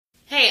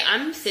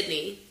I'm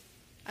Sydney.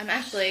 I'm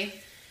Ashley.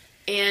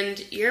 And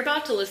you're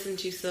about to listen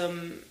to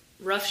some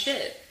rough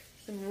shit.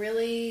 Some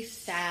really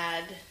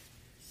sad,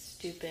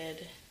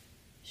 stupid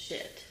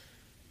shit.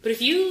 But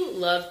if you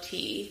love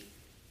tea...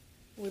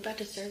 We're about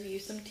to serve you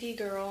some tea,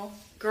 girl.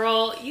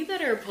 Girl, you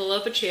better pull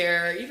up a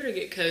chair. You better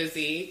get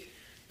cozy.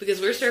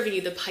 Because we're serving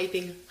you the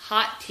piping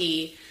hot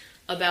tea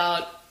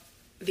about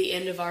the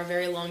end of our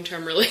very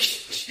long-term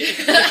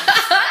relationship.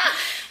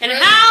 And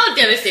how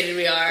devastated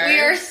we are. We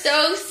are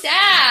so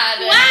sad.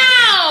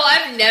 Wow!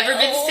 I've never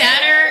been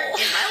sadder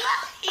in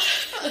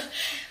my life.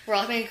 We're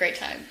all having a great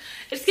time.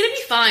 It's gonna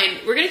be fine.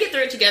 We're gonna get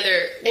through it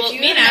together. Well,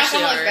 me and Ashley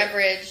alcoholic are.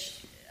 Beverage,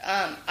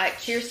 I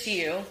cheers to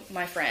you,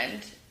 my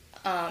friend.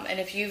 And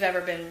if you've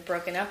ever been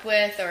broken up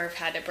with or have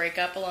had to break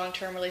up a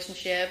long-term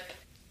relationship,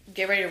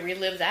 get ready to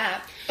relive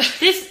that.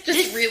 Just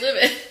relive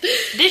it.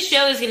 This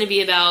show is going to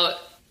be about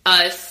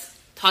us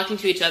talking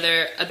to each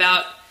other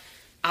about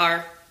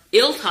our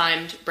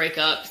ill-timed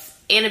breakups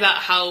and about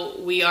how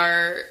we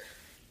are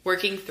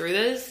working through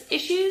those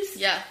issues.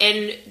 Yeah.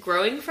 And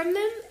growing from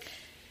them.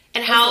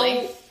 And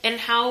hopefully.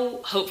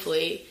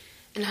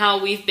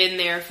 how we've been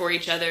there for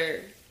each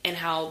other and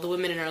how the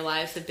women in our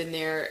lives have been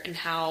there and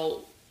how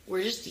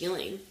we're just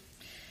dealing.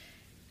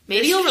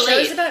 Maybe you'll relate.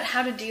 This show's about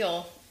how to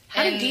deal.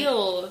 How to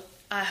deal.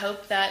 I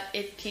hope that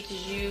it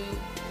teaches you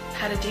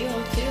how to deal,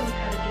 too.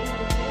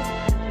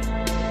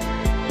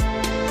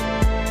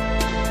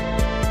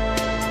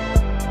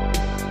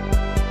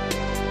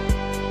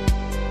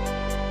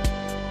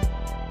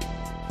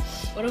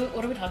 What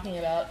are we talking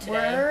about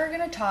today? We're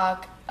going to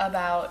talk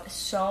about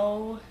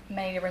so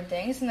many different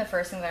things, and the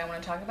first thing that I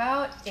want to talk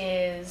about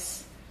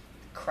is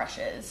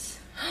crushes.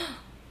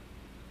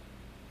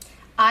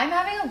 I'm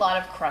having a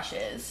lot of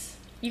crushes.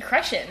 You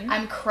crushing?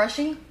 I'm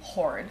crushing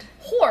hard.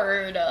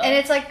 And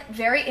it's like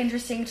very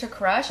interesting to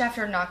crush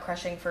after not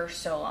crushing for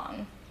so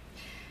long.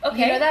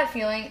 Okay. You know that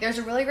feeling? There's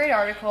a really great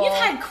article. You've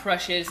had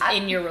crushes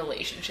in your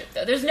relationship,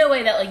 though. There's no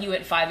way that like you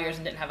went 5 years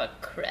and didn't have a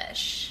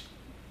crush.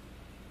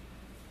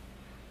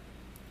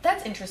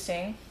 That's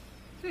interesting.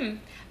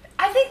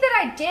 I think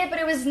that I did, but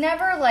it was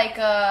never like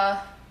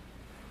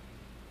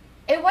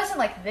it wasn't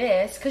like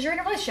this, because you're in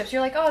a relationship, so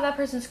you're like, oh, that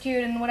person's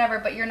cute and whatever,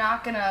 but you're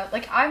not gonna,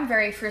 like, I'm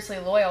very fiercely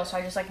loyal, so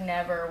I just, like,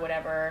 never would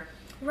ever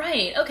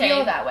right, okay.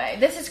 feel that way.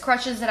 This is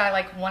crushes that I,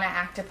 like, want to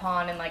act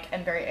upon and, like,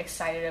 am very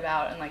excited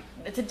about, and, like,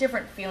 it's a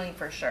different feeling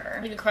for sure.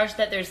 Like a crush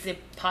that there's the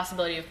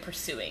possibility of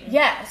pursuing.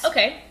 Yes.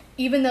 Okay.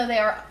 Even though they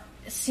are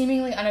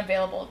seemingly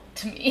unavailable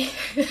to me.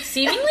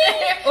 Seemingly?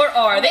 Or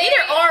are? They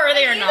either are or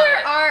they are not.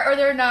 Either are or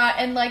they're not,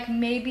 and, like,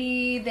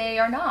 maybe they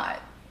are not.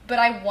 But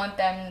I want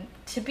them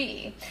to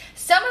be.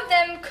 Some of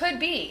them could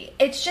be.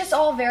 It's just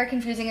all very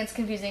confusing. It's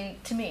confusing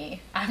to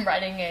me. I'm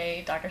writing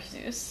a Dr.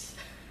 Seuss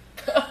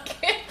book.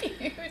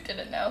 You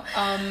didn't know.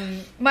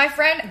 My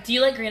friend... Do you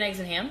like green eggs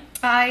and ham?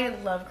 I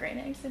love green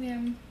eggs and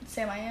ham.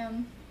 Sam, I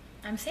am.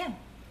 I'm Sam.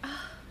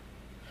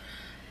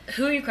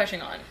 Who are you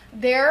crushing on?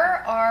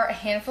 There are a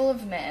handful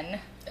of men.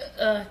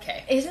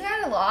 Okay. Isn't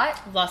that a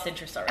lot? Lost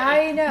interest already.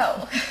 I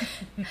know.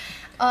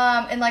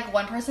 And, like,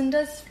 one person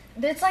does...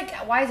 It's like,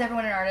 why is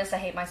everyone an artist? I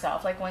hate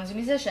myself. Like, one's a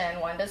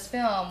musician, one does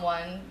film,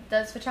 one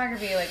does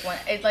photography, like, one...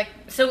 It, like...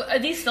 So, are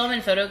these film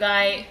and photo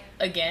guy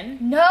again?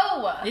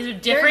 No! These are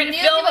different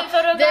film and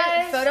photo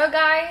guys? Photo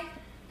guy.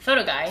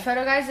 Photo guy.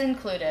 Photo guy's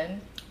included.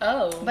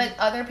 Oh. But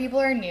other people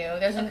are new.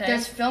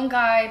 There's film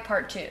guy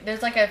part 2.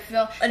 There's, like, a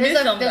film...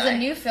 There's a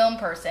new film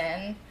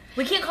person.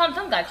 We can't call him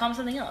film guy. Call him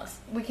something else.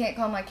 We can't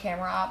call him, like,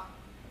 camera op.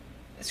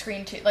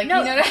 Screen 2. Like, no,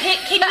 you know what I mean?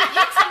 Can you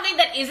pick something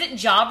that isn't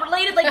job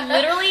related? Like,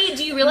 literally,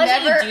 do you realize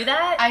that you do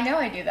that? I know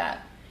I do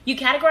that. You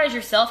categorize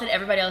yourself and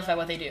everybody else by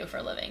what they do for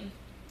a living.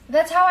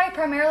 That's how I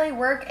primarily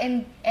work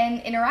and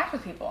interact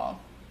with people.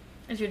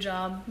 It's your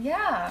job.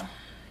 Yeah.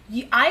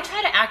 I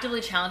try to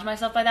actively challenge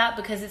myself by that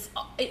because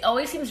it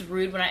always seems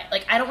rude when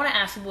I don't want to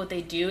ask people what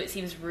they do. It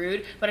seems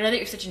rude, but I know that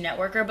you're such a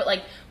networker. But,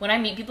 like, when I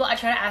meet people, I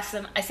try to ask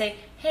them, I say,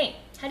 hey,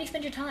 how do you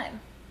spend your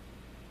time?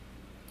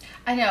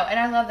 I know, and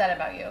I love that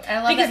about you. And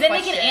I love because that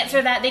then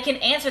question. they can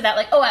answer that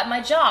like, oh, at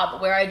my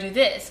job where I do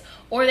this,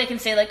 or they can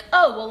say like,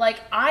 oh, well, like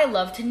I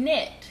love to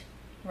knit,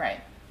 right?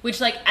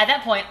 Which, like, at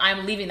that point,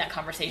 I'm leaving that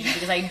conversation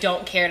because I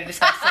don't care to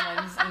discuss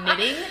someone's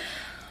knitting.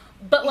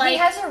 But like, he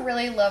has a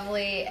really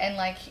lovely and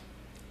like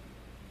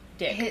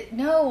dick.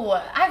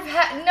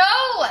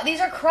 These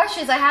are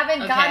crushes. I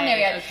haven't gotten there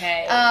yet.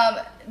 Okay.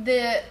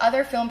 The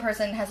other film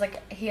person has a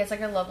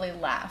lovely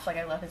laugh. Like,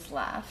 I love his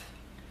laugh.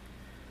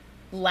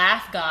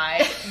 Laugh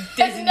guy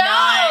does no,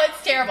 not.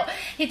 It's terrible.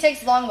 He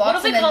takes long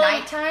walks in the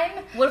nighttime.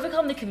 What if we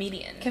call him the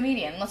comedian?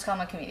 Comedian. Let's call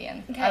him a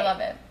comedian. Okay. I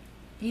love it.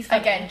 He's funny.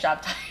 Again,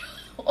 job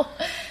title.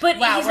 But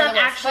wow, he's not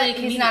actually a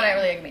comedian. He's not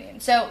really a comedian.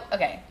 So,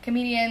 okay,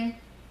 comedian.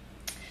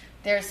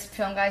 There's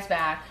film guys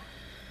back.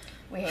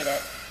 We hate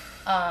it.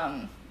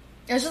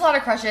 There's just a lot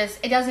of crushes.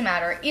 It doesn't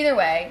matter. Either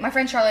way, my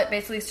friend Charlotte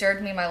basically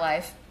served me my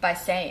life by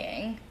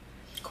saying,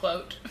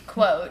 quote,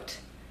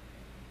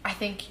 I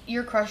think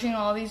you're crushing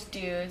all these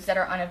dudes that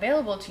are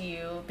unavailable to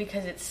you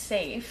because it's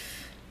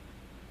safe.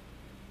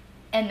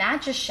 And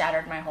that just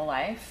shattered my whole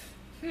life.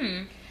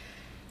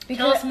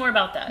 Tell us more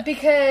about that.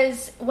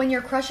 Because when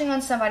you're crushing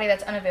on somebody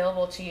that's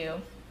unavailable to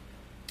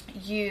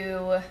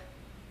you,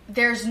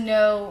 there's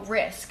no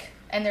risk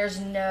and there's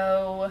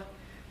no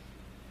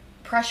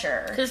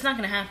pressure. Because it's not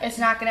going to happen. It's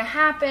not going to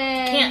happen.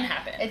 It can't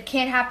happen. It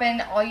can't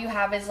happen. All you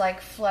have is,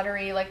 like,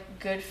 fluttery, like,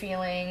 good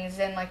feelings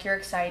and, like, you're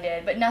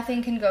excited. But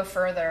nothing can go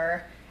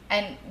further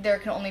and there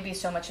can only be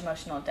so much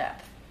emotional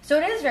depth. So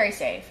it is very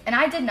safe. And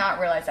I did not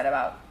realize that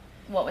about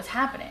what was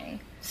happening.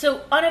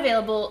 So,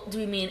 unavailable, do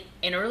we mean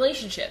in a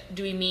relationship?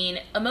 Do we mean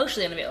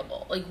emotionally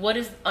unavailable? Like, what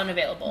is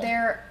unavailable?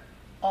 They're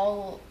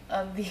all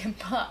of the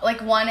above.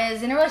 Like, one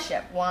is in a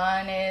relationship.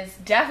 One is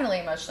definitely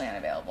emotionally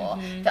unavailable.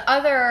 Mm-hmm. The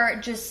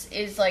other just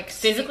is, like...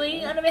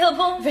 Physically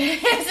unavailable?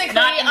 Physically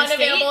not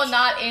unavailable,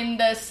 not in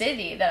the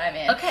city that I'm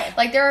in. Okay.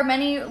 Like, there are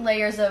many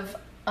layers of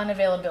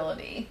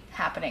unavailability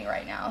happening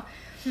right now.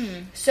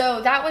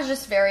 So, that was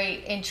just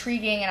very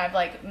intriguing, and I've,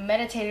 like,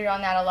 meditated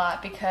on that a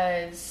lot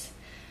because...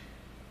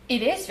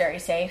 It is very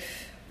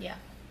safe. Yeah.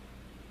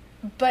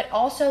 But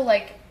also,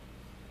 like,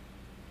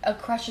 a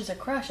crush is a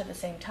crush at the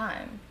same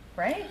time,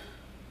 right?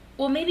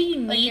 Well, maybe you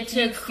need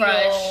to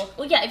crush.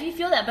 Well, yeah, if you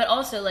feel that, but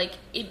also, like,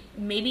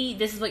 maybe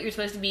this is what you're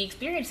supposed to be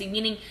experiencing,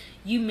 meaning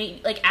you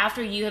may, like,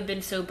 after you have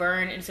been so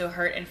burned and so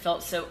hurt and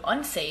felt so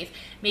unsafe,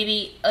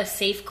 maybe a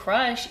safe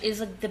crush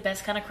is, like, the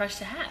best kind of crush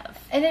to have.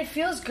 And it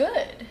feels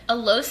good. A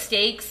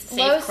low-stakes,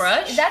 safe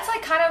crush? That's,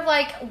 like, kind of,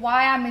 like,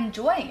 why I'm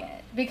enjoying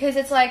it. Because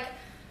it's, like...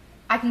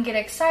 I can get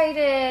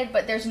excited,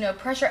 but there's no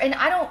pressure. And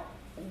I don't,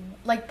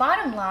 like,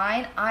 bottom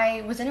line,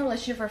 I was in a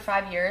relationship for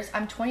 5 years.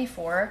 I'm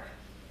 24.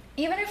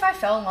 Even if I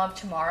fell in love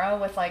tomorrow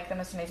with, like, the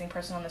most amazing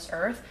person on this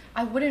earth,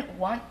 I wouldn't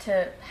want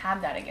to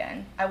have that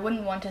again. I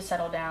wouldn't want to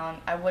settle down.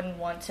 I wouldn't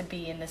want to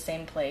be in the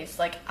same place.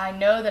 Like, I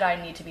know that I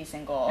need to be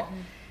single.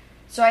 Mm-hmm.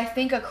 So I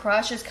think a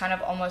crush is kind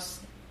of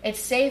almost,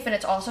 it's safe, and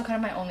it's also kind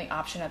of my only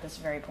option at this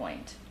very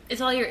point. It's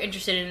all you're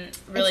interested in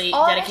really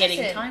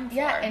dedicating time for.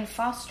 Yeah, and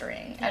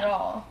fostering at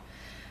all.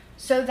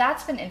 So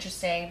that's been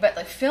interesting. But,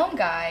 like, film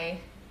guy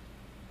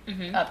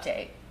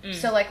update.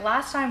 So, like,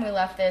 last time we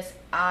left this,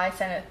 I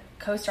sent a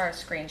co-star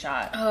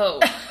screenshot. Oh,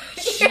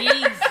 Jesus.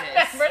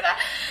 Remember that?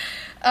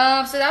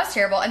 So that was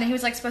terrible. And then he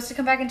was, like, supposed to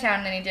come back in town,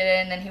 and then he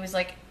didn't. And then he was,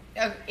 like,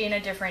 in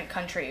a different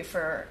country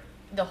for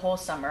the whole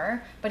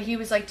summer. But he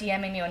was, like,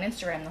 DMing me on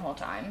Instagram the whole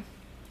time.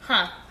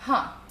 Huh.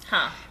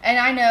 And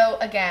I know,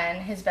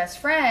 again, his best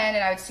friend,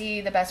 and I would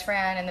see the best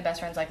friend, and the best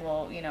friend's like,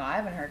 well, you know, I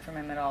haven't heard from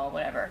him at all,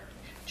 whatever.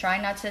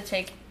 Trying not to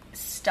take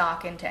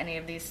stock into any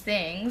of these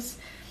things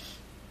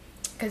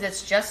because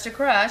it's just a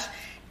crush.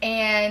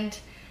 And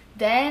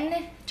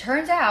then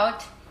turns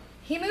out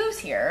he moves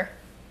here.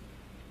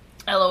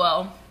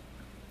 LOL.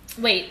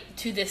 Wait,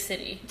 to this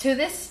city? To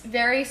this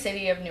very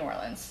city of New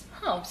Orleans.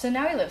 Oh. So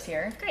now he lives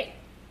here. Great.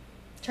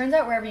 Turns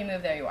out wherever you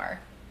move, there you are.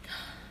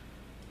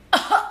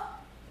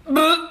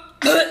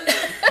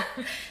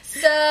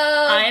 So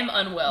I am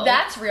unwell.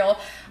 That's real.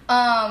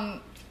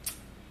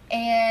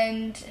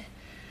 And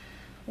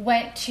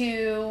went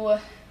to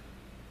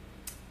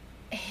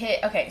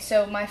okay,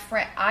 so my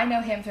friend, I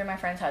know him through my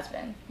friend's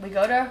husband. We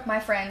go to my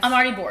friend's. I'm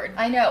already bored.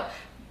 I know.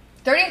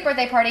 30th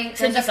birthday party.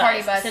 Synthesize.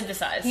 Party bus.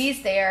 Synthesize.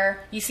 He's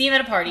there. You see him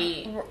at a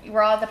party.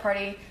 We're all at the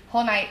party.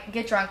 Whole night.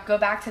 Get drunk. Go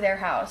back to their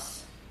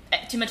house.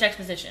 Too much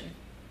exposition.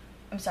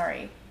 I'm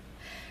sorry.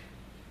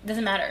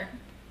 Doesn't matter.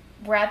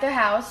 We're at their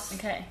house.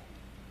 Okay.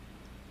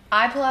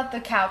 I pull out the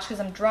couch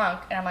because I'm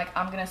drunk, and I'm like,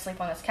 I'm going to sleep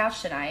on this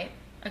couch tonight.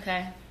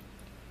 Okay.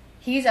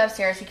 He's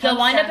upstairs. He comes Y'all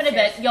wind downstairs. up in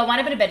a bed. Y'all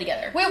wind up in a bed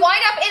together. We wind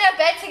up in a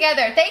bed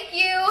together. Thank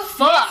you.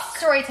 Fuck.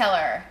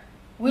 Storyteller.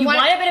 We wind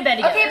up in a bed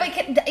together.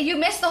 Okay, but you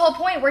missed the whole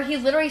point where he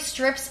literally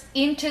strips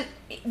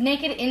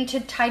naked into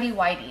tidy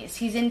whities.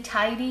 He's in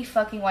tidy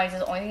fucking whities.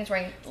 That's the only thing he's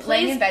wearing.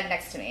 Laying in bed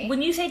next to me.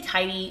 When you say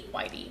tidy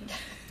whitey,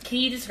 can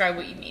you describe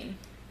what you mean?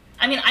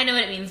 I mean, I know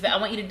what it means, but I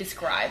want you to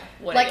describe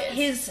what it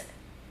is. Like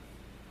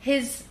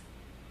his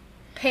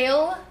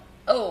pale...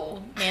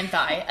 Oh, man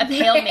thigh. A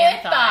pale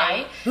man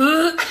thigh.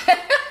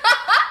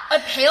 A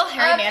pale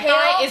hairy man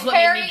thigh is what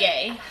made me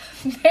gay.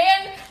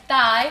 Man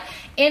thigh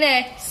in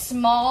a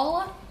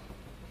small...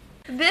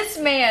 This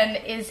man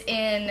is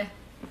in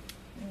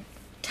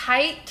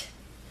tight,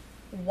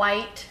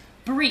 white...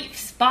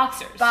 briefs.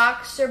 Boxers.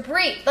 Boxer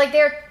briefs. Like,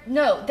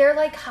 they're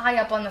like high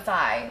up on the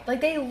thigh.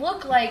 Like, they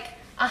look like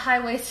a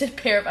high-waisted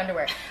pair of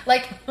underwear.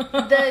 Like,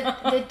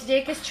 the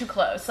dick is too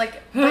close.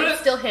 Like, but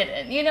it's still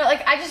hidden. You know,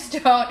 like, I just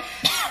don't...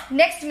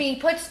 Next to me,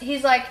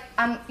 he's like,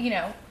 I'm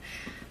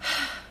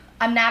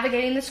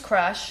navigating this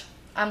crush.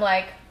 I'm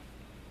like,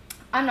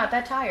 I'm not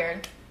that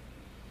tired.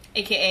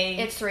 AKA...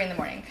 It's 3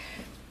 a.m.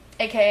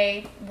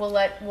 AKA,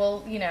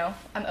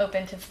 I'm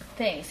open to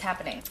things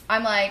happening.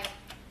 I'm like,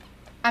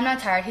 I'm not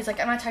tired. He's like,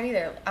 I'm not tired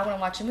either. I want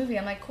to watch a movie.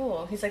 I'm like,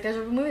 cool. He's like, there's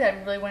a movie that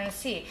I really wanted to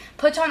see.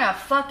 Puts on a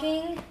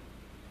fucking...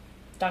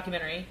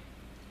 documentary.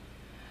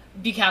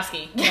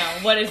 Bukowski. No,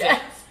 what is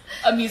Yes. it?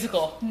 A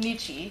musical.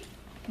 Nietzsche?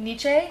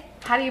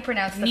 How do you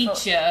pronounce the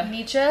Nietzsche.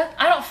 Nietzsche?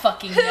 I don't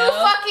fucking know. Who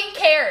fucking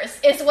cares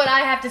is what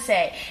I have to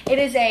say. It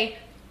is a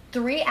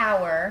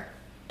 3-hour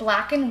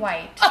black and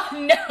white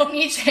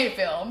Nietzsche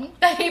film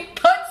that he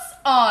puts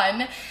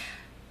on,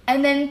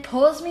 and then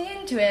pulls me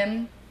into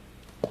him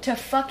to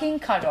fucking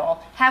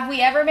cuddle. Have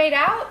we ever made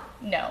out?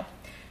 No.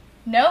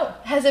 No.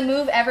 Has a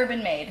move ever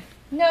been made?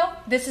 No.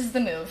 This is the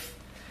move.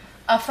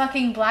 A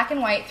fucking black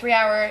and white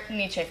 3-hour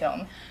Nietzsche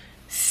film.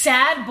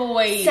 Sad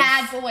boys.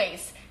 Sad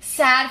boys.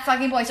 Sad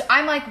fucking boys. So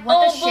I'm like,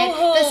 what the shit?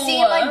 The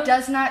scene, like,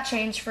 does not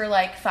change for,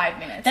 like, 5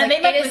 minutes. That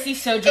like, made my pussy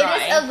so dry.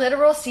 It is a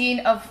literal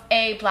scene of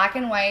a black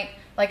and white,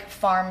 like,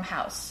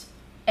 farmhouse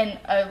and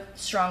a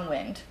strong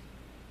wind.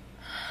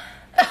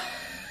 And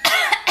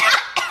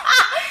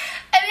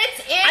it's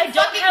in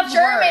fucking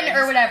German words.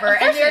 Or whatever.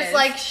 And there's,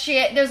 like,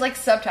 shit. There's, like,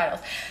 subtitles.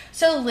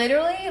 So,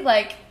 literally,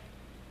 like,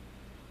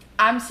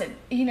 I'm sitting,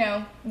 you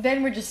know,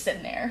 then we're just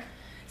sitting there.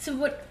 So,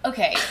 what,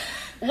 okay.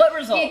 What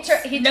results?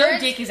 No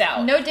dick is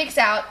out. No dick's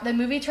out. The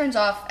movie turns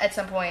off at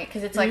some point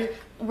because it's like,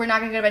 we're not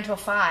going to go to bed until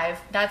 5.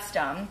 That's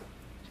dumb.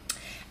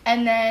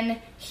 And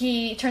then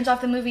he turns off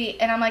the movie,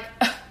 and I'm like,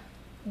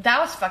 that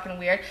was fucking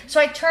weird. So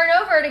I turn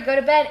over to go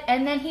to bed,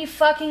 and then he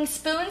fucking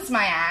spoons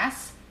my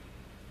ass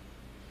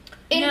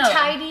in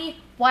tidy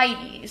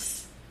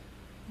whities.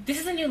 This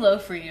is a new low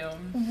for you.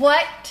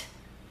 What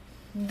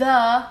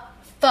the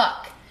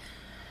fuck?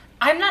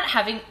 I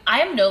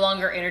am no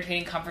longer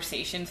entertaining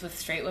conversations with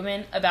straight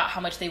women about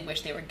how much they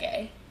wish they were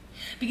gay.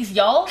 Because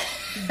y'all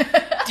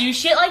do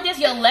shit like this.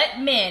 Y'all let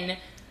men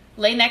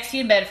lay next to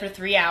you in bed for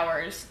 3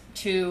 hours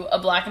to a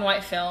black and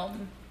white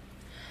film.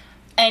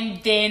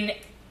 And then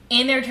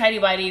in their tidy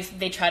whities,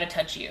 they try to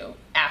touch you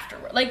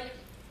afterward. Like,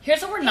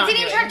 here's what we're not doing.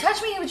 He didn't even try to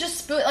touch me. He was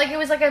just like, it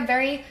was like a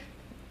very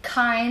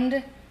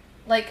kind,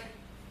 like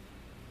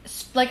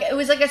it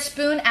was like a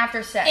spoon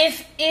after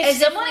sex. If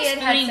someone is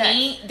spooning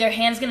me, their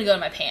hand's gonna go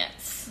in my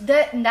pants.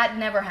 That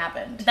never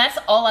happened. That's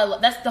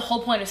the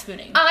whole point of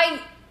spooning.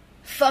 I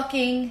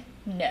fucking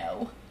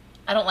know.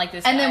 I don't like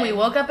this And guy. then we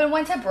woke up and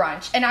went to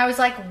brunch, and I was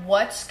like,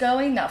 what's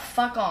going the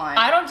fuck on?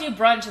 I don't do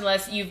brunch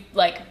unless you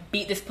like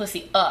beat this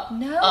pussy up.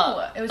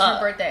 No, it was her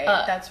birthday.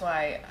 That's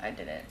why I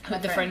did it.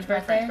 The friend's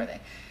birthday? My friend's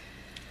birthday.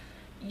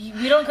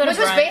 We don't go to brunch. Which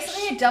was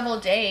basically a double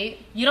date.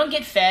 You don't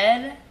get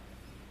fed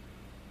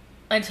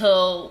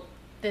until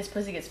this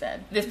pussy gets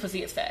fed. Ooh,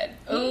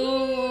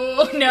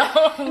 no.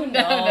 I don't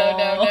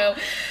love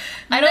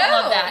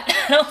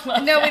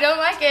that. We don't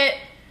like it.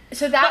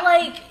 So that, but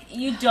like,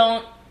 you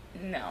don't.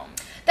 No.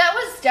 That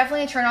was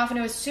definitely a turn off, and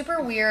it was super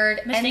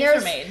weird.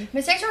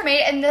 Mistakes were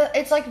made, and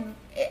it's like,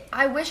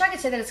 I wish I could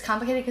say that it's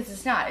complicated because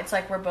it's not. It's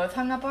like we're both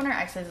hung up on our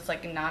exes. It's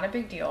like not a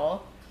big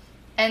deal,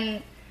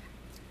 and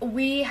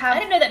we have. I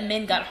didn't know that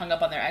men got hung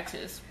up on their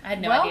exes. I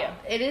had no idea.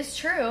 It is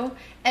true,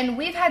 and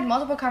we've had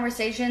multiple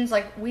conversations.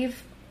 Like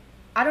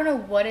I don't know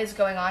what is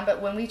going on,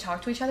 but when we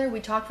talk to each other, we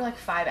talk for like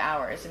 5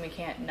 hours, and we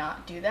can't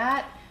not do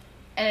that.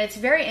 And it's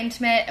very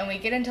intimate, and we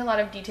get into a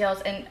lot of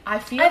details, and I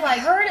feel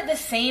I've heard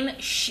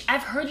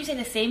you say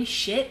the same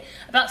shit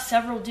about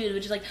several dudes,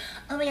 which is like,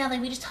 oh my god,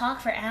 like, we just talk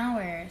for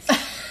hours.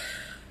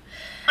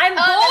 I'm bored!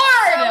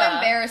 That's so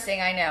embarrassing,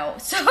 I know.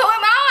 So am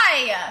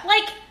I!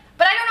 Like,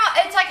 but I don't know,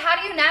 it's like, how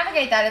do you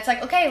navigate that? It's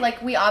like, okay,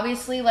 like, we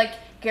obviously, like,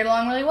 get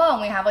along really well,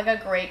 and we have, like, a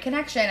great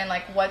connection, and,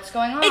 like, what's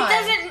going on? It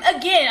doesn't,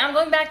 again, I'm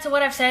going back to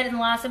what I've said in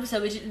the last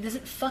episode, which it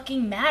doesn't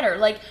fucking matter.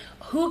 Like,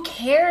 who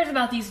cares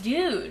about these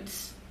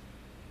dudes?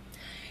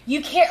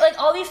 You care, like,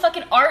 all these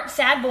fucking art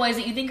sad boys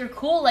that you think are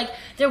cool, like,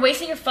 they're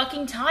wasting your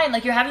fucking time.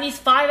 Like, you're having these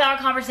 5-hour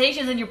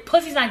conversations and your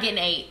pussy's not getting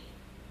ate.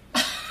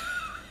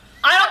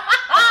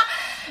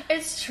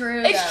 It's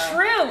true, It's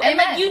true. And,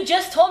 like, you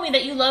just told me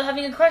that you love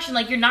having a crush and,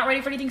 like, you're not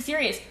ready for anything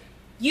serious.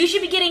 You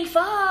should be getting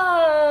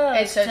fucked.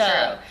 It's so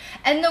true.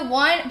 And the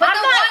one fuck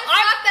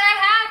that I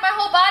had, my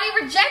whole body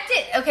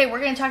rejected. Okay,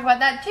 we're going to talk about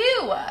that,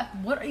 too.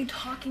 What are you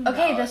talking about?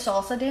 Okay, the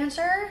salsa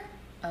dancer.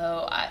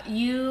 Oh,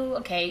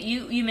 you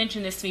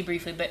mentioned this to me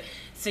briefly, but,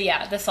 so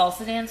yeah, the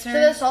salsa dancer.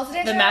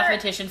 The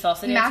mathematician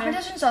salsa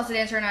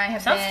dancer. And I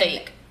have sounds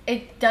fake.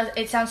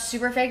 It sounds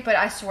super fake, but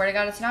I swear to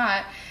God it's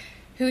not.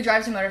 Who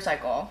drives a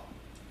motorcycle.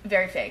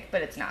 Very fake,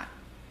 but it's not.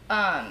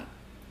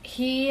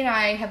 He and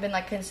I have been,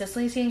 like,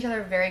 consistently seeing each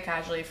other very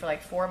casually for,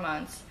 like, 4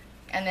 months.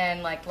 And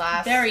then, like,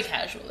 very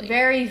casually.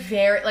 Very,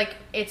 very, like,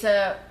 it's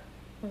a,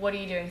 what are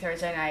you doing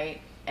Thursday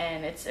night?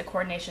 And it's a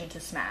coordination to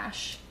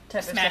smash.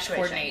 Smash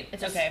coordinate.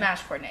 It's a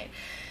smash coordinate.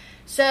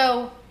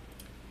 So,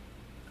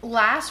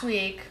 last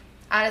week,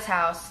 at his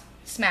house,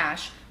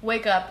 smash,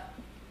 wake up,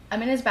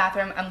 I'm in his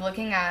bathroom, I'm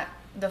looking at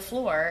the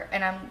floor,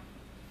 and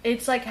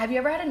it's like, have you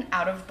ever had an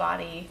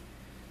out-of-body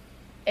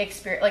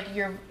experience? Like,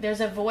 there's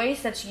a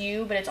voice that's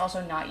you, but it's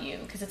also not you,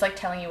 because it's, like,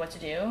 telling you what to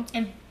do.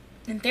 And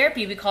in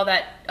therapy, we call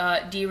that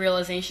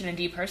derealization and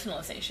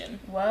depersonalization.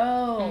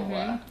 Whoa.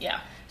 Mm-hmm.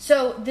 Yeah.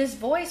 So, this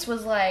voice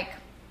was like,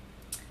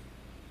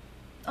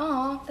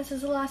 oh, this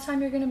is the last time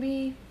you're going to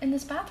be in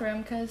this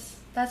bathroom because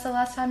that's the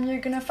last time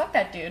you're going to fuck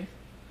that dude.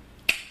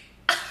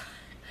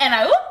 And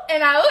I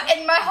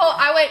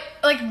went,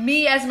 like,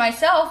 me as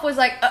myself was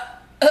like,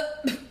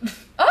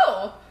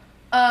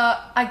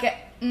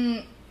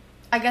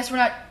 I guess we're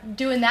not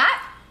doing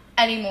that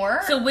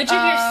anymore. So which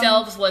of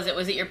yourselves was it?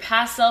 Was it your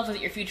past self? Was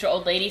it your future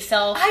old lady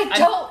self? I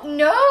don't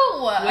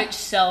know. Which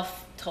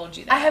self told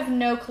you that? I have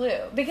no clue.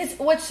 Because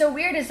what's so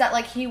weird is that,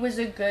 like, he was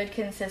a good,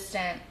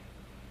 consistent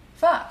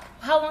fuck.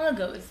 How long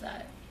ago was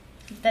that?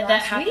 That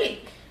happened?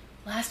 Week.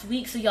 Last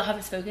week, so y'all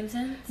haven't spoken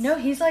since? No,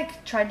 he's,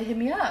 like, tried to hit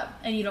me up.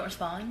 And you don't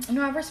respond?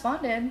 No, I've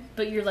responded.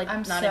 But you're, like, I'm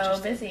not so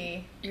interested.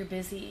 busy. You're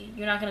busy.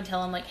 You're not going to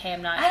tell him, like, hey,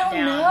 I'm not I don't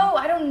down. know.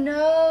 I don't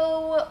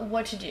know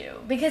what to do.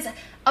 Because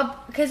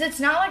it's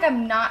not like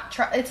I'm not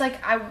trying. It's like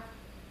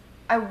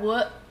I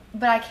would,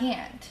 but I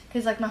can't.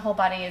 Because, like, my whole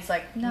body is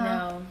like,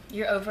 No,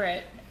 you're over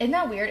it. Isn't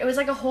that weird? It was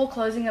like a whole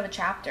closing of a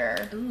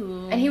chapter.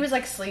 Ooh. And he was,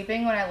 like,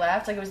 sleeping when I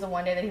left. Like, it was the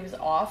one day that he was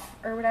off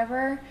or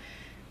whatever.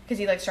 Because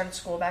he, like, started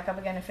school back up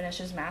again and finished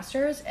his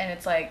master's. And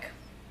it's like,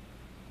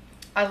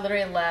 I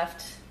literally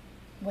left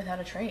without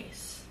a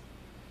trace.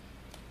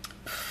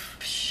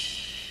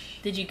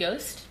 Did you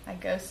ghost? I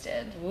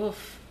ghosted.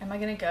 Oof. Am I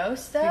gonna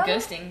ghost, though? You're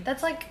ghosting.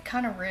 That's, like,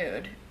 kind of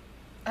rude.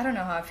 I don't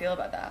know how I feel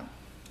about that.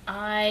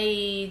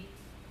 I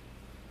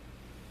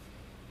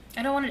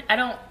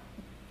don't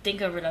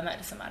think I've ever done that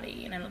to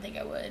somebody, and I don't think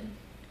I would.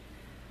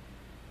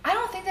 I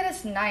don't think that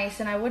it's nice,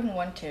 and I wouldn't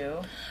want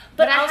to.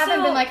 But But I also,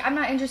 haven't been like, I'm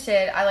not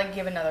interested. I, like,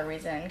 give another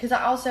reason. Because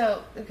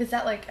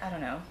that, like, I don't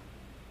know.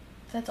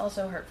 That's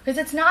also hurtful. Because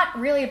it's not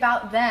really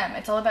about them.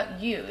 It's all about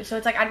you. So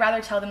it's like, I'd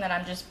rather tell them that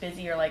I'm just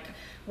busy or, like,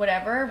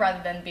 whatever,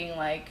 rather than being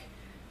like,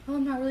 oh,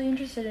 I'm not really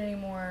interested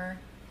anymore.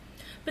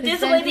 But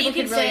there's a way that you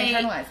can really say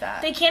internalize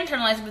that. They can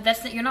internalize it,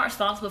 but you're not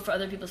responsible for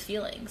other people's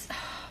feelings.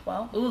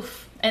 Well,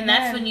 oof. And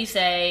that's when you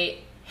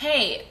say,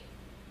 hey,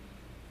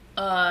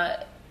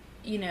 salsa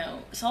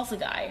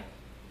guy,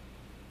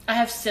 I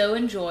have so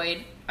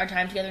enjoyed our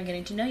time together and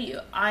getting to know you.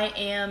 I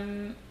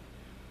am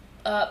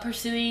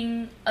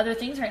pursuing other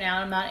things right now,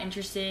 and I'm not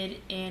interested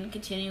in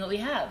continuing what we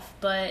have,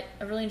 but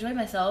I really enjoyed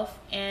myself,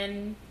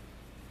 and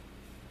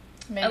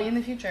maybe in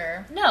the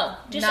future. No,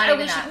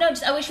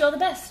 I wish you all the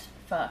best.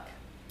 Fuck.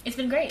 It's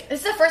been great.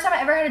 This is the first time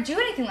I ever had to do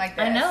anything like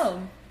this. I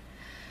know.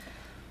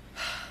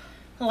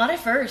 A lot of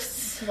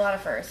firsts. A lot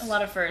of firsts. A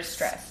lot of firsts.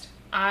 Stressed.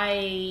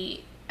 I'm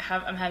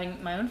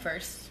having my own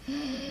first. Tell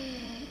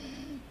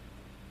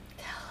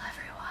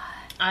everyone.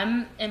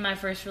 I'm in my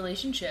first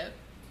relationship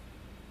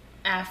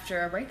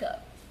after a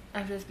breakup.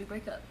 After this big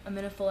breakup. I'm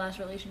in a full ass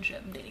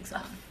relationship. I'm dating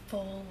someone. A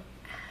full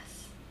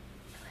ass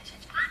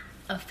relationship.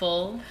 A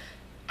full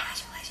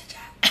ass relationship.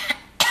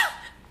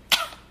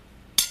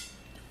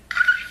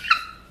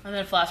 I'm in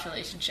a full ass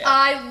relationship.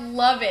 I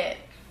love it.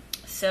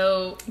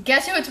 So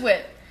guess who it's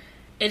with?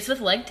 It's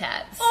with Leg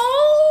Tats.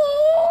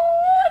 Oh,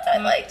 I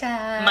like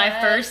Tats.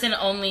 My first and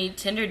only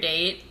Tinder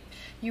date.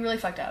 You really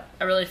fucked up.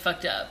 I really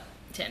fucked up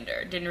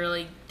Tinder. Didn't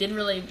really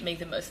make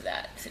the most of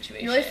that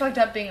situation. You really fucked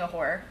up being a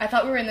whore. I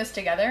thought we were in this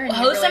together, and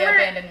you really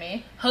abandoned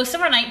me. Host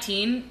Summer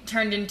 19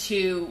 turned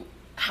into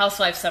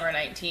Housewife Summer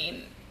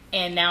 19,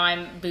 and now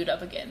I'm booed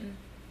up again.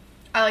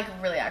 I, like,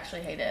 really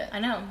actually hate it. I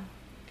know.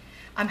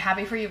 I'm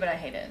happy for you, but I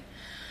hate it.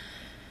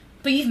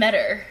 But you've met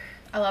her.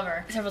 I love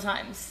her. Several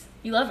times.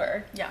 You love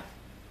her. Yeah.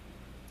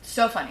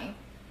 So funny.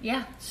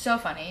 Yeah. So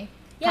funny.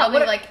 Yeah,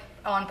 probably, like,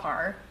 on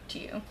par to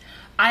you.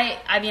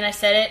 I mean, I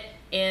said it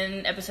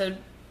in episode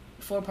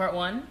 4, part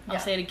 1. I'll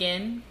say it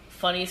again.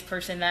 Funniest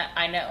person that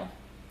I know.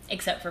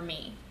 Except for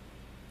me.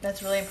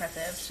 That's really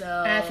impressive. So...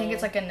 And I think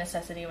it's, like, a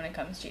necessity when it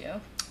comes to you.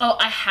 Oh,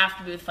 I have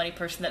to be with a funny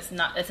person. That's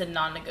a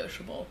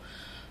non-negotiable.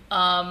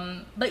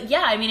 But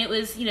yeah, I mean, it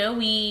was,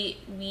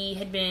 we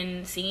had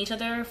been seeing each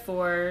other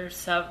for,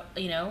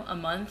 a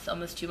month,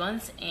 almost 2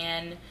 months,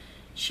 and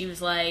she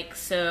was like,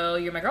 so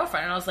you're my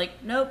girlfriend? And I was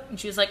like, nope. And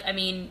she was like, I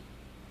mean,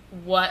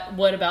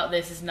 what about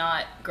this is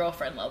not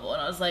girlfriend level?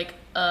 And I was like,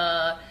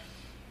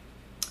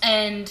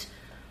 and,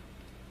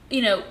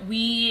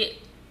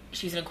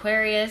 she's an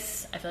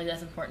Aquarius. I feel like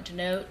that's important to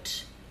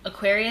note.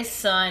 Aquarius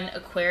sun,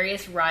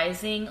 Aquarius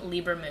rising,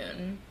 Libra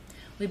moon.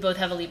 We both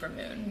have a Libra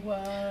moon.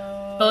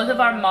 Whoa. Both of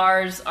our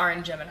Mars are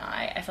in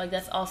Gemini. I feel like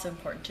that's also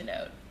important to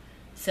note.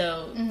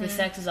 So the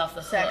sex is off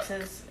the hook. Sex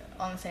is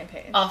on the same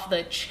page. Off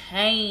the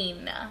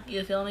chain.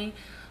 You feel me?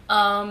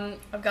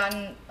 I've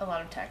gotten a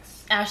lot of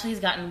texts.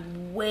 Ashley's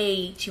gotten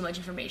way too much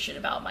information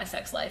about my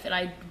sex life, and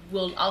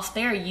I'll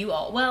spare you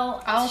all.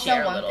 Well, I'll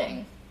share say one a little.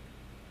 thing.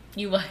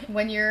 You what?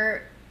 When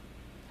you've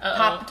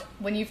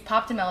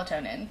popped a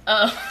melatonin.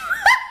 Oh.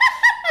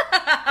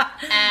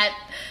 At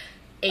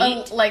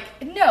 8?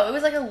 No, it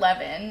was like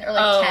 11 or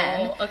like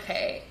 10. Oh,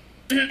 okay.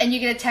 And you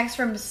get a text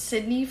from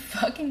Sydney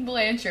fucking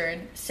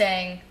Blanchard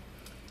saying,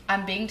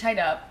 I'm being tied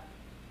up.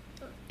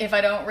 If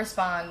I don't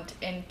respond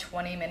in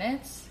 20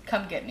 minutes,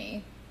 come get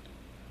me.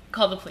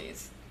 Call the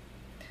police.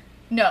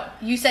 No,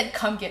 you said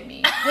come get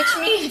me. Which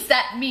means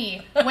that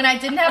me, when I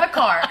didn't have a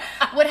car,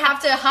 would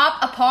have to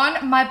hop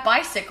upon my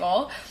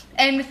bicycle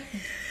and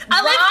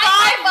I live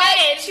 5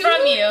 minutes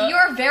from you.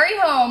 Your very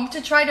home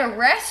to try to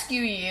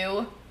rescue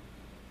you.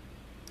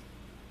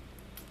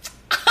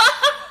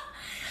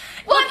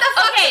 What the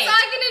fuck was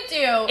I gonna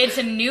do. It's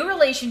a new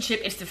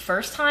relationship. It's the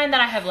first time that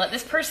I have let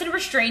this person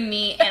restrain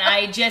me, and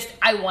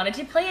I wanted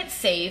to play it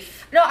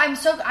safe. No,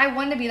 I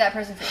wanted to be that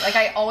person for you. Like,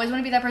 I always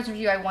want to be that person for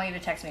you. I want you to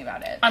text me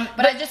about it.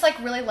 But I just, like,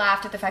 really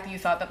laughed at the fact that you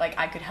thought that, like,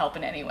 I could help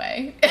in any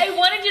way. I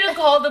wanted you to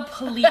call the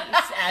police,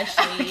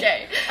 Ashley.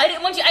 Okay. I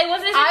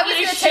wasn't expecting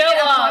you to going to show take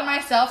it up. upon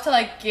myself to,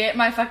 like, get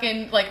my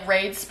fucking, like,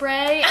 Raid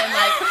spray and,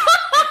 like,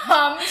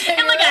 come to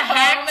and, like, a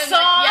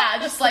hacksaw. Yeah,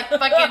 just, like,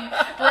 fucking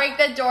break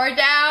the door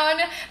down,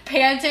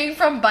 panting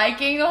from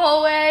biking the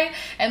whole way,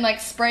 and, like,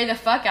 spray the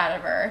fuck out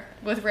of her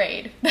with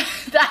Raid.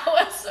 That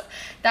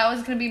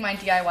was going to be my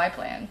DIY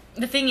plan.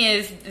 The thing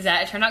is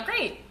that it turned out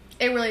great.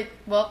 It really,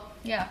 well,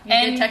 yeah,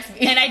 you did text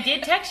me. And I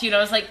did text you, and I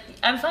was like,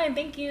 I'm fine,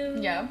 thank you.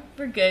 Yeah.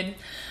 We're good.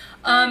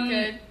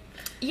 Good.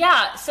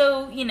 Yeah,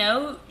 so, you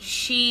know,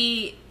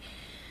 she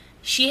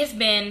has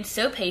been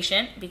so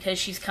patient because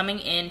she's coming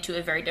into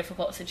a very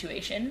difficult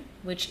situation,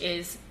 which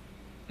is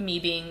me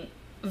being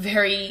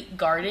very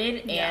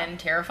guarded and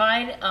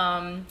terrified.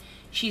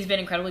 She's been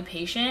incredibly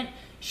patient.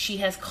 She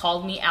has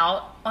called me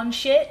out on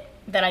shit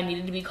that I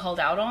needed to be called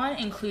out on,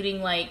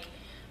 including, like,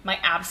 my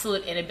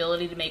absolute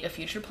inability to make a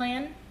future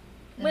plan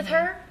with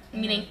her.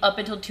 Meaning, up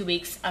until 2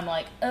 weeks, I'm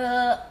like,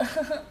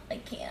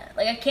 I can't.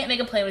 Like, I can't make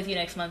a plan with you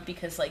next month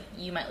because, like,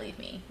 you might leave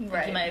me. Like,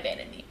 right. You might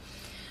abandon me.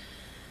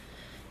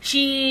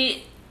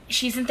 She's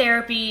in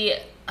therapy,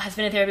 has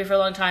been in therapy for a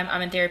long time.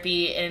 I'm in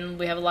therapy, and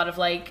we have a lot of,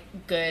 like,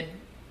 good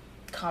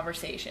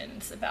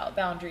conversations about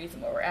boundaries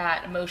and where we're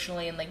at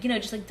emotionally and, like, you know,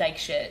 just, like, dyke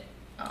shit.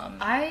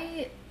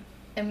 I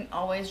am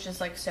always just,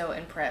 like, so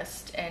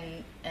impressed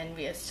and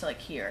envious to, like,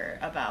 hear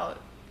about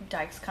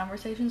Dyke's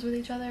conversations with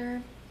each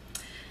other.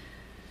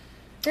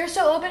 They're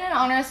so open and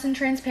honest and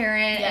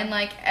transparent, and,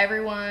 like,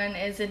 everyone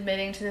is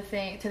admitting to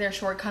their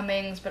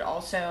shortcomings, but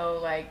also,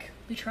 like,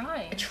 we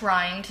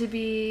trying to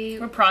be.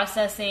 We're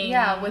processing.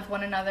 Yeah, with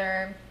one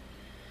another.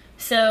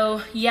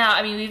 So, yeah,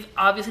 I mean, we've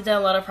obviously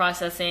done a lot of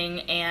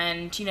processing,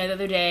 and, you know, the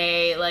other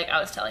day, like,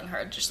 I was telling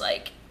her, just,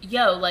 like,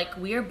 yo, like,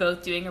 we are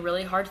both doing a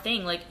really hard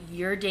thing. Like,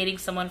 you're dating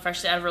someone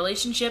freshly out of a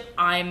relationship.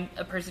 I'm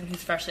a person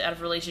who's freshly out of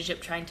a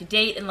relationship trying to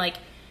date, and, like,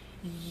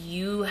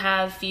 you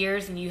have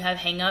fears, and you have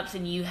hang-ups,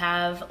 and you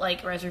have,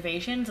 like,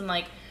 reservations, and,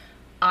 like,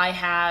 I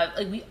have,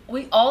 like,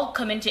 we all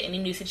come into any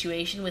new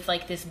situation with,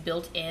 like, this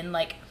built-in,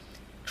 like,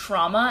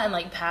 trauma and,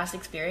 like, past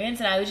experience,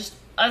 and I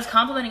was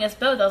complimenting us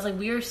both. I was like,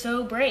 we are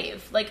so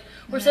brave. Like,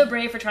 we're so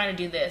brave for trying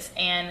to do this,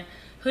 and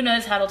who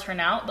knows how it'll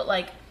turn out, but,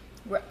 like,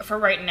 for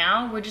right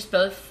now, we're just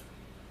both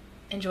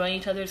enjoying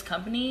each other's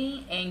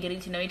company and getting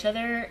to know each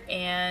other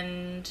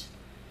and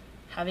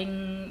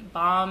having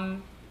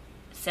bomb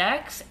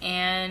sex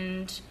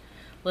and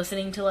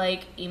listening to,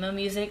 like, emo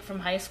music from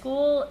high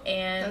school,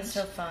 and that's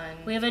so fun.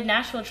 We have a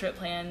Nashville trip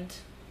planned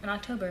in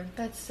October.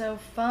 That's so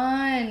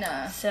fun.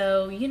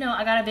 So, you know,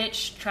 I got a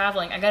bitch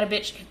traveling. I got a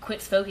bitch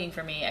quit smoking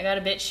for me. I got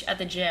a bitch at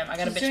the gym. I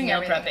got a bitch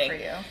meal prepping for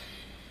you.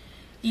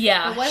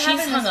 Yeah, but what she's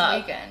happened hung this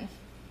up. Weekend?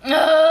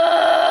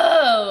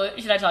 Oh,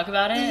 should I talk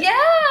about it?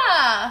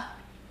 Yeah.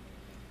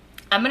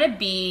 I'm gonna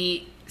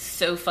be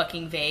so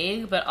fucking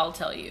vague, but I'll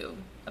tell you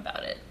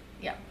about it.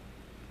 Yeah.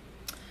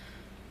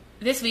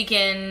 This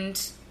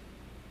weekend,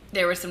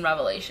 there were some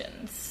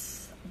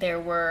revelations. There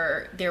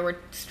were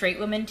straight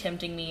women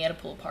tempting me at a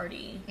pool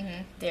party.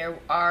 Mm-hmm. There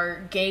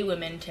are gay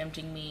women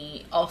tempting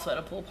me also at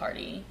a pool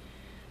party.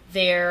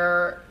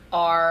 There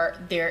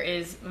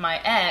is my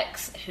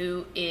ex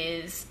who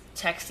is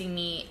texting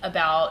me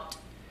about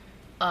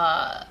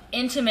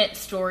intimate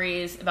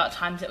stories about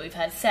times that we've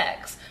had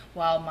sex,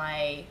 while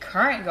my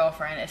current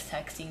girlfriend is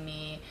texting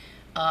me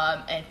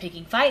and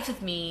picking fights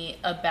with me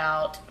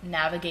about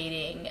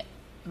navigating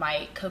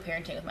my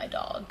co-parenting with my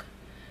dog.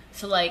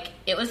 So, like,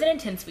 it was an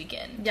intense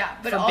weekend. Yeah,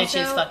 but for also,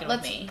 bitches fucking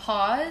let's with me.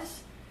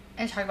 Pause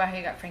and talk about how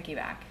you got Frankie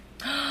back.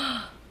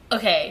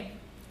 Okay.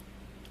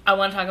 I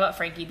want to talk about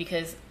Frankie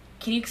because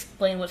can you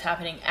explain what's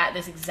happening at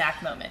this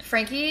exact moment?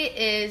 Frankie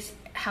is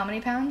how many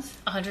pounds?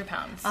 100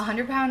 pounds.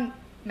 100-pound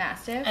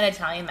Mastiff. An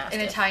Italian Mastiff.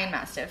 An Italian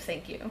Mastiff,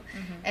 thank you.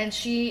 Mm-hmm. And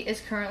she is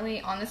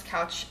currently on this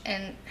couch,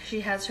 and she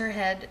has her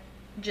head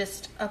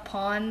just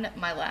upon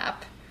my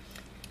lap.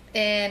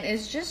 And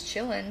is just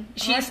chilling.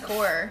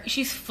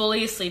 She's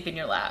fully asleep in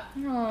your lap.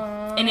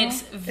 Aww. And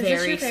it's very Is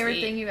this your favorite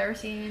sweet. thing you've ever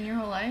seen in your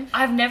whole life?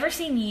 I've never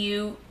seen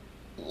you,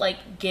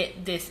 like,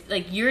 get this.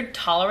 Like, you're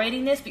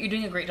tolerating this, but you're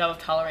doing a great job of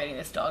tolerating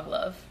this dog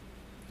love.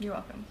 You're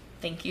welcome.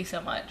 Thank you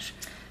so much.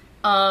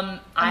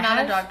 I'm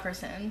not a dog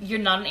person. You're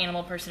not an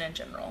animal person in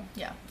general.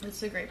 Yeah,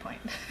 that's a great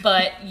point.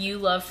 But you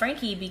love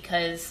Frankie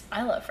because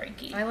I love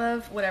Frankie. I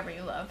love whatever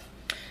you love.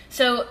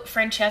 So,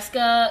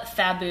 Francesca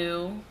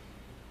Fabu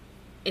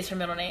is her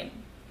middle name.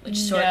 Which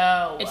is short,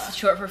 no. It's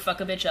short for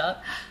fuck a bitch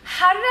up.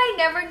 How did I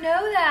never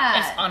know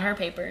that? It's on her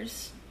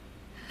papers.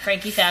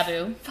 Frankie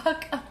Fabu.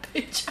 Fuck a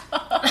bitch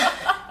up.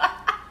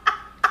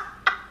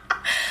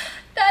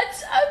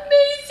 That's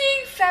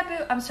amazing,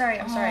 Fabu. I'm sorry.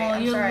 I'm sorry.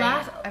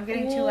 I'm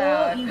getting too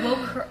loud. You woke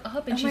her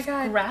up and she's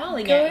God.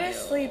 growling Go at you. Go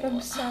to sleep.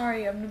 I'm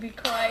sorry. I'm gonna be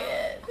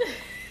quiet.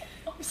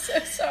 Oh I'm so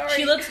sorry.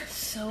 She looks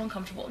so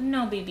uncomfortable.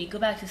 No, baby, go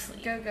back to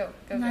sleep. Go.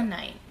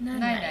 Night.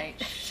 Night.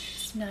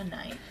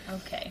 Night.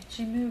 Okay.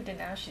 She moved and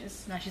now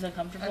she's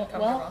uncomfortable.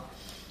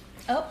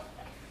 Well,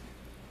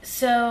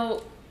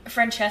 so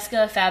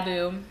Francesca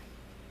Fabu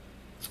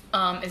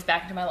is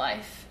back into my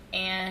life,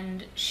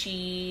 and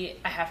I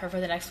have her for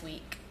the next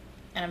week,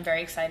 and I'm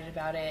very excited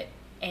about it.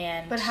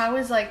 But how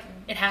is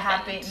it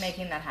happened?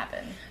 making that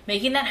happen?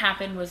 Making that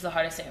happen was the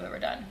hardest thing I've ever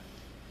done.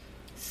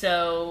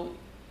 So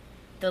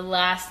the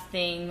last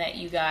thing that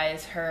you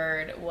guys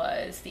heard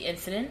was the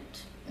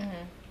incident,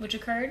 which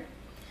occurred.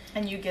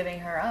 And you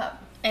giving her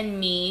up. And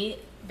me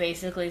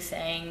basically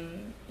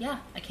saying, yeah,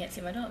 I can't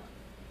see my dog.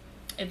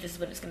 If this is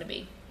what it's going to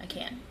be, I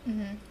can.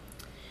 Mm-hmm.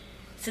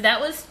 So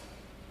that was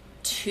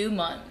 2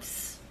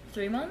 months.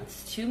 3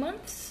 months? 2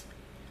 months?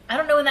 I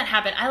don't know when that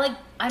happened.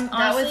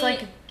 That was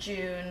like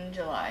June,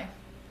 July.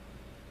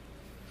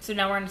 So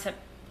now we're in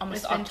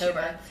almost October. 2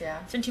 months,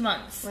 yeah. It's been 2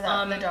 months.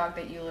 Without the dog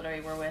that you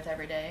literally were with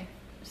every day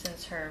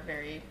since her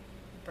very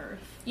birth.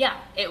 Yeah,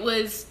 it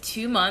was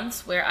 2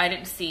 months where I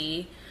didn't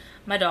see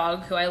my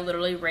dog, who I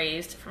literally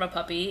raised from a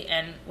puppy.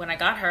 And when we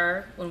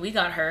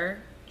got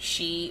her,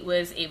 she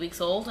was 8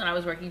 weeks old, and I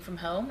was working from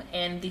home.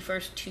 And the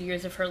first 2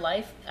 years of her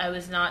life, I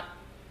was not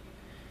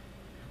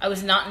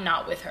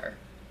with her.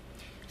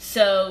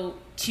 So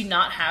to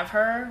not have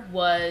her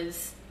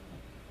was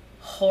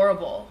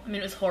horrible. I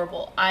mean, it was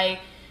horrible. I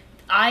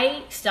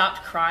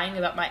stopped crying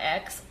about my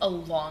ex a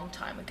long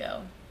time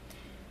ago.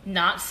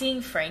 Not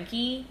seeing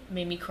Frankie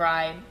made me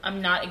cry,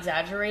 I'm not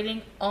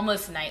exaggerating,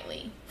 almost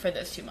nightly for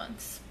those 2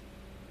 months.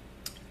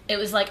 It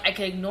was like I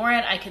could ignore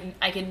it,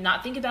 I could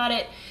not think about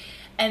it,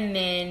 and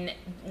then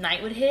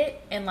night would hit,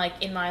 and like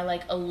in my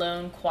like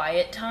alone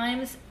quiet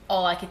times,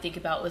 all I could think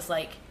about was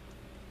like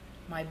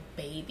my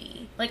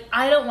baby. Like,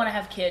 I don't want to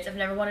have kids. I've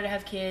never wanted to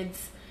have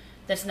kids.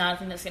 That's not a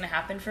thing that's going to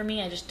happen for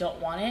me. I just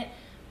don't want it.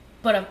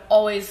 But I've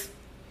always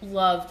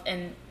loved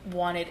and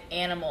wanted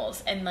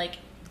animals, and like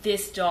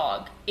this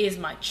dog is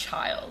my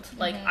child.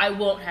 Like, I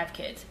won't have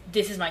kids.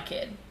 This is my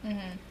kid.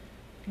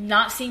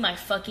 Not seeing my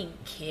fucking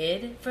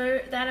kid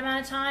for that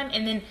amount of time,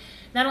 and then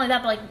not only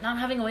that, but like not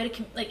having a way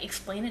to like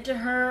explain it to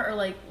her or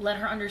like let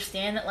her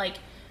understand that like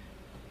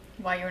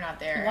why you're not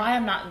there. Why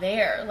I'm not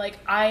there. Like,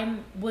 I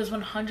was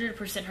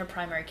 100% her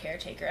primary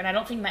caretaker, and I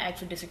don't think my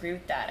ex would disagree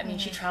with that. I mean,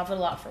 she traveled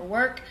a lot for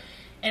work,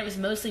 and it was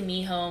mostly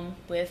me home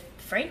with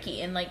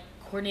Frankie and like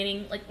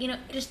coordinating, like, you know,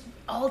 just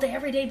all day,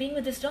 every day being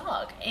with this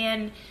dog.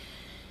 And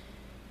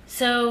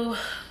so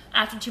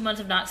after 2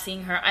 months of not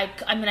seeing her,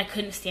 I mean, I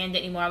couldn't stand it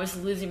anymore. I was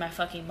losing my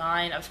fucking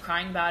mind. I was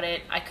crying about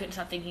it. I couldn't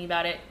stop thinking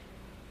about it.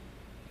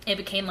 It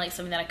became like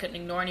something that I couldn't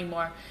ignore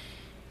anymore.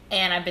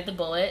 And I bit the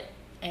bullet.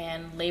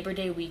 And Labor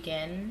Day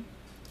weekend,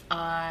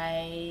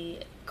 I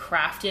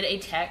crafted a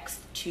text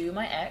to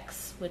my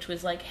ex, which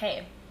was like,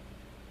 hey,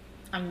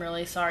 I'm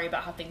really sorry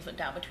about how things went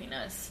down between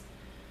us.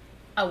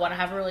 I want to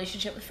have a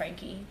relationship with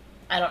Frankie.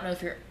 I don't know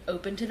if you're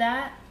open to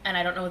that, and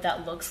I don't know what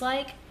that looks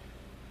like,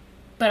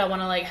 but I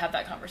want to like have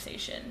that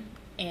conversation,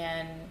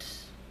 and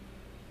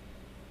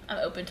I'm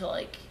open to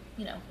like,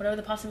 you know, whatever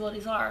the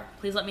possibilities are.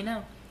 Please let me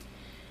know.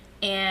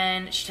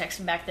 And she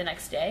texted me back the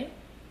next day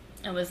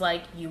and was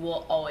like, you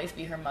will always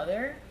be her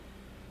mother.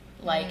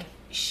 Like,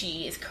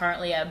 she is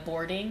currently at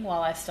boarding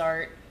while I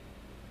start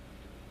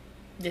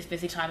this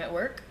busy time at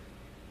work.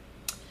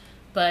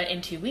 But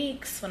in 2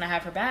 weeks, when I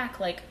have her back,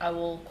 like, I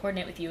will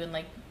coordinate with you and,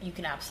 like, you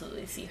can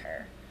absolutely see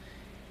her.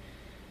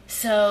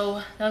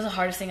 So that was the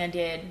hardest thing I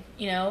did,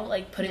 you know,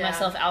 like, putting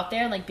myself out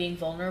there and, like, being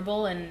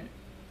vulnerable and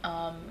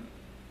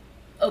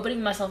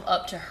opening myself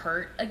up to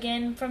hurt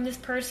again from this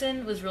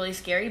person was really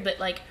scary. But,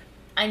 like,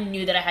 I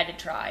knew that I had to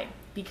try,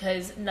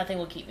 because nothing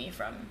will keep me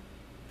from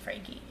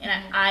Frankie. And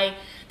I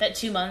that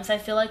 2 months, I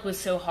feel like, was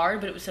so hard,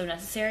 but it was so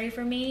necessary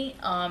for me.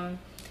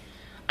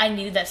 I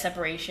needed that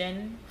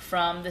separation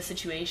from the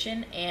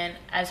situation, and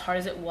as hard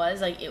as it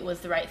was, like, it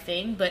was the right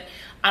thing, but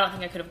I don't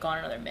think I could have gone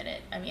another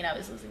minute. I mean, I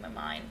was losing my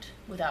mind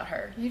without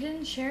her. You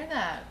didn't share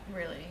that,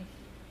 really.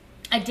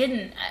 I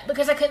didn't,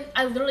 because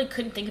I literally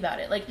couldn't think about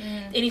it. Like,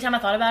 anytime I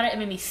thought about it, it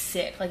made me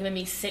sick. Like, it made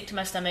me sick to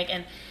my stomach,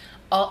 and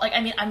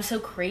I mean, I'm so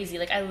crazy.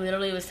 Like, I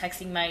literally was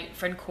texting my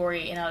friend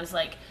Corey, and I was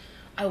like,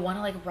 I want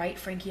to, like, write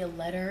Frankie a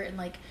letter and,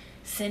 like,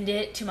 send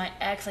it to my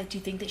ex. Like, do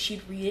you think that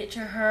she'd read it to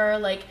her?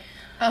 Like,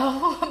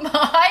 oh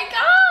my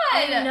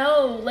god! I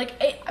know. Like,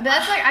 but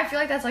that's like, I feel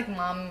like that's like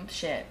mom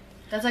shit.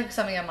 That's like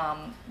something a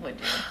mom would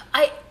do.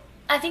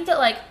 I think that,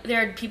 like,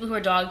 there are people who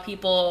are dog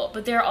people,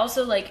 but there are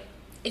also, like,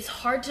 it's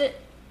hard to.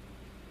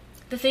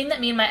 The thing that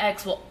me and my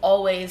ex will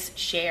always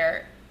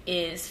share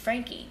is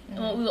Frankie. And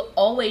what we will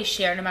always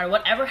share, no matter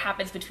whatever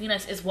happens between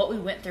us, is what we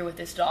went through with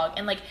this dog.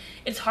 And, like,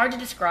 it's hard to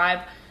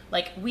describe.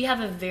 Like, we have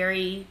a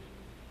very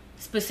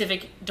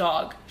specific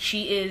dog.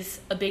 She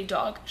is a big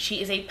dog. She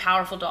is a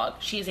powerful dog.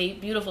 She is a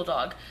beautiful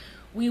dog.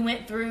 We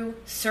went through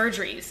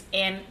surgeries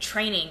and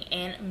training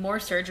and more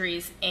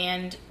surgeries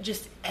and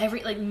just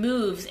every, like,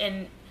 moves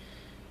and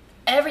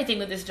everything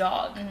with this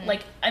dog.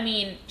 Like, I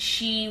mean,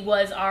 she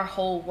was our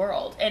whole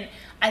world. And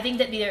I think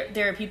that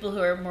there are people who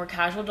are more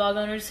casual dog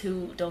owners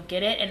who don't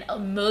get it.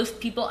 And most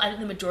people, I think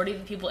the majority of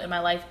the people in my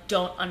life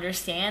don't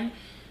understand,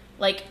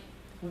 like,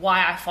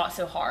 why I fought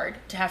so hard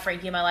to have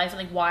Frankie in my life,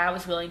 and like why I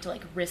was willing to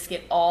like risk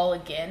it all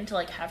again to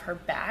like have her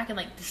back and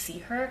like to see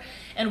her,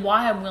 and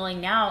why I'm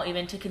willing now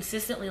even to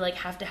consistently like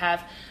have to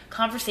have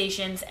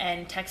conversations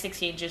and text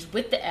exchanges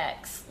with the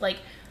ex. Like,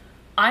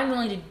 I'm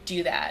willing to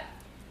do that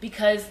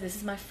because this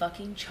is my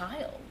fucking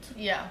child.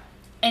 Yeah.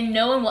 And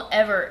no one will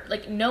ever,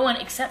 like, no one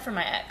except for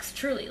my ex,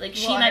 truly, like,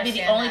 she might be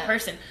the only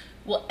person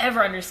will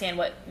ever understand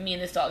what me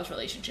and this dog's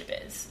relationship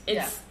is.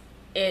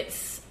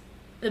 It's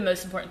the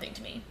most important thing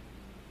to me.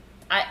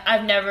 I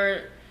have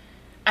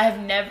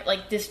never,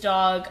 like, this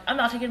dog, I'm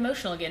not taking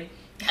emotional again.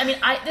 I mean,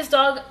 this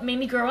dog made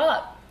me grow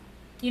up,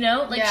 you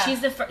know? Like,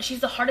 she's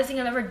the hardest thing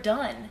I've ever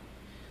done.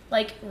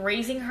 Like,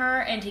 raising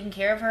her and taking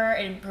care of her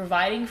and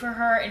providing for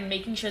her and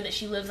making sure that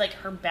she lives, like,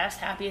 her best,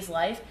 happiest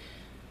life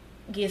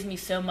gives me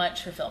so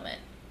much fulfillment.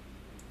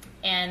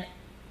 And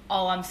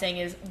all I'm saying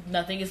is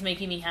nothing is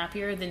making me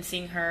happier than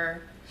seeing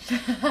her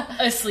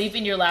asleep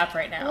in your lap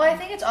right now. Well, I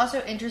think it's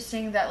also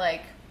interesting that,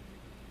 like,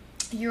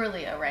 you're a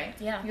Leo, right?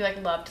 Yeah. You,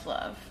 like, love to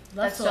love.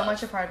 That's so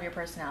much a part of your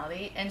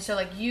personality. And so,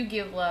 like, you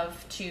give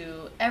love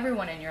to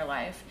everyone in your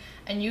life.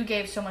 And you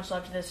gave so much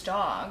love to this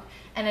dog.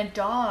 And a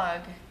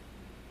dog,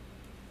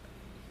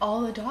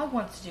 all the dog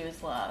wants to do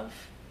is love.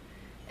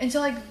 And so,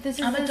 like, this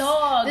is I'm a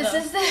dog. This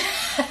is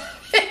the...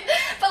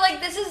 But,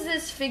 like, this is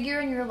this figure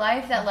in your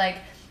life that, like,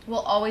 will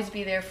always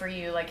be there for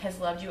you. Like, has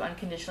loved you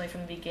unconditionally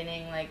from the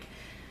beginning. Like,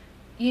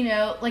 you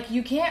know, like,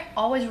 you can't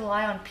always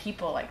rely on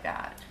people like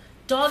that.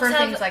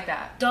 Things like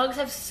that. Dogs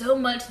have so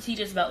much to teach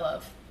us about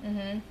love.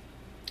 Mm-hmm.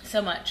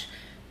 So much.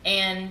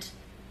 And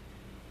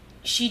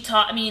she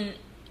taught, I mean,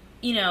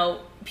 you know,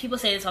 people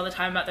say this all the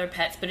time about their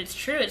pets, but it's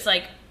true. It's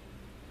like,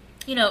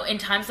 you know, in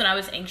times when I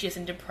was anxious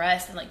and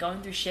depressed and, like,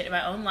 going through shit in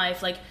my own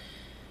life, like,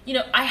 you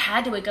know, I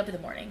had to wake up in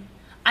the morning.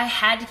 I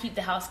had to keep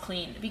the house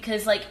clean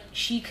because, like,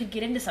 she could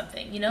get into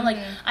something, you know? Like,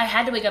 I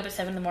had to wake up at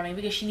 7 in the morning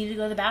because she needed to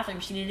go to the bathroom.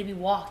 She needed to be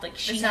walked. Like,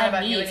 she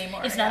had needs.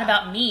 It's not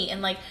about me.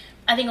 And, like,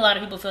 I think a lot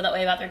of people feel that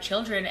way about their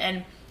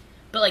children.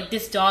 But, like,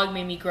 this dog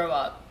made me grow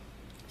up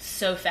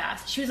so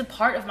fast. She was a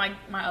part of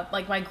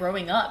my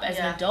growing up as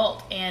an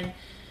adult. And,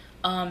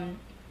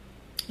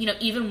 you know,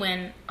 even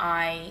when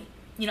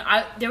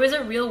there was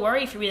a real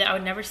worry for me that I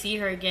would never see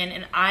her again,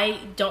 and I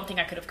don't think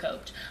I could have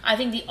coped. I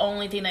think the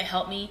only thing that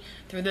helped me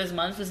through those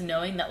months was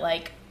knowing that,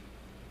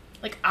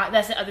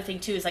 that's the other thing,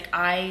 too, is,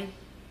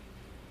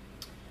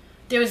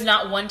 there was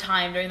not one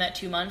time during that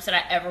 2 months that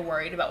I ever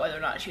worried about whether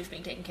or not she was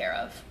being taken care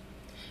of.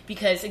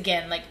 Because,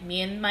 again, like,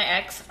 me and my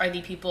ex are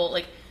the people,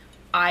 like,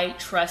 I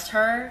trust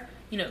her.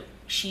 You know,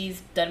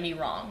 she's done me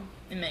wrong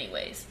in many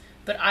ways.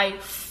 But I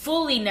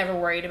fully never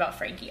worried about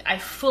Frankie. I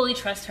fully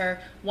trust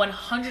her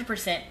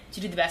 100% to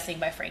do the best thing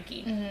by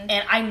Frankie. Mm-hmm.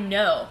 And I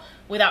know,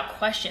 without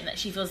question, that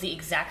she feels the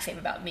exact same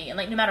about me. And,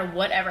 like, no matter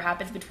whatever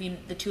happens between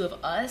the two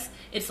of us,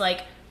 it's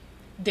like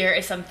there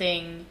is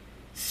something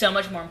so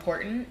much more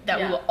important that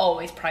we will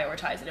always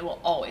prioritize, and it will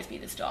always be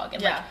this dog.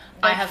 And, like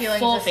I have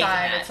full faith in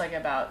that. It's, like,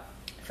 about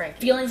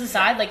Frankie. Feelings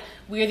aside, like,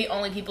 we are the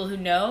only people who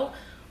know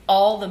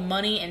all the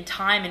money and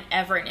time and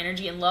effort and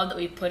energy and love that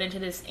we've put into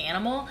this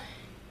animal.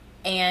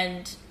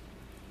 And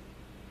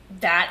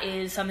that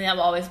is something that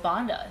will always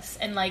bond us.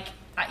 And, like,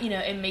 you know,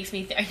 it makes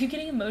me are you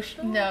getting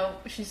emotional? No,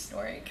 she's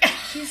snoring.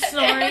 She's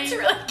snoring. It's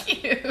really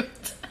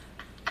cute.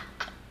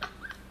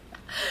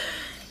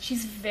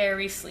 She's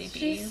very sleepy.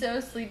 She's so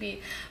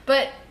sleepy.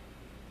 But,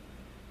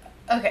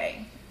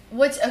 okay.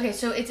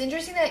 So it's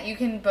interesting that you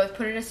can both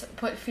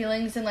put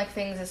feelings and, like,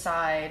 things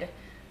aside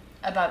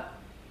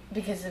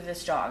because of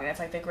this dog, and it's,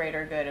 like, the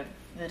greater good of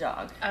the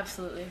dog.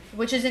 Absolutely.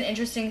 Which is an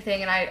interesting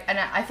thing, and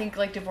I think,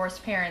 like,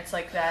 divorced parents,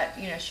 like, that,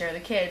 you know, share the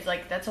kids,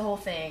 like, that's a whole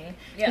thing.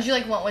 Because you,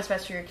 like, want what's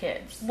best for your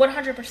kids.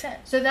 100%.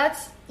 So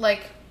that's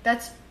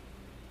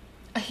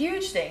a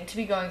huge thing to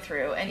be going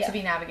through and to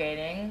be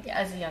navigating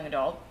as a young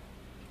adult.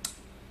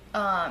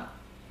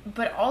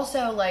 But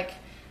also, like,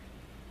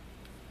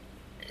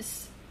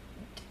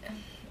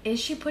 is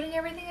she putting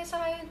everything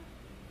aside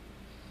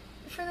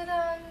for the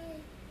dog?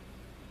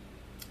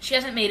 She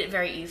hasn't made it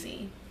very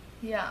easy.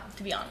 Yeah.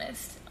 To be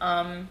honest.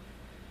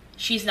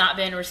 She's not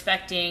been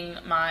respecting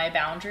my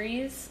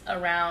boundaries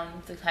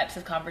around the types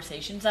of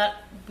conversations that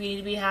we need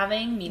to be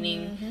having,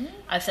 meaning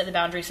I've set the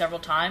boundary several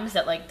times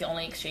that, like, the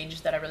only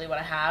exchanges that I really want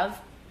to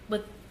have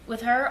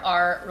with her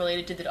are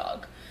related to the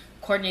dog.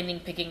 Coordinating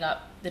picking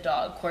up the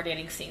dog,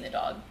 coordinating seeing the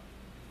dog.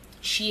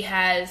 She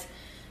has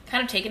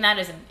kind of taken that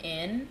as an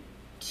in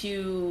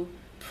to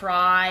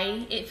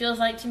pry, it feels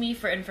like to me,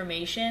 for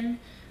information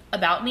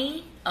about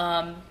me,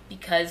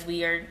 because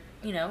we are,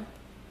 you know,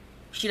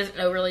 she doesn't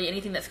know really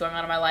anything that's going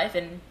on in my life,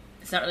 and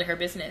it's not really her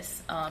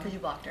business. Because you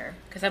blocked her.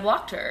 Because I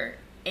blocked her,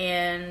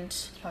 and...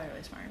 It's probably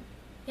really smart.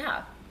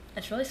 Yeah,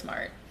 that's really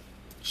smart.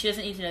 She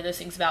doesn't need to know those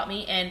things about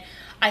me, and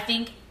I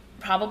think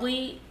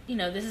probably, you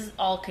know, this is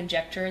all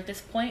conjecture at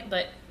this point,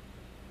 but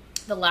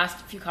the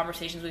last few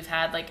conversations we've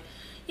had, like,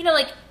 you know,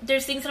 like,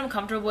 there's things that I'm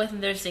comfortable with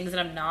and there's things that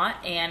I'm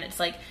not. And it's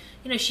like,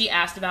 you know, she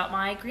asked about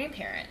my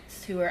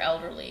grandparents who are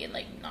elderly and,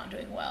 like, not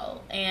doing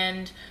well.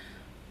 And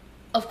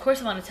of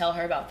course I want to tell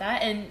her about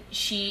that. And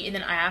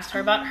then I asked her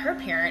about her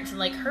parents and,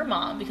 like, her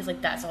mom, because,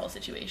 like, that's the whole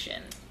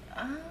situation.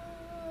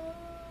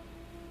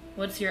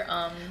 What's your,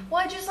 Well,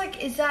 I just,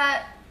 like, is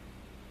that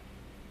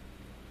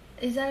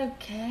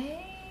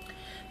okay?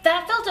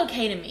 That felt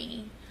okay to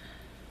me.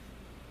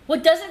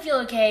 What doesn't feel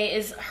okay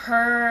is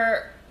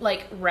her,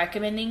 like,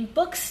 recommending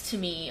books to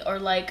me, or,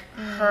 like,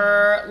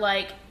 her,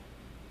 like,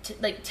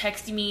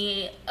 texting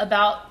me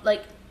about,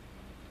 like,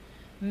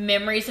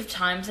 memories of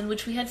times in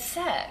which we had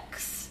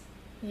sex.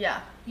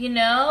 Yeah. You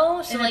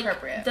know? So,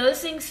 inappropriate. Like, those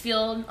things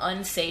feel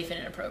unsafe and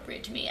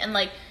inappropriate to me. And,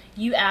 like,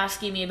 you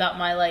asking me about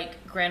my,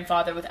 like,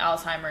 grandfather with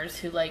Alzheimer's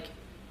who, like,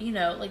 you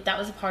know, like, that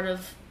was a part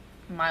of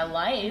my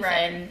life. Right.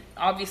 And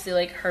obviously,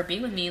 like, her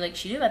being with me, like,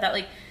 she knew about that.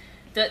 Like,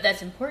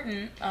 that's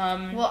important.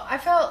 Well, I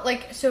felt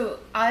like, so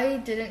I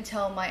didn't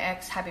tell my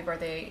ex happy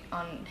birthday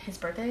on his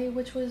birthday,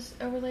 which was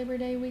over Labor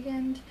Day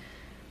weekend.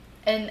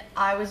 And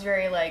I was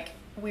very, like,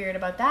 weird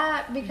about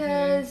that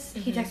because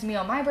he texted me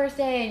on my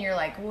birthday and you're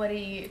like, what are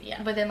you...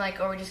 Yeah. But then, like,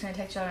 are we just going to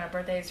text each other on our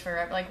birthdays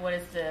for, like, what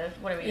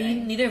are we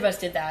doing? Neither of us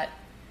did that.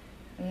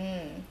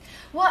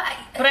 Well,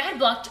 But I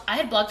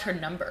had blocked her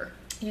number.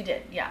 You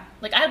did, yeah.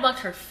 Like, I had blocked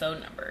her phone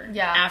number.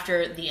 Yeah.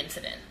 After the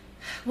incident.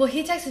 Well,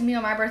 he texted me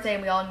on my birthday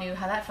and we all knew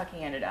how that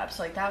fucking ended up.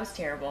 So, like, that was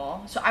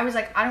terrible. So I was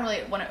like, I don't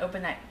really want to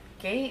open that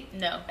gate.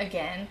 No.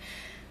 Again.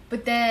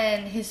 But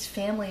then his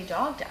family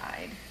dog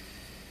died.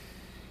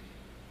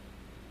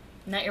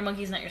 Not your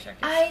monkeys, not your circus.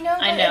 I know,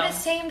 but I know. the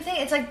same thing.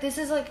 It's like, this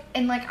is like,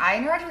 and like, I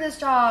interact with this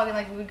dog, and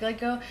like, we'd like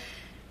go,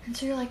 and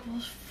so you're like,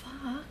 well,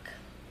 fuck.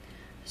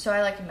 So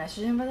I like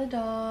messaged him about the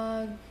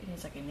dog, and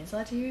he's like, it means a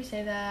lot to hear you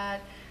say that.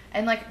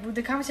 And like,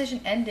 the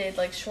conversation ended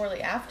like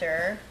shortly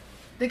after.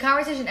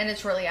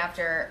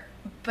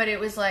 But it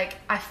was like,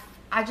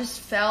 I just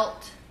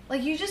felt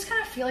like you just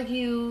kind of feel like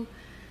you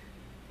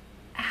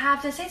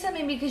have to say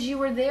something because you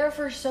were there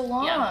for so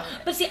long. Yeah.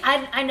 But see,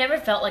 I never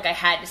felt like I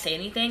had to say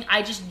anything.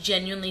 I just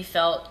genuinely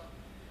felt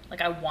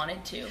like I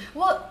wanted to.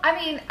 Well, I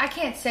mean, I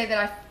can't say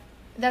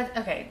that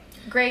okay,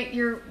 great,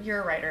 you're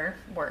a writer,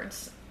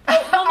 words.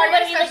 But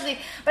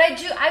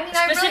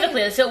I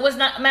Specifically, so it was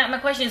not, my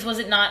question is, was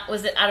it out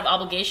of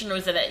obligation, or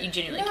was it that you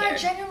genuinely cared?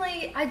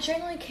 I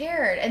genuinely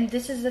cared, and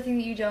this is the thing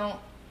that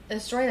the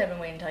story that I've been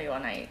waiting to tell you all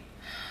night.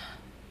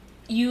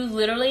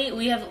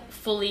 We have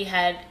fully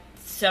had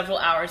several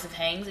hours of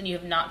hangs, and you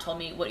have not told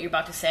me what you're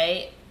about to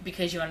say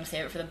because you wanted to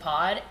save it for the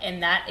pod,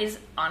 and that is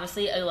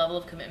honestly a level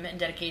of commitment and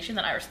dedication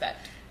that I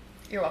respect.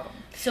 You're welcome.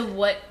 So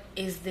what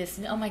is this?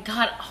 Oh my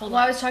god, hold on.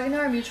 Well, I was talking to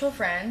our mutual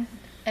friend,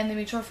 and the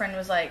mutual friend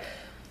was like,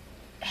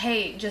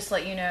 hey, just to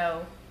let you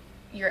know,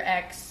 your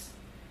ex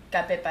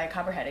got bit by a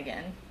copperhead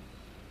again.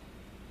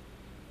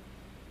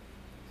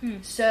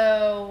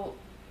 So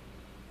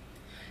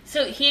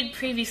he had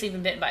previously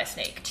been bitten by a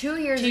snake. 2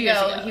 years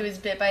ago, he was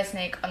bit by a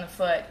snake on the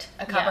foot.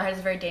 A copperhead is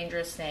a very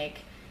dangerous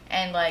snake.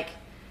 And, like,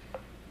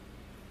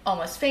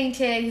 almost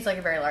fainted. He's, like,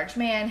 a very large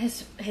man.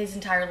 His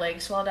entire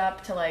leg swelled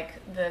up to, like,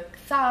 the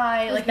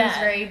thigh. It was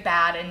very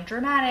bad and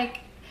dramatic.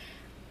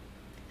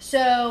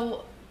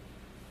 So,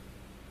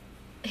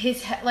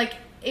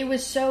 it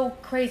was so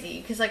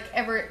crazy. Because, like,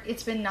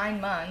 it's been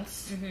 9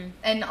 months.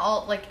 And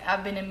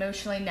I've been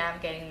emotionally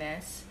navigating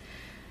this.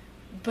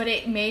 But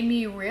it made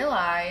me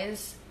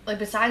realize, like,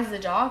 besides the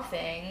dog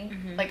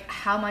thing, like,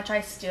 how much I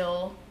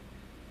still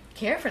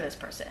care for this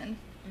person.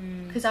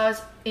 Because I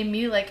was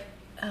immediately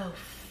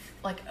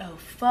like, oh,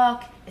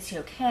 fuck, is he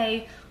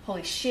okay?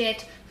 Holy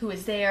shit, who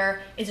is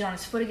there? Is it on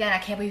his foot again? I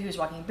can't believe he was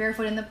walking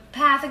barefoot in the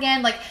path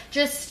again. Like,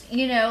 just,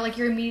 you know, like,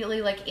 you're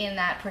immediately, like, in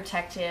that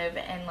protective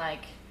and,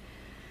 like,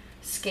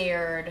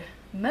 scared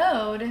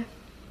mode.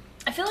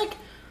 I feel like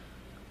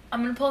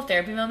I'm going to pull a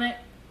therapy moment.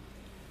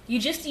 You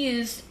just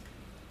used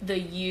the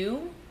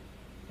you,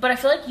 but I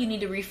feel like you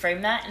need to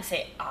reframe that and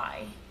say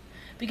I,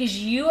 because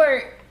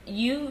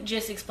you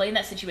just explained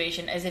that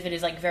situation as if it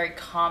is, like, very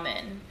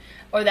common,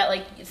 or that,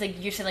 like, it's like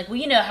you're saying, like, well,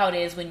 you know how it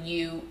is when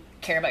you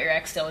care about your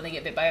ex still when they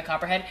get bit by a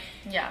copperhead.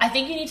 Yeah, I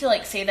think you need to,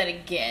 like, say that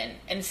again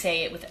and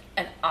say it with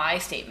an I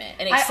statement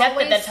and accept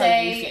that that's how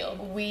you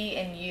feel. We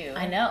and you.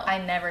 I know. I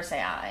never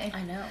say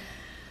I know.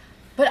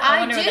 But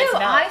I do.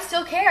 I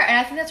still care, and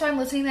I think that's why I'm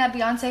listening to that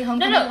Beyonce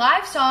Homecoming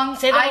Live song.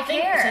 Say the whole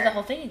thing. Care. Say the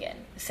whole thing again.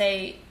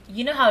 Say,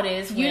 you know how it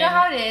is. You know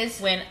how it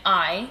is when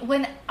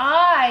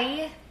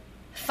I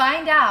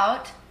find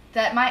out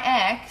that my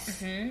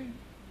ex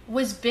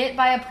was bit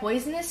by a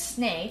poisonous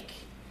snake,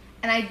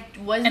 and I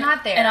was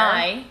not there,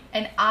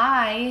 and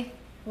I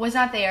was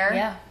not there.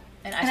 Yeah,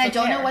 and I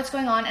don't know what's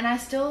going on, and I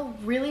still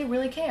really,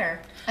 really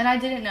care, and I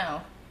didn't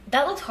know.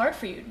 That looks hard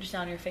for you, just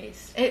on your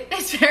face.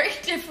 It's very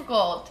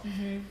difficult.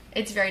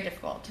 It's very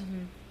difficult.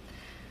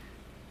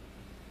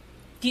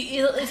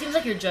 It seems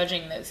like you're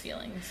judging those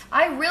feelings.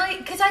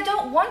 Because I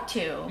don't want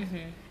to.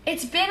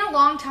 It's been a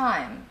long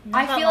time.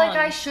 I feel like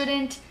I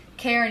shouldn't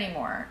care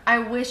anymore. I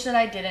wish that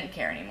I didn't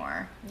care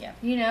anymore. Yeah.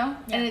 You know?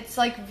 Yeah. And it's,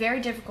 like, very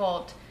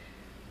difficult.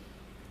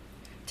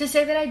 to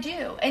say that I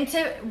do. And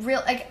to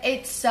like,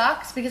 it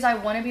sucks because I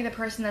want to be the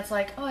person that's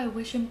like, oh, I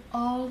wish him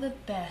all the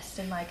best.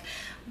 And like,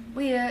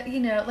 we're, you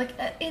know, like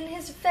in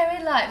his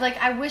very life. Like,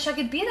 I wish I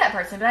could be that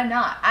person, but I'm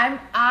not.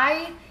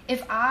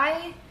 If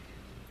I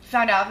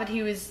found out that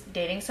he was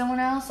dating someone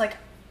else, like,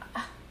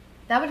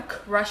 that would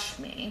crush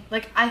me.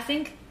 Like, I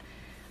think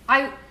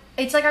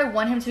it's like I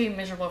want him to be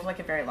miserable for like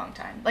a very long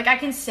time. Like, I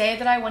can say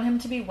that I want him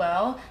to be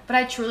well, but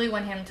I truly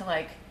want him to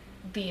like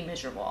be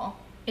miserable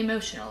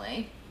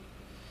emotionally.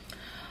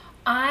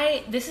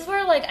 This is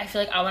where like I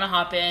feel like I want to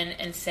hop in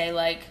and say,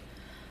 like,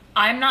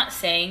 I'm not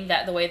saying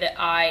that the way that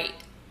I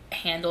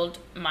handled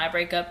my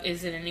breakup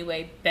is in any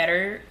way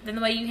better than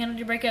the way you handled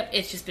your breakup.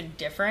 It's just been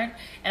different,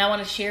 and I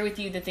want to share with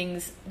you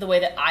the way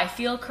that I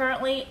feel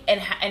currently,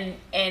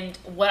 and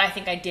what I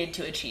think I did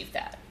to achieve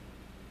that.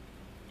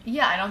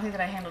 Yeah, I don't think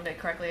that I handled it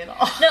correctly at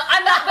all. No,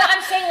 I'm not. But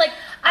I'm saying, like,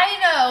 I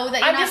know that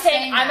you're I'm not just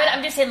saying. that.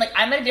 I'm just saying, like,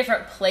 I'm at a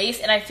different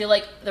place, and I feel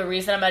like the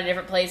reason I'm at a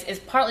different place is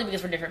partly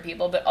because we're different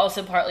people, but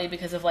also partly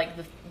because of like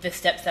the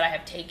steps that I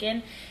have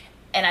taken,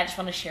 and I just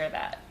want to share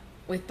that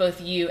with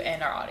both you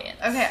and our audience.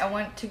 Okay, I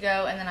want to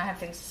go, and then I have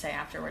things to say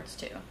afterwards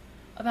too.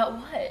 About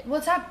what? Well,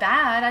 it's not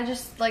bad. I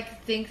just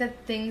like think that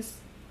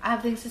I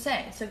have things to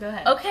say. So go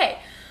ahead. Okay,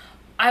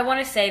 I want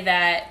to say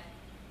that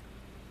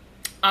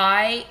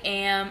I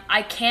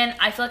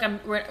feel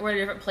like we're in a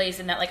different place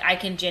in that, like, I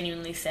can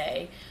genuinely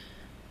say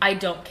I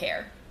don't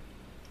care.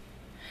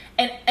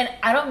 And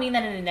I don't mean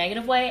that in a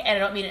negative way, and I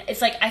don't mean,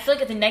 it's like, I feel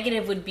like the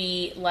negative would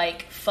be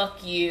like,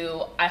 fuck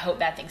you, I hope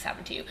bad things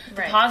happen to you.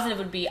 The positive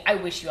would be, I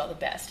wish you all the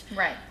best.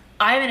 Right.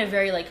 I'm in a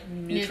very like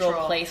neutral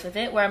place with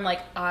it, where I'm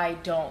like, I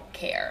don't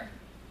care.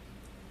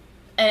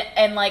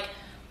 And like,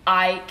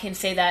 I can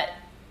say that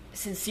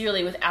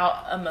sincerely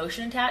without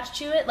emotion attached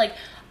to it. Like,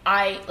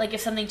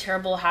 if something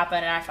terrible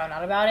happened and I found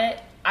out about it,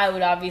 I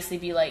would obviously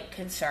be, like,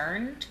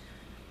 concerned.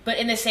 But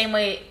in the same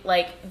way,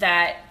 like,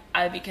 that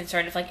I would be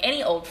concerned if, like,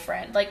 any old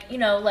friend, like, you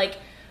know, like,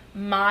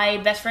 my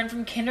best friend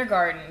from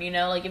kindergarten, you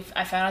know, like, if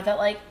I found out that,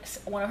 like,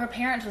 one of her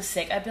parents was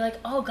sick, I'd be like,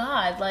 oh,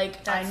 God,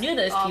 like, I knew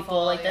those awful,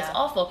 people, like, that's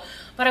awful.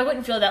 But I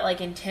wouldn't feel that, like,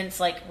 intense,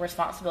 like,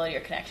 responsibility or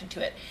connection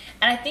to it.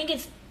 And I think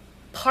it's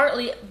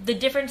partly, the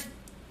difference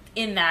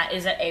in that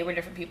is that, A, we're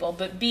different people,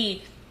 but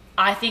B,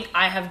 I think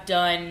I have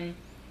done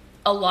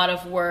a lot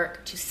of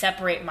work to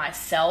separate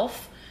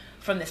myself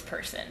from this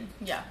person.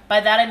 Yeah. By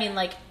that I mean,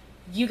 like,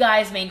 you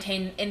guys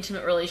maintained an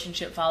intimate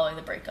relationship following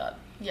the breakup.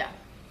 Yeah.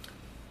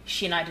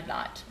 She and I did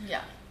not.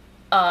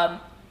 Yeah.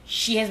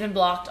 She has been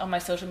blocked on my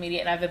social media,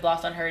 and I've been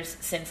blocked on hers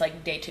since,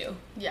 like, day 2.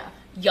 Yeah.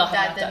 Y'all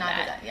have not done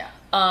do that. Yeah.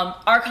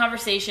 Our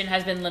conversation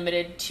has been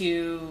limited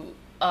to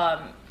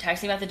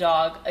texting about the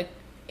dog.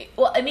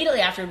 Well,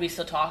 immediately after we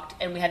still talked,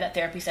 and we had that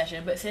therapy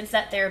session, but since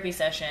that therapy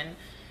session,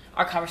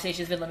 our conversation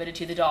has been limited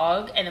to the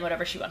dog and then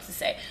whatever she wants to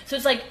say. So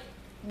it's like,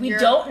 we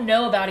don't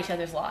know about each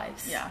other's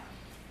lives. Yeah.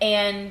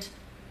 And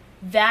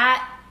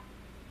that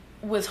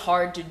was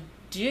hard to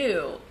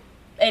do.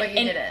 But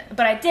you did it.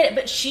 But I did it.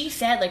 But she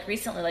said, like,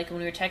 recently, like, when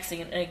we were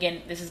texting, and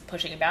again, this is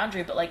pushing a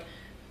boundary, but, like,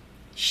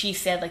 she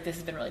said, like, this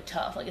has been really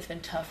tough. Like, it's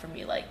been tough for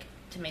me, like,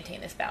 to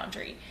maintain this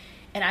boundary.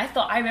 And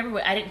I remember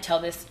I didn't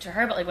tell this to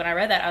her, but, like, when I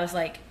read that, I was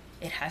like,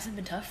 it hasn't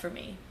been tough for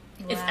me.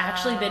 Wow. It's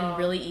actually been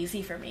really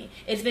easy for me.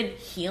 It's been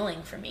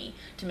healing for me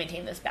to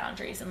maintain those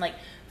boundaries. And, like,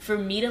 for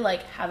me to,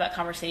 like, have that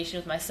conversation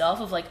with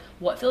myself of, like,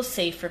 what feels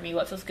safe for me,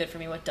 what feels good for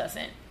me, what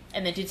doesn't.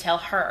 And then to tell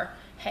her,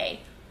 hey,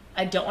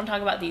 I don't want to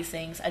talk about these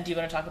things. I do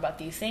want to talk about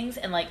these things.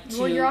 And, like,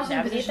 to you're also in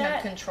a position that.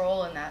 of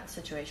control in that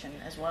situation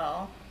as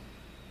well.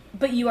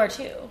 But you are,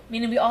 too.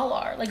 Meaning we all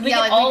are. Like, we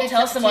can all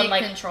tell someone,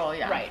 like... control,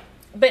 yeah. Right.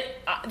 But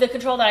the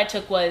control that I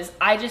took was,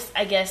 I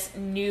guess,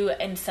 knew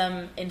in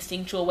some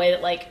instinctual way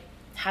that, like,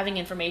 having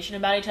information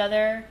about each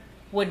other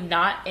would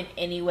not in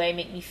any way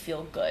make me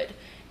feel good.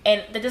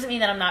 And that doesn't mean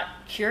that I'm not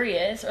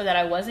curious or that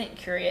I wasn't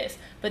curious,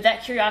 but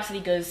that curiosity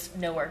goes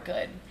nowhere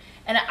good.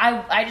 And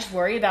I just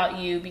worry about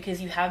you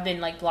because you have been,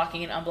 like,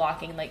 blocking and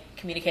unblocking, like,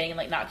 communicating and,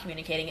 like, not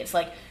communicating. It's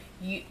like,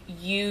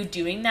 you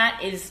doing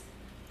that is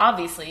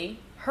obviously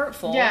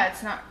hurtful. Yeah,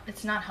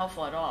 it's not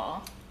helpful at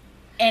all.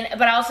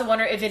 But I also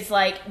wonder if it's,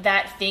 like,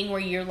 that thing where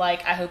you're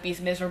like, I hope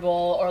he's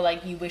miserable, or,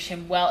 like, you wish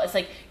him well. It's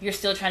like you're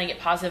still trying to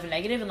get positive and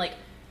negative, and, like,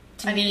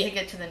 I need to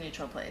get to the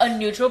neutral place. A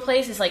neutral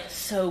place is, like,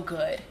 so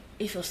good.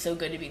 It feels so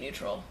good to be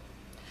neutral.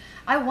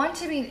 I want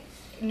to be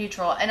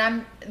neutral,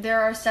 and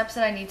there are steps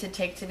that I need to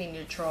take to be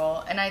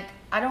neutral, and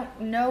I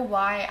don't know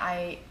why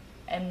I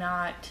am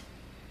not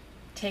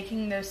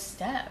taking those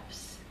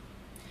steps.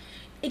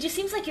 It just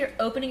seems like you're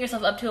opening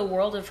yourself up to a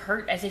world of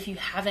hurt as if you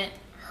haven't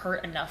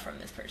hurt enough from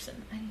this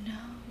person. I know.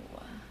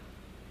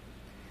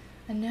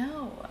 And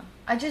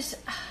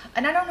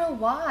I don't know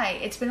why.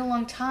 It's been a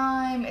long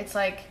time. It's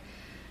like,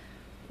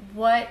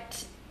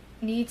 what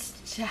needs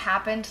to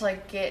happen to,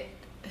 like, get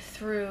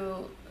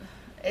through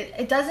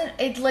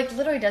it like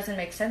literally doesn't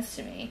make sense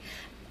to me.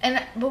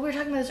 But we were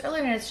talking about this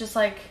earlier, and it's just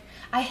like,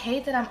 I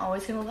hate that I'm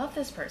always gonna love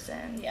this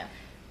person. Yeah.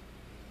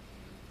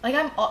 Like,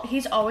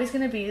 he's always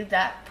gonna be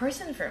that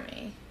person for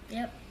me.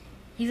 Yep.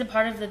 He's a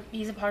part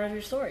of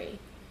your story.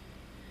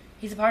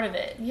 He's a part of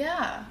it.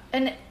 Yeah.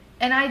 And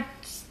I...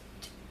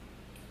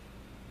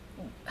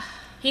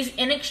 He's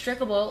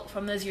inextricable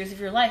from those years of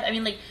your life. I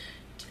mean, like,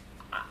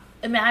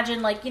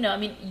 imagine, like, you know, I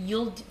mean,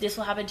 this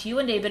will happen to you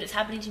one day, but it's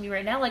happening to me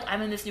right now. Like,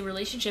 I'm in this new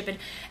relationship, and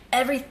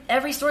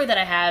every story that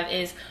I have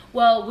is,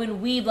 well,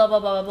 when we blah,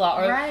 blah, blah, blah,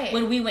 blah, or right.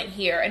 when we went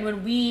here, and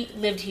when we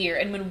lived here,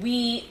 and when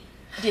we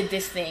did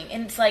this thing.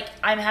 And it's like,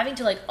 I'm having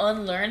to, like,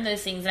 unlearn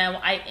those things, and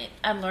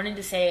I'm learning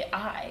to say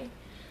I.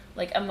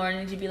 Like, I'm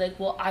learning to be like,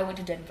 well, I went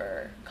to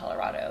Denver,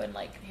 Colorado, and,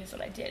 like, here's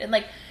what I did. And,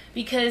 like,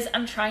 because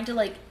I'm trying to,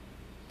 like,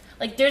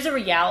 there's a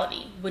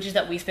reality, which is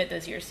that we spent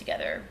those years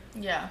together.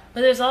 Yeah.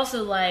 But there's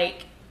also,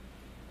 like,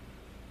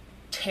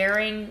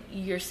 tearing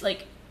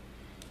yourself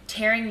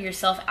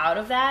out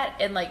of that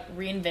and, like,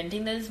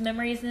 reinventing those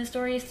memories and those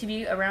stories to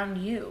be around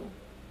you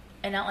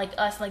and not, like,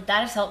 us. Like,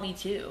 that has helped me,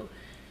 too.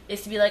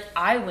 Is to be like,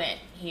 I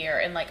went here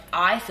and, like,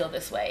 I feel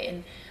this way.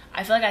 And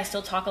I feel like I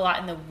still talk a lot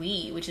in the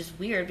we, which is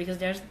weird because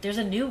there's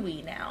a new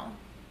we now.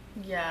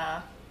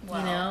 Yeah. Wow.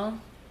 You know?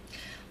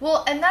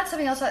 Well, and that's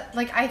something else that,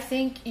 like, I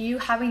think you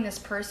having this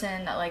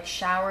person that, like,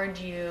 showered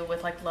you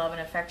with, like, love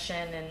and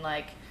affection, and,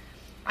 like,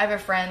 I have a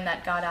friend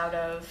that got out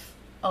of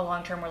a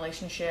long-term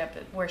relationship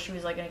where she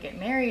was, like, going to get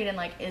married and,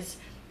 like, is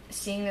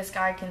seeing this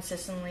guy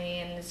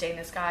consistently and is dating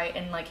this guy,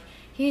 and, like,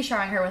 he's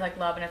showering her with, like,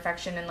 love and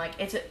affection, and, like,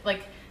 it's,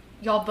 like,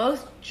 y'all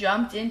both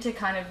jumped into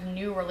kind of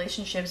new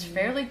relationships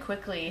fairly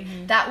quickly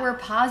that were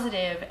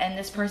positive, and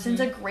this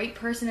person's a great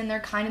person, and they're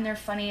kind, and they're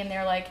funny, and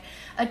they're, like,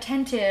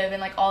 attentive, and,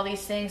 like, all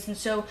these things, and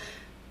so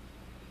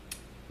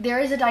there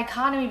is a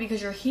dichotomy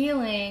because you're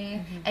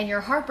healing and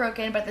you're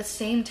heartbroken, but at the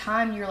same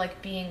time you're,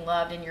 like, being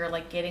loved, and you're,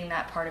 like, getting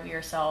that part of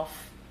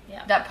yourself,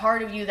 that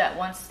part of you that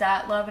wants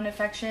that love and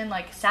affection,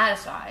 like,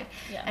 satisfied.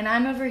 And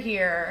I'm over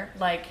here,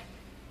 like,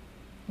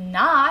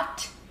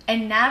 not,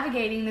 and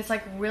navigating this,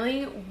 like,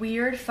 really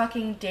weird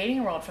fucking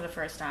dating world for the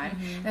first time.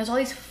 And there's all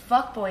these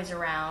fuckboys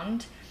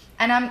around,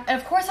 and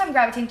of course I'm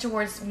gravitating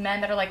towards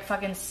men that are, like,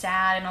 fucking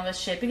sad and all this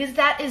shit, because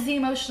that is the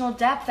emotional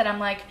depth that I'm,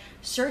 like,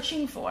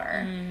 searching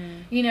for,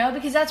 you know,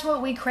 because that's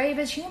what we crave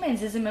as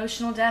humans, is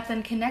emotional depth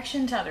and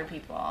connection to other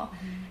people.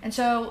 And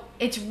so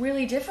it's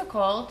really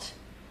difficult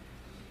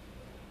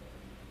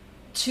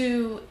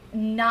to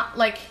not,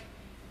 like,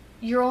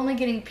 you're only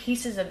getting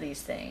pieces of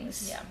these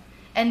things.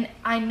 And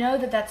I know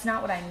that that's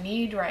not what I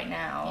need right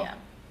now.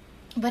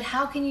 But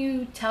how can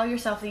you tell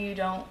yourself that you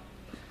don't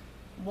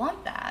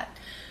want that?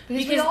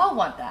 Because we all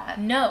want that.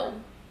 No,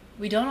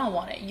 we don't all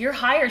want it. Your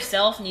higher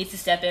self needs to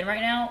step in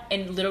right now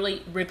and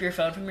literally rip your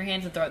phone from your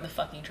hands and throw it in the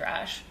fucking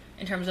trash.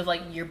 In terms of,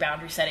 like, your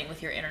boundary setting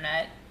with your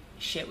internet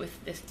shit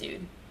with this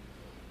dude.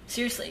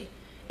 Seriously.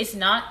 It's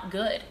not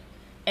good.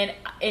 And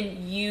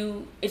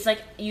you, it's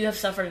like, you have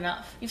suffered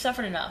enough. You've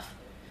suffered enough.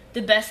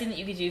 The best thing that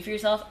you could do for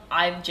yourself,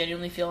 I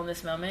genuinely feel in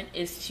this moment,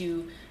 is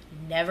to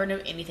never know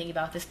anything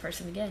about this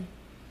person again.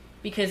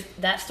 Because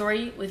that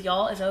story with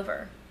y'all is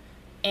over.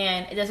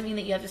 And it doesn't mean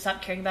that you have to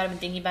stop caring about him and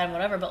thinking about him,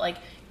 whatever, but, like,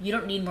 you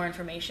don't need more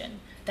information.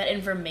 That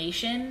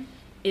information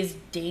is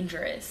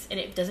dangerous, and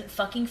it doesn't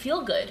fucking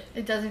feel good.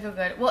 It doesn't feel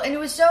good. Well, and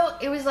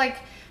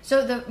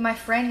my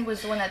friend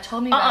was the one that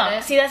told me about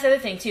it. See, that's the other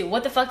thing, too.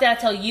 What the fuck did I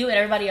tell you and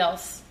everybody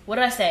else? What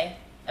did I say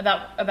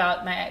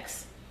about my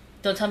ex?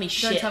 Don't tell me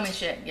shit. Don't tell me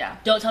shit, yeah.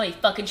 Don't tell me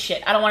fucking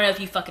shit. I don't want to know if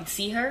you fucking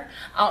see her.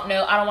 I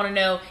don't want to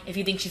know if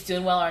you think she's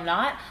doing well or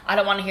not. I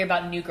don't want to hear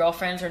about new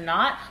girlfriends or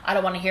not. I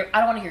don't want to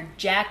hear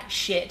jack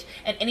shit.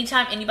 And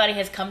anytime anybody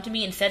has come to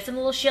me and said some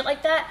little shit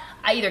like that,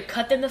 I either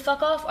cut them the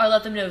fuck off or I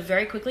let them know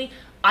very quickly,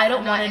 I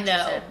don't want to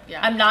know.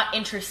 Yeah. I'm not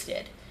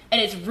interested.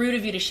 And it's rude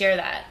of you to share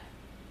that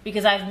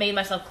because I've made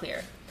myself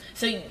clear.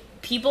 So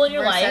people in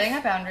your life... We're setting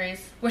up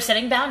boundaries. We're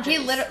setting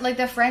boundaries.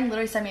 The friend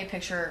literally sent me a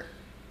picture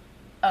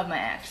of my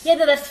ex. Yeah,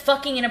 that's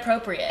fucking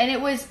inappropriate. And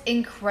it was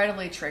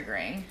incredibly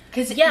triggering.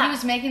 Because he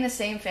was making the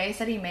same face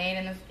that he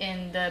made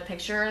in the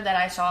picture that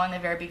I saw in the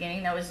very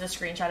beginning. That was the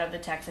screenshot of the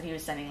text that he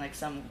was sending, like,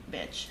 some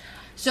bitch.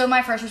 So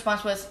my first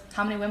response was,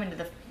 how many women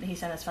did he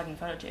send this fucking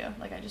photo to?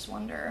 Like, I just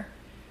wonder.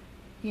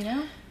 You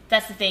know?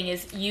 That's the thing,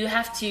 is you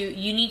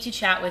need to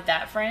chat with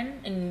that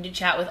friend, and you need to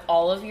chat with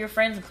all of your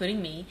friends,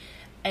 including me,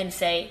 and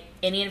say,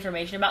 any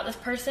information about this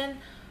person,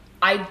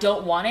 I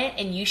don't want it,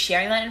 and you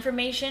sharing that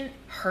information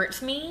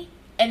hurts me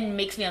and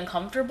makes me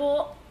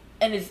uncomfortable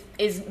and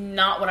is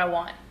not what I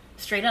want.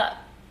 Straight up.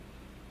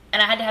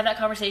 And I had to have that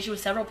conversation with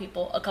several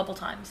people a couple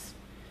times.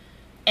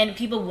 And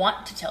people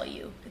want to tell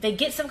you. They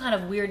get some kind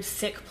of weird,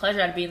 sick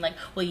pleasure out of being like,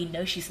 well, you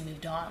know she's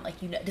moved on.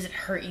 Like, you know, does it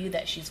hurt you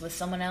that she's with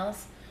someone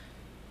else?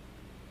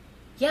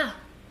 Yeah,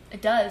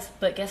 it does.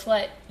 But guess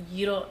what?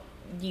 You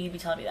need to be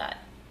telling me that.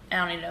 And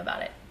I don't need to know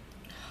about it.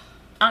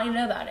 I don't even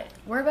know about it.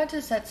 We're about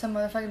to set some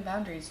motherfucking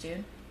boundaries,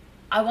 dude.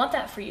 I want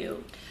that for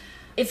you.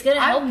 It's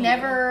gonna help you.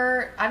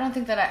 I don't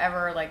think that I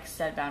ever, like,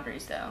 set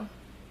boundaries, though.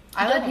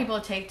 I let people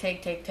take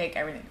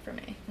everything from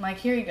me. I'm like,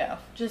 here you go.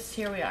 Just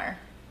here we are.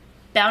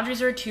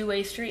 Boundaries are a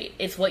two-way street.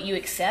 It's what you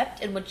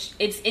accept, and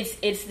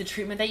it's the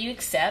treatment that you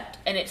accept,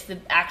 and it's the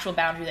actual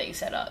boundary that you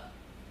set up.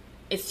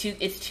 It's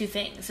two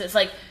things. So it's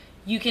like,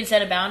 you can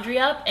set a boundary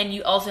up, and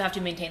you also have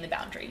to maintain the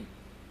boundary.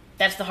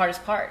 that's the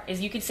hardest part. Is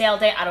you can say all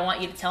day, I don't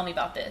want you to tell me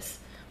about this.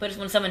 But it's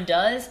when someone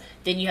does,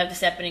 then you have to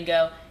step in and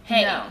go,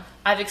 hey, No.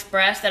 I've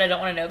expressed that I don't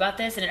want to know about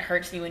this, and it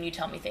hurts me when you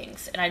tell me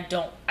things. And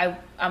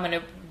I'm going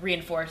to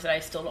reinforce that I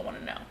still don't want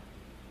to know.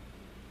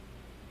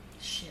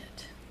 Shit.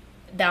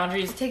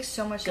 Boundaries It takes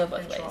so much go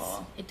both ways.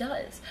 self-control. It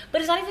does. But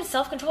it's not even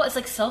self-control. It's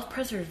like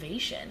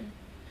self-preservation.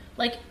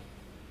 Like,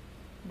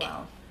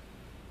 Wow.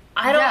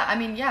 I don't... Yeah, I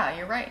mean, yeah,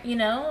 you're right. You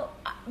know?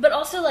 But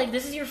also, like,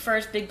 this is your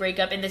first big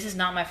breakup, and this is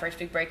not my first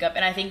big breakup.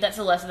 And I think that's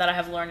a lesson that I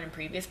have learned in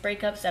previous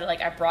breakups that,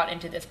 like, I brought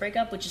into this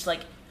breakup, which is,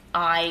 like,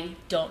 I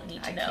don't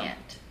need to know. I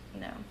can't.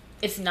 No.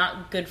 It's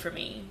not good for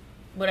me.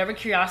 Whatever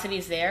curiosity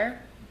is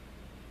there,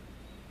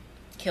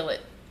 kill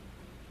it.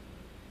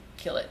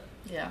 Kill it.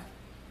 Yeah.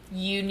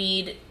 You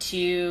need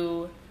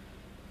to...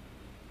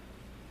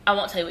 I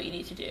won't tell you what you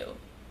need to do.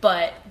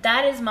 But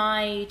that is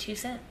my 2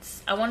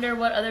 cents. I wonder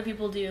what other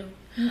people do.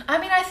 I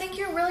mean, I think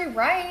you're really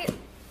right.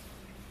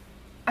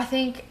 I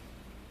think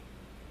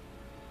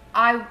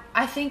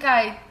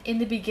in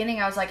the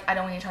beginning I was like, I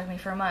don't want you to talk to me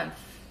for a month.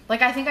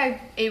 Like, I think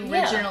I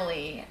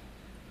originally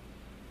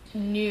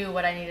knew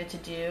what I needed to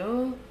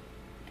do,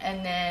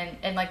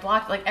 and like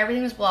blocked, like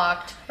everything was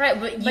blocked. Right,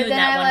 but you But and then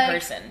that I, one like-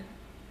 person.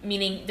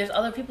 Meaning there's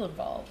other people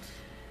involved.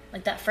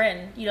 Like that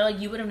friend. You know, like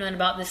you would have known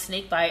about this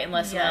snake bite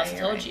unless someone else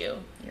you're told right. you.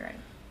 You're right.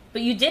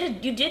 But you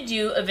did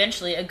do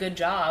eventually a good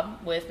job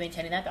with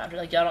maintaining that boundary.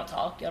 Like y'all don't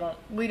talk, y'all don't...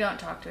 We don't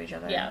talk to each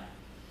other. Yeah.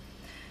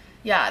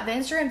 Yeah, the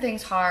Instagram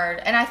thing's hard,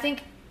 and I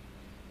think...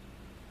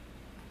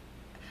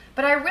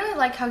 But I really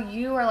like how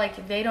you are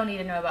like, they don't need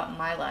to know about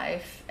my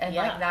life, and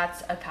Yeah. like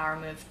that's a power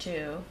move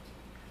too,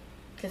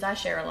 because I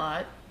share a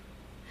lot.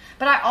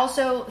 But I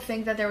also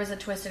think that there was a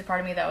twisted part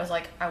of me that was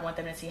like, I want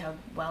them to see how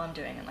well I'm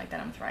doing and like that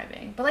I'm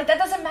thriving. But like that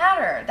doesn't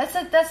matter.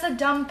 That's the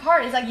dumb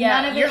part. It's like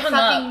Yeah, none of you're it hung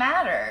fucking up.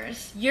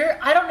 matters.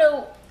 I don't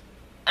know...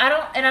 I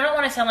don't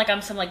want to sound like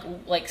I'm some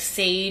like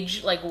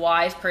sage, like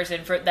wise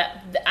person for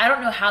that. I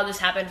don't know how this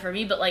happened for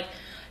me, but like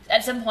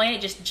at some point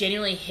it just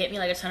genuinely hit me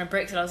like a ton of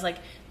bricks, and I was like,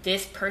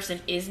 this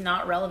person is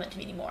not relevant to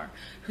me anymore.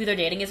 Who they're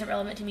dating isn't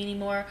relevant to me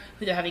anymore.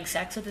 Who they're having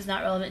sex with is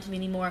not relevant to me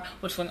anymore.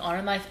 What's going on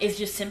in life is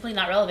just simply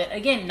not relevant.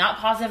 Again, not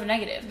positive or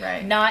negative.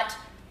 Right. Not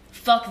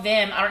fuck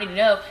them, I don't need to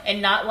know, and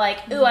not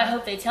like, ooh, I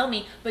hope they tell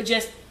me, but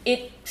just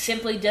it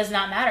simply does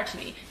not matter to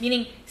me.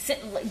 Meaning,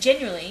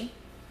 genuinely,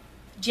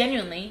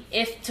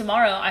 if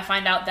tomorrow I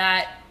find out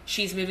that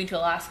she's moving to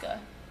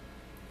Alaska,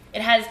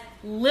 it has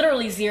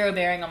literally zero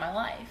bearing on my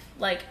life.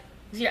 Like,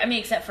 zero. I mean,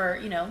 except for,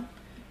 you know,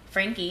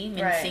 Frankie and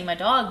Right. seeing my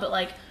dog. But,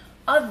 like,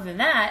 other than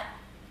that,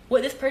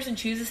 what this person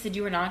chooses to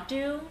do or not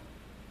do,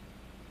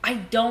 I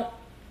don't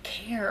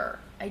care.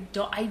 I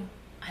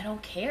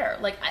don't care.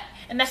 Like,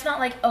 and that's not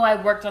like, oh,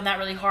 I worked on that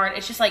really hard.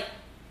 It's just like,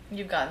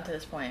 You've gotten to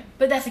this point.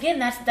 but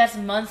that's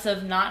months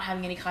of not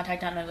having any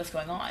contact, not knowing what's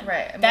going on.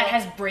 Right. That Well,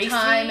 has braced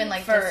time me and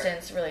like for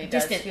distance really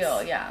does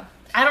feel, yeah.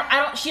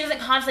 she doesn't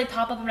constantly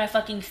pop up in my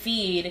fucking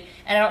feed,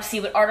 and I don't see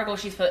what article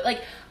she's put.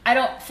 Like, I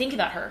don't think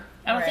about her.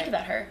 I don't think Right.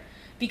 about her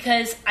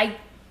because I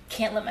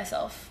can't let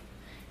myself,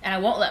 and I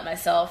won't let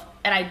myself,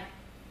 and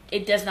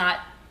it does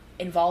not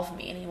involve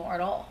me anymore at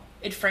all.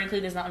 It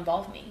frankly does not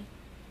involve me.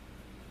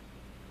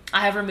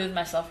 I have removed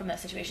myself from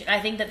that situation. I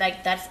think that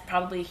that's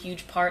probably a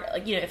huge part.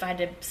 Like, you know, if I had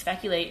to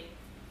speculate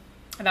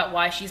about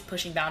why she's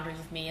pushing boundaries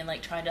with me and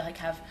like trying to like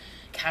have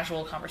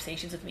casual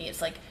conversations with me,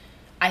 it's like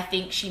I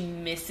think she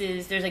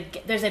misses. There's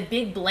a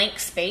big blank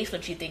space when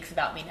she thinks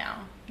about me now.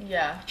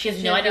 Yeah. She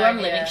has no idea where I'm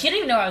living. She didn't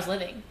even know where I was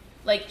living.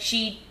 Like,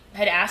 she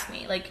had asked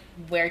me like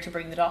where to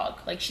bring the dog.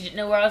 Like, she didn't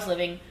know where I was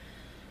living.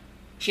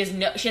 She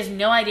has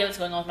no idea what's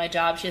going on with my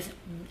job. She has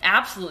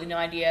absolutely no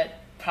idea,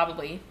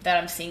 probably,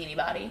 that I'm seeing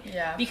anybody.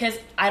 Yeah. Because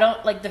I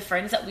don't, like, the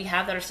friends that we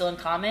have that are still in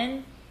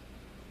common,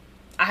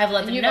 I have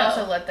let them You've know.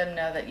 also let them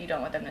know that you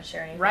don't want them to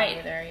share anything Right.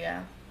 either,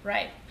 yeah.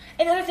 Right.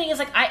 And the other thing is,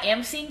 like, I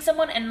am seeing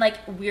someone, and, like,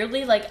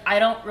 weirdly, like, I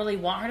don't really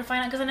want her to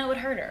find out because I know it would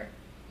hurt her.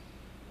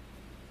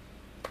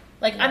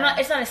 Like, Yeah.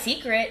 it's not a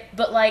secret,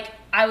 but, like,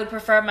 I would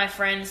prefer my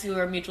friends who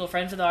are mutual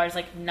friends with ours,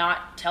 like,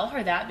 not tell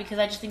her that because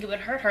I just think it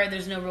would hurt her and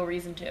there's no real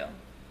reason to.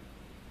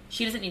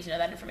 She doesn't need to know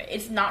that information.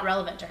 It's not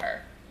relevant to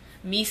her.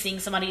 Me seeing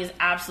somebody is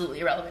absolutely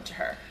irrelevant to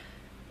her.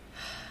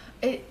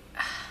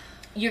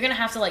 You're gonna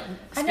have to like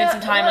spend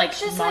some time like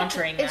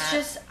monitoring that. It's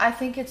just, I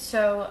think it's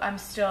so, I'm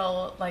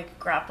still like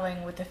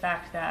grappling with the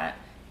fact that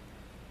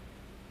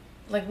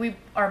like we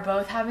are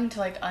both having to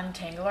like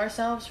untangle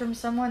ourselves from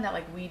someone that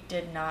like we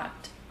did not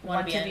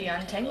want to be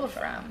untangled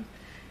from.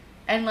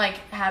 And like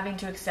having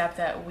to accept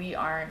that we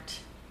aren't,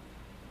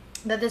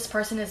 that this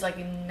person is like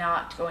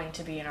not going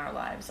to be in our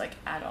lives like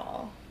at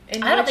all.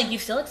 I don't think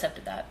you've still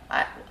accepted that.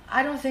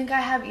 I don't think I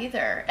have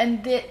either.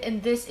 And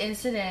this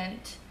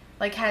incident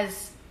like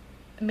has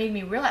made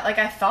me realize, like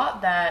I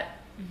thought that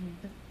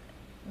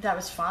that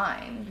was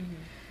fine,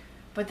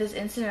 but this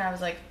incident I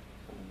was like,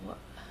 what?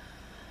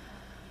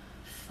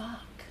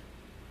 Fuck,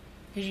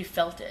 because you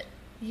felt it.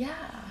 yeah.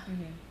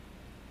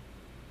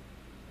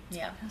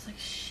 Yeah, I was like,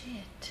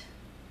 shit,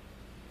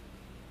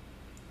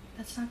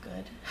 that's not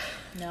good.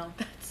 no.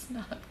 That's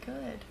not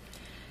good.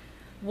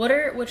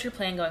 What's your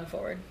plan going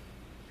forward?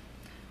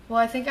 Well,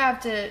 I think I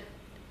have to,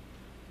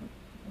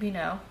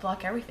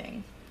 block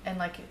everything and,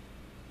 like,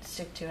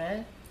 stick to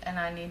it. And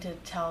I need to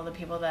tell the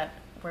people that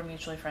we're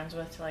mutually friends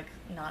with to, like,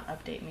 not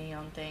update me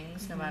on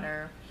things, no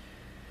matter,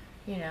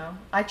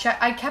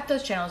 I kept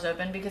those channels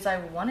open because I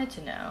wanted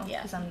to know.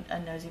 Yeah. Because I'm a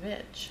nosy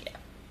bitch.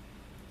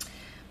 Yeah.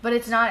 But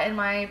it's not in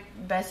my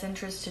best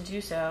interest to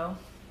do so.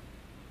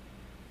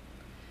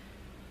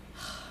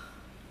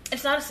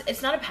 It's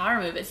not a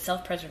power move. It's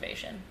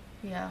self-preservation.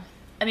 Yeah.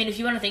 I mean, if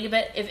you want to think of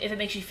it, if it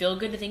makes you feel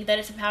good to think that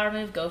it's a power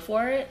move, go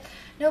for it.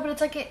 No, but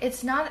it's like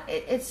it's not.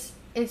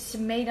 It's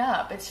made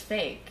up. It's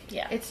fake.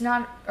 Yeah. It's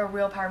not a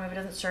real power move. It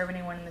doesn't serve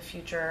anyone in the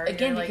future.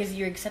 Again, because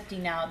you're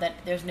accepting now that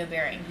there's no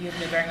bearing. You have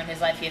no bearing on his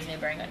life. He has no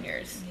bearing on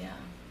yours. Yeah.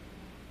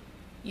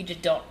 You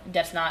just don't.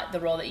 That's not the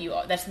role that you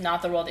are. That's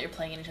not the role that you're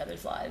playing in each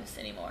other's lives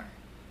anymore.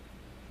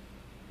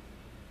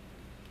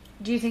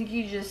 Do you think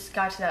you just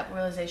got to that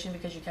realization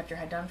because you kept your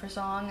head down for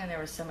so long and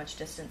there was so much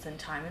distance and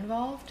time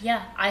involved?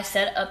 Yeah, I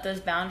set up those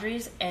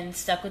boundaries and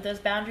stuck with those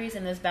boundaries,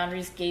 and those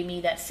boundaries gave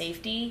me that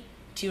safety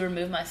to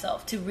remove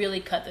myself, to really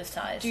cut those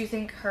ties. Do you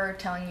think her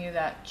telling you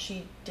that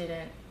she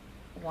didn't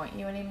want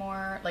you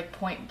anymore, like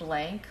point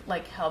blank,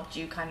 like helped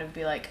you kind of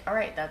be like, all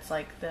right, that's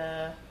like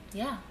the...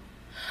 Yeah.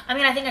 I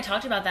mean, I think I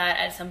talked about that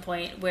at some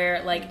point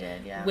where, like,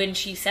 when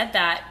she said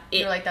that...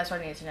 You're like, that's what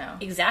I need to know.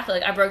 Exactly.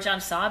 Like, I broke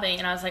down sobbing,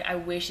 and I was like, I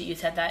wish that you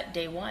said that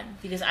day one.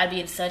 Because I'd be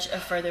in such a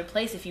further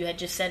place if you had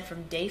just said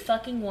from day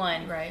fucking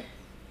one... Right.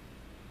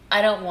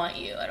 I don't want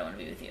you. I don't want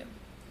to be with you.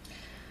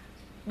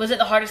 Was it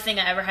the hardest thing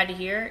I ever had to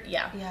hear?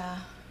 Yeah. Yeah.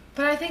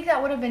 But I think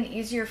that would have been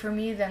easier for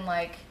me than,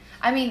 like...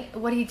 I mean,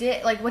 what he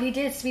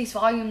did speaks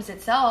volumes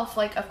itself,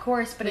 like, of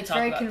course, but it's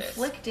very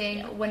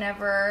conflicting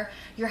whenever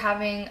you're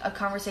having a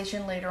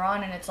conversation later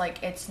on and it's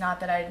like, it's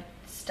not that I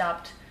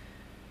stopped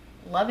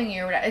loving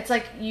you or whatever. It's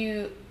like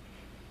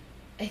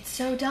it's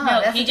so dumb. No,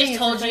 he just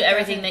told you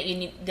everything that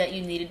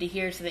you needed to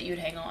hear so that you would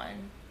hang on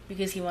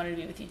because he wanted to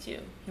be with you too.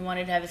 He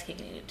wanted to have his cake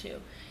and eat it too.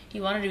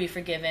 He wanted to be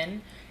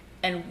forgiven,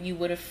 and you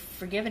would have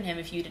forgiven him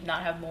if you did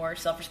not have more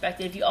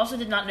self-respect. If you also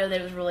did not know that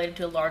it was related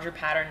to a larger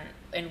pattern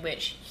in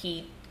which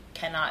he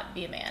cannot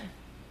be a man.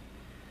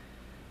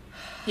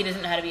 He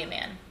doesn't know how to be a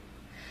man.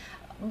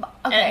 Okay.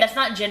 And that's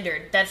not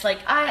gendered. That's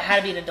like how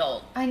to be an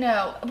adult. I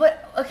know.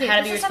 But, okay, how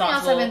to be this is something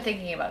responsible. else I've been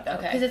thinking about, though.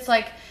 Because it's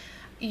like,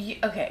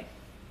 okay.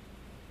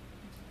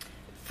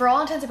 For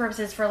all intents and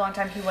purposes, for a long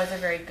time, he was a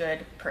very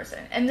good person.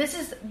 And this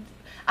is...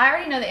 I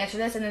already know the answer to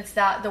this, and it's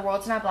that the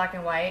world's not black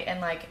and white,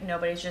 and, like,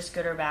 nobody's just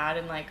good or bad,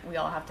 and, like, we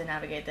all have to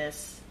navigate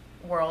this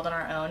world on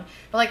our own.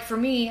 But, like, for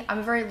me, I'm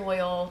a very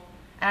loyal...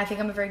 And I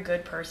think I'm a very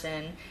good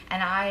person.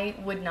 And I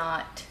would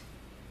not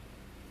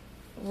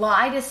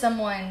lie to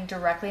someone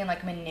directly and,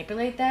 like,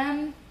 manipulate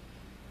them.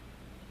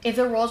 If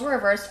the roles were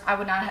reversed, I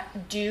would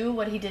not do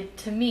what he did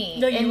to me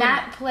in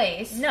that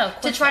place. No,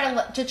 to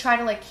try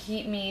to like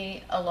keep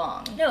me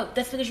along. No,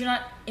 that's because you're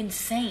not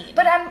insane.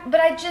 But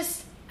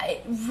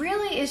it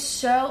really is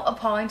so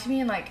appalling to me,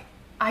 and, like,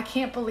 I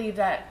can't believe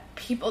that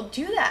people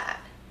do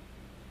that.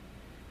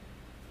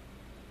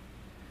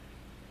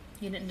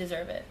 You didn't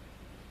deserve it.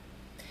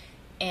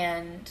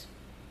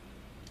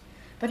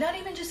 But not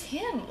even just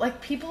him,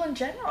 like, people in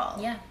general.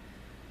 Yeah.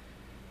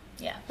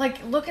 Yeah.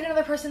 Like, look at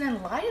another person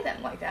and lie to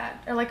them like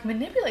that. Or, like,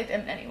 manipulate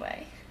them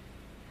anyway.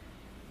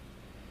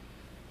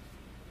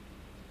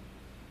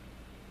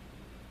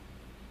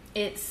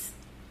 It's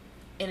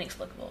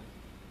inexplicable.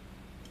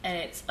 And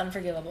it's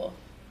unforgivable.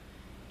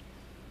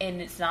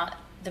 And it's not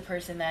the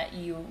person that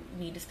you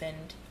need to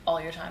spend all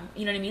your time.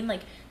 You know what I mean?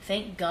 Like,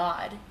 thank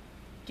God,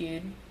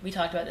 dude. We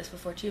talked about this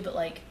before, too, but,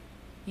 like,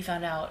 you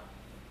found out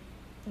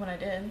when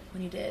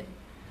you did.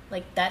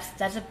 Like,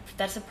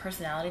 that's a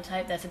personality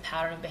type. That's a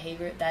pattern of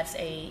behavior. That's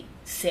a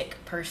sick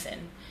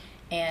person,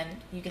 and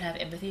you can have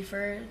empathy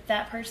for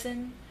that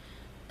person,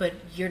 but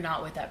you're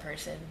not with that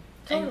person.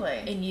 Totally.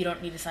 And you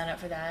don't need to sign up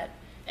for that.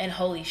 And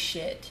holy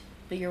shit.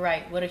 But you're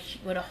right. What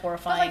a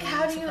horrifying. But, like,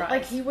 how do you surprise.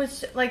 like? He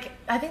was like.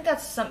 I think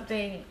that's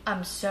something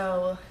I'm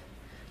so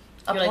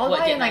You're appalled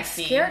like, by and, like,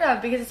 scared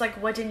of, because it's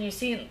like, what didn't you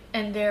see?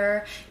 And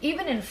they're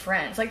even in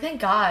friends. Like,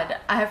 thank God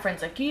I have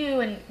friends like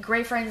you and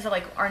great friends that,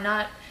 like, are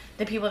not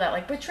the people that,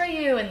 like,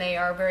 betray you, and they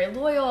are very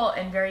loyal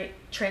and very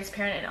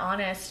transparent and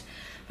honest.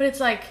 But it's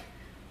like,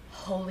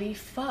 holy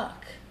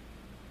fuck,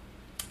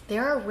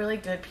 there are really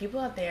good people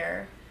out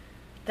there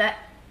that,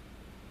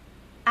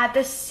 at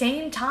the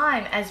same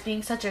time as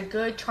being such a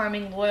good,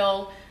 charming,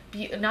 loyal,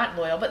 not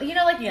loyal, but, you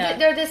know, like,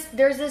 they're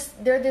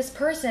this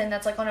person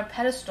that's, like, on a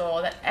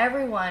pedestal that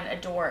everyone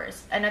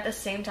adores, and at the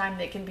same time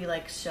they can be,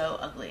 like, so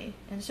ugly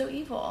and so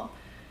evil.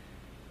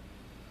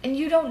 And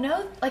you don't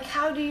know, like,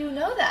 how do you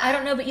know that? I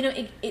don't know, but, you know,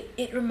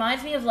 it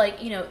reminds me of,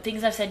 like, you know,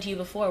 things I've said to you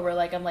before where,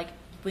 like, I'm like,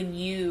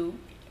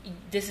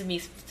 this is me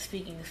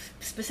speaking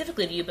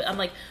specifically to you, but I'm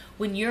like,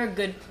 when you're a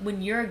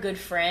good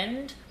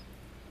friend,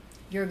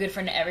 you're a good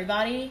friend to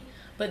everybody.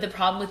 But the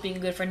problem with being a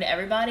good friend to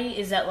everybody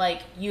is that,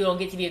 like, you don't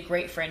get to be a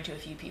great friend to a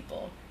few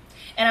people.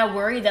 And I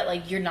worry that,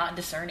 like, you're not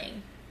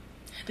discerning.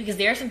 Because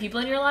there are some people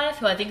in your life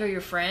who I think are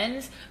your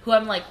friends who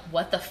I'm like,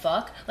 what the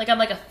fuck? Like, I'm,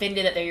 like,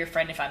 offended that they're your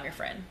friend if I'm your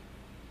friend.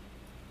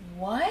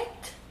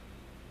 What?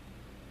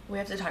 We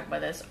have to talk about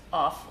this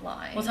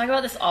offline. We'll talk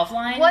about this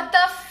offline. What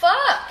the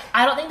fuck?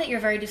 I don't think that you're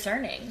very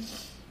discerning.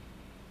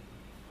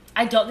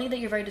 I'm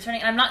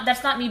not,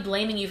 that's not me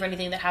blaming you for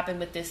anything that happened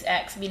with this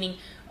ex, meaning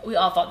we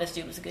all thought this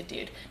dude was a good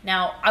dude.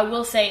 Now, I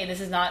will say, and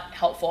this is not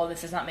helpful,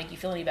 this does not make you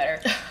feel any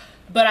better,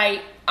 but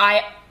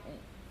I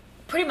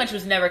pretty much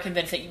was never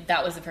convinced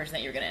that was the person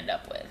that you're going to end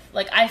up with.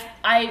 Like, No,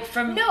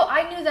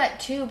 I knew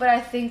that too, but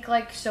I think,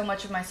 like, so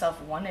much of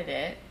myself wanted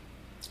it.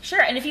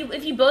 Sure, and if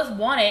you both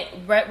want it,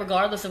 right,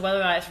 regardless of whether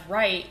or not it's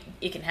right,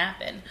 it can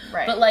happen.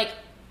 Right. But, like,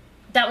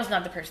 that was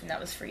not the person that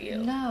was for you.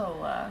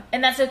 No.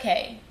 And that's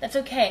okay. That's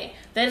okay.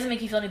 That doesn't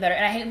make you feel any better.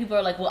 And I hate when people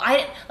are like, well,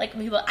 I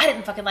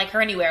didn't fucking like her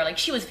anywhere. Like,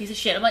 she was a piece of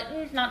shit. I'm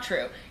like, not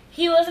true.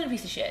 He wasn't a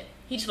piece of shit.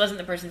 He just wasn't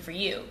the person for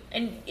you.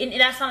 And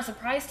that's not a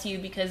surprise to you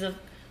because of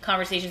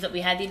conversations that we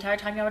had the entire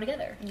time y'all were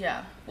together.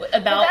 Yeah.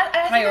 About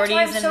priorities.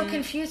 I think that's why I'm so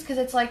confused, because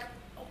it's like,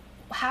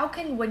 how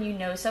can, when you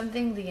know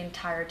something the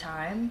entire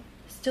time,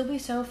 still be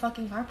so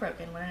fucking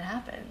heartbroken when it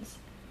happens?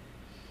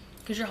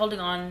 Because you're holding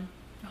on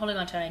to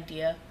an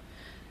idea.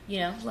 You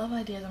know? Love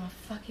ideas.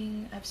 I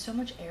have so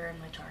much air in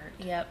my chart.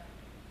 Yep.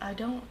 I'm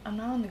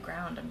not on the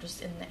ground. I'm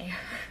just in the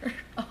air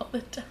all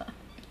the time.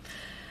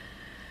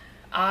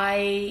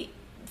 I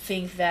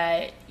think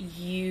that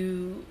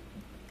you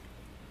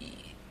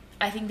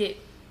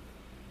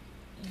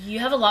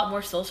have a lot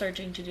more soul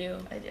searching to do.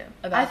 I do.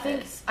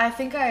 This. I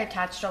think I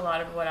attached a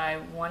lot of what I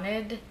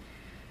wanted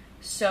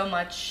so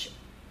much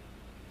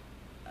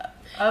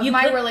of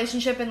my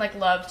relationship and, like,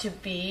 love to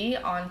be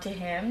onto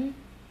him.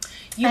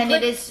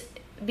 It is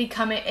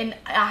becoming, and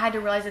I had to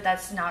realize that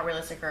that's not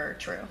realistic or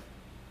true.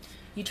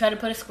 You try to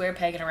put a square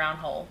peg in a round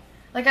hole.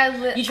 Like,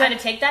 you try to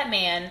take that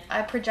man.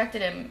 I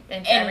projected him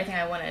into everything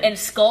I wanted. And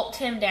sculpt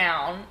him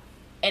down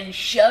and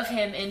shove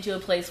him into a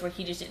place where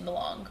he just didn't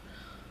belong,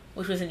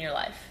 which was in your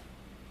life.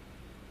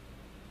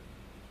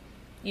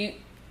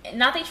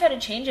 Not that you tried to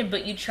change him,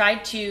 but you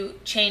tried to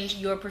change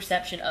your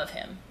perception of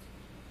him.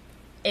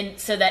 And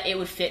so that it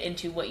would fit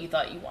into what you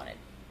thought you wanted.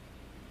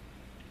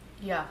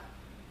 Yeah.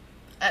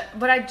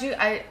 But I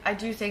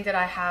do think that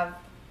I have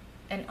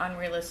an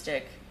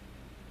unrealistic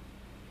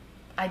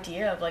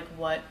idea of, like,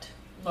 what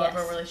love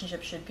or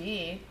relationship should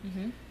be,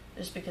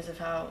 just because of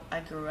how I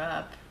grew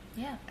up.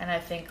 Yeah. And I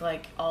think,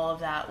 like, all of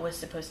that was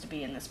supposed to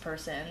be in this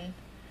person,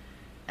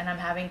 and I'm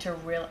having to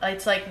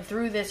it's like,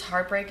 through this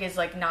heartbreak is,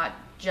 like, not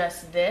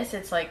just this,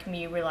 it's like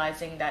me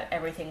realizing that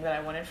everything that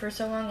I wanted for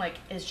so long, like,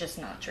 is just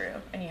not true,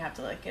 and you have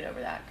to, like, get over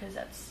that, because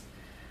that's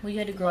you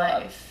had to grow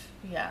up.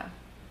 Yeah.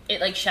 It,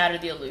 like,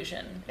 shattered the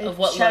illusion of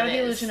what love is. It shattered the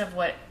illusion of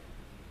what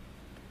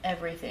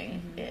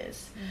everything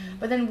is.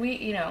 But then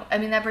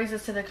that brings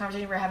us to the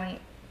conversation we were having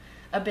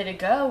a bit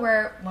ago,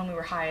 where, when we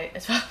were high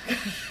as fuck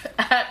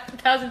at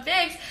 1,000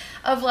 Figs,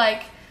 of,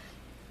 like,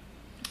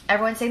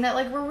 everyone saying that,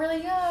 like, we're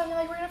really young, and,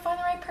 like, we're gonna find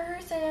the right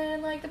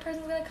person, like, the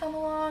person's gonna come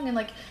along, and,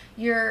 like,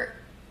 your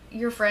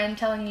friend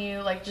telling you,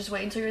 like, just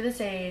wait until you're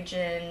this age,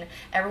 and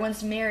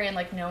everyone's married, and,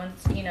 like, no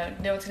one's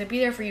gonna be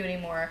there for you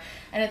anymore.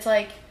 And it's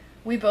like,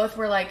 we both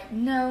were like,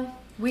 no,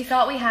 we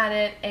thought we had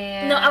it,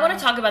 and... No, I want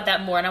to talk about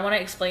that more, and I want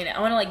to explain it. I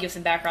want to, like, give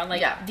some background.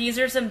 Like, this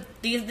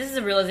is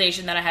a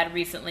realization that I had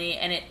recently,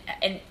 and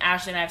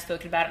Ashley and I have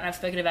spoken about it, and I've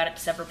spoken about it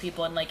to several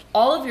people, and, like,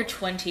 all of your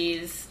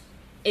 20s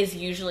is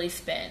usually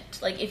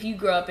spent, like, if you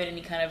grow up in any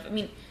kind of,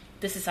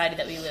 the society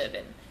that we live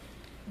in,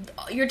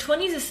 your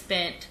 20s is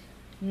spent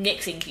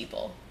nixing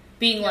people.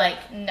 Being like,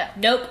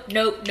 no.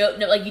 Nope.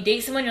 Like, you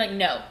date someone, you're like,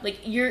 no.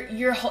 Like,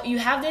 you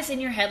have this in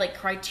your head, like,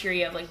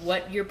 criteria of, like,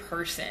 what your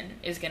person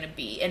is going to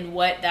be and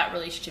what that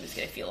relationship is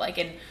going to feel like,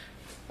 and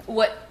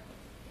what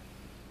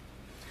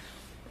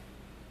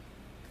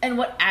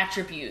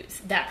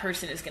attributes that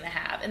person is going to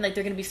have. And, like,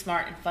 they're going to be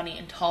smart and funny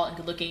and tall and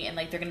good looking, and,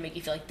 like, they're going to make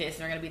you feel like this,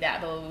 and they're going to be that,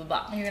 blah, blah, blah,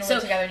 blah. And you're going to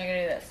live together, and you're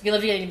going to do this. You live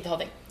together, you do the whole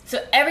thing.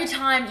 So every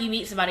time you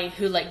meet somebody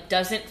who, like,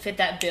 doesn't fit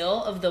that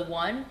bill of the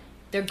one,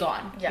 they're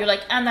gone. Yeah. You're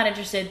like, I'm not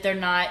interested. They're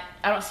not.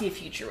 I don't see a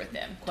future with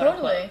them. Quote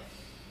totally. Unquote.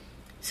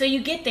 So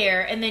you get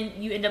there, and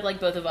then you end up like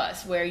both of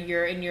us, where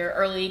you're in your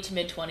early to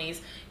mid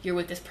 20s. You're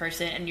with this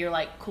person, and you're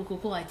like,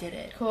 cool. I did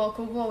it.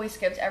 Cool. We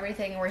skipped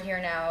everything. We're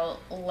here now.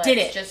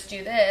 Let's just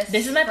do this.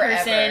 This is my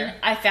person.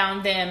 I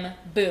found them.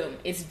 Boom.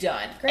 It's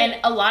done. Great. And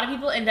a lot of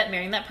people end up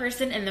marrying that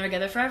person, and they're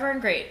together forever,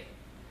 and great.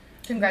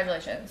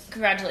 Congratulations.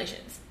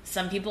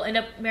 Some people end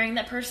up marrying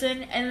that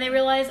person, and they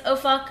realize, oh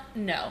fuck,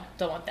 no,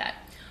 don't want that.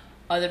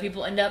 Other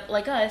people end up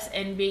like us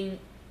and being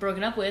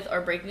broken up with or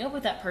breaking up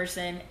with that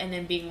person and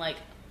then being like,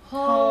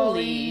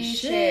 holy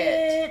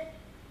shit.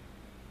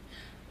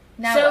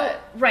 Now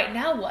what? Right,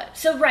 now what?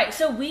 So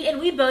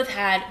we both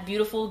had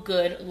beautiful,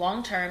 good,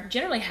 long-term,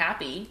 generally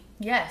happy.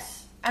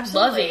 Yes,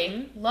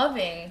 absolutely.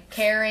 Loving,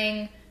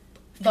 caring,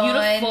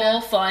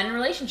 beautiful, fun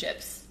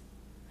relationships.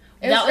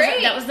 That was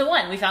great. That was the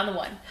one. We found the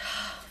one.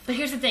 But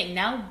here's the thing.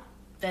 Now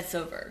that's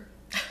over.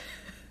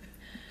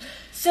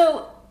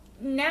 So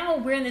now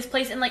we're in this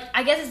place, and, like,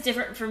 I guess it's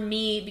different for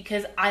me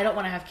because I don't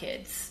want to have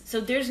kids. So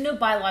there's no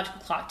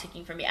biological clock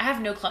ticking for me. I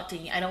have no clock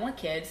ticking. I don't want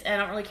kids, and I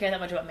don't really care that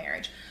much about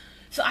marriage.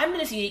 So I'm in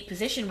this unique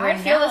position where I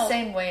feel now, the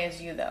same way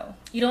as you, though.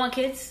 You don't want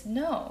kids?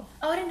 No.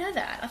 Oh, I didn't know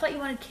that. I thought you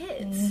wanted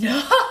kids. No.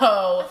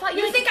 I thought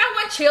you think I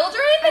want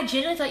children? I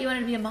genuinely thought you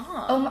wanted to be a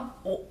mom. Oh my.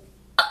 Oh.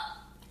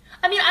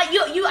 I mean,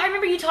 I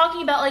remember you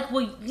talking about, like,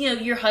 well, you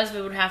know, your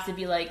husband would have to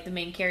be, like, the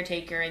main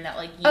caretaker and that,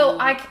 like, you... Oh,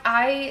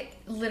 I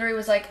literally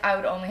was like, I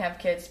would only have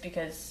kids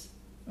because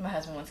my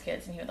husband wants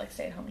kids and he would, like,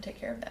 stay at home and take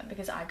care of them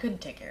because I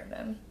couldn't take care of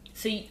them.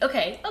 So,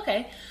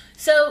 okay.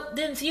 So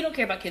you don't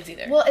care about kids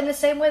either. Well, in the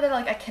same way that,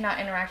 like, I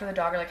cannot interact with a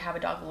dog or, like, have a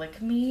dog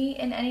lick me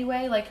in any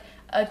way, like,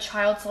 a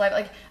child's life,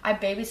 like, I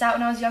babysat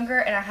when I was younger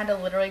and I had to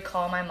literally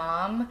call my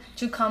mom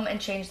to come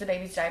and change the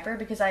baby's diaper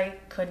because I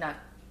could not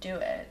do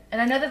it.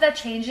 And I know that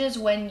changes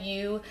when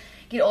you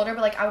get older,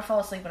 but, like, I would fall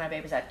asleep when I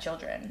babysat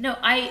children. No,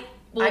 I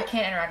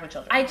can't interact with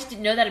children. I just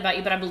didn't know that about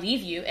you, but I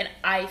believe you, and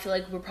I feel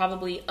like we're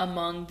probably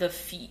among the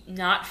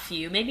not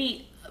few,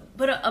 maybe,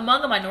 but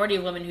among a minority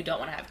of women who don't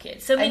want to have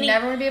kids. So I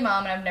never want to be a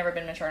mom, and I've never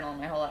been maternal in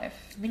my whole life.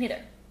 Me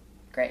neither.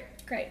 Great.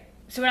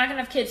 So we're not going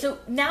to have kids. So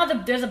now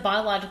there's a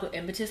biological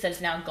impetus that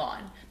is now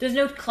gone. There's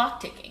no clock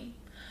ticking.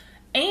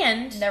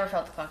 And... Never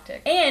felt the clock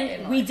tick.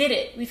 And we did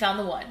it. We found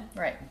the one.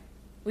 Right.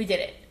 We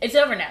did it. It's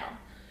over now.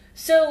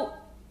 So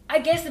I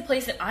guess the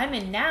place that I'm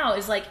in now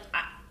is, like,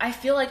 I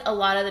feel like a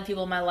lot of the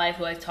people in my life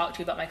who I talk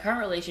to about my current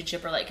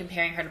relationship are, like,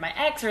 comparing her to my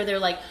ex, or they're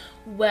like,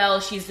 well,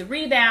 she's the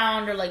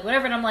rebound, or, like,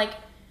 whatever. And I'm like,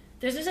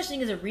 there's no such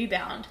thing as a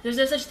rebound. There's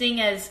no such thing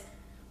as,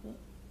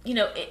 you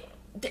know,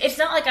 it's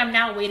not like I'm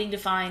now waiting to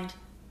find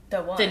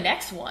the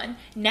next one.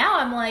 Now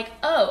I'm like,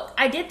 oh,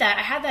 I did that.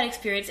 I had that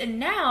experience. And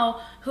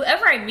now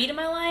whoever I meet in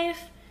my life,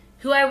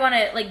 who I want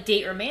to, like,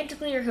 date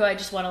romantically, or who I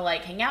just want to,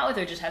 like, hang out with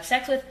or just have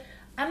sex with,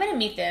 I'm going to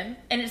meet them,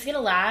 and it's going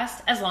to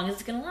last as long as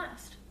it's going to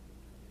last.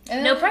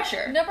 And no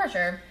pressure. No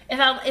pressure. If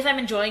I'm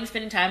enjoying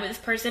spending time with this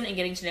person and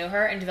getting to know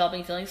her and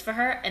developing feelings for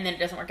her, and then it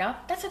doesn't work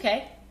out, that's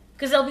okay.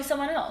 Because there'll be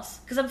someone else.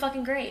 Because I'm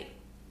fucking great.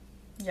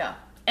 Yeah.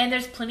 And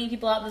there's plenty of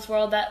people out in this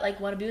world that, like,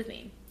 want to be with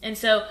me. And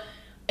so,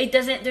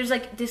 there's,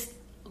 like, this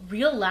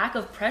real lack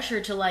of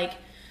pressure to, like,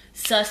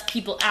 suss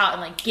people out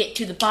and, like, get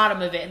to the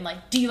bottom of it and,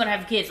 like, do you want to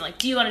have kids? And, like,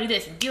 do you want to do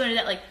this? And do you want to do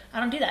that? Like,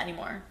 I don't do that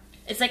anymore.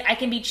 It's like I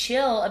can be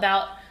chill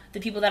about the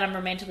people that I'm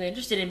romantically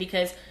interested in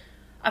because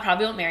I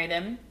probably won't marry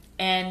them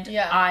and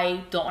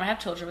I don't want to have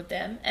children with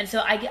them. And so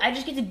I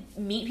just get to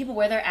meet people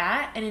where they're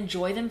at and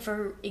enjoy them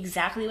for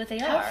exactly what they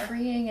are. How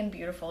freeing and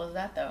beautiful is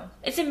that, though?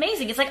 It's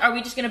amazing. It's like, are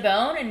we just going to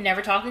bone and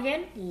never talk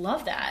again?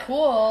 Love that.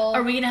 Cool.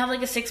 Are we going to have,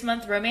 like, a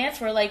 6-month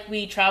romance where, like,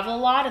 we travel a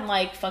lot and,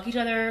 like, fuck each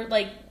other,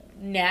 like,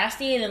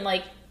 nasty and then,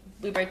 like,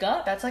 we break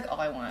up? That's, like,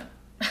 all I want.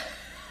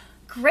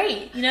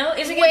 Great. You know?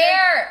 Is it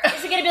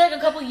gonna be, like, a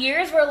couple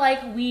years where,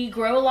 like, we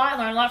grow a lot,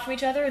 learn a lot from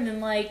each other, and then,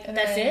 like,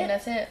 that's it?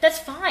 That's it. That's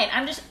fine.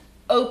 I'm just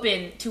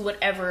open to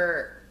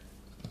whatever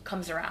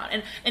comes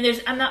around.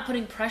 And I'm not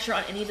putting pressure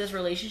on any of those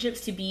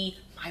relationships to be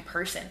my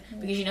person.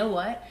 Because you know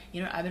what?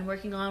 You know what I've been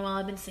working on while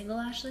I've been single,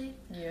 Ashley?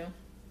 You.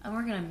 I'm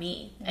working on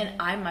me. Mm-hmm.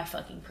 And I'm my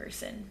fucking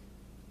person.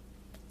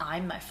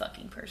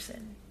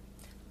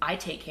 I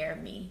take care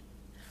of me.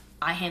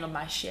 I handle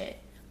my shit.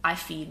 I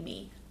feed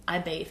me. I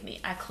bathe me.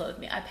 I clothe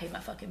me. I pay my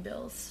fucking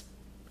bills.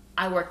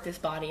 I work this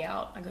body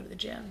out. I go to the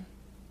gym.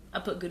 I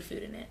put good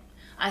food in it.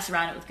 I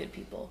surround it with good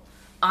people.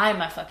 I'm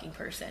my fucking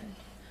person.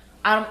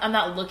 I'm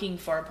not looking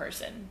for a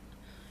person.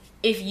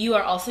 If you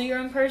are also your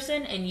own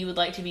person and you would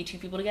like to be two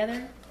people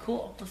together,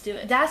 cool. Let's do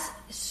it. That's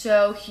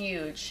so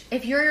huge.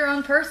 If you're your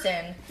own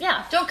person,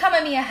 don't come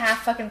at me a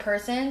half fucking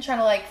person trying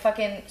to, like,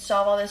 fucking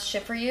solve all this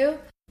shit for you.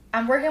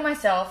 I'm working on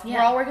myself. Yeah.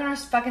 We're all working on our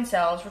fucking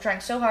selves. We're trying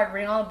so hard,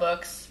 reading all the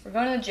books. We're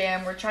going to the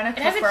gym. We're trying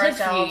to cook for ourselves.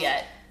 It hasn't clicked for you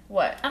yet.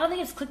 What? I don't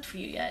think it's clicked for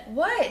you yet.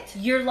 What?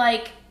 You're,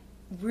 like,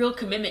 real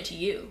commitment to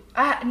you.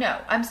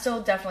 No, I'm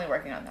still definitely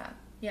working on that.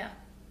 Yeah.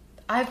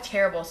 I have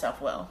terrible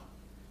self-will.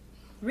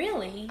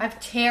 Really? I have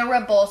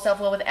terrible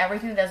self-will with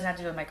everything that doesn't have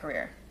to do with my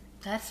career.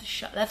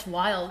 That's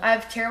wild. I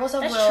have terrible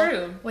self-will. That's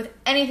true. With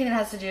anything that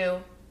has to do,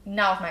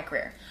 not with my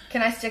career.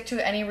 Can I stick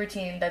to any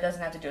routine that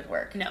doesn't have to do with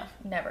work? No.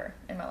 Never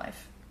in my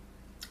life.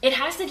 It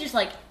has to just,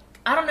 like,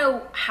 I don't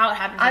know how it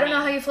happened for me. I don't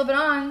know how you flip it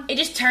on. It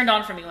just turned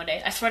on for me one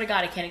day. I swear to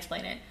God, I can't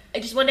explain it.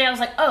 It just, one day I was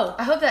like, oh.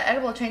 I hope that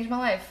edible changed my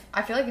life.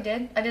 I feel like it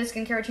did. I did a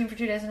skincare routine for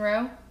 2 days in a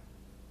row.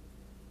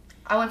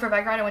 I went for a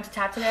bike ride. I went to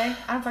Tap today.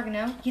 I don't fucking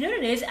know. You know what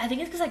it is? I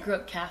think it's because I grew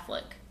up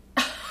Catholic.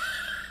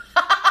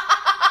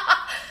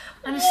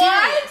 I'm what?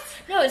 serious.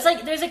 No, it's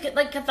like, there's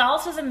like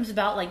Catholicism is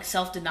about, like,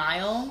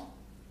 self-denial.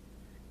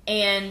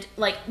 And,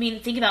 like, I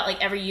mean, think about,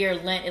 like, every year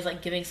Lent is,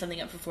 like, giving something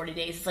up for 40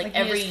 days. It's like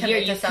every year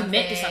you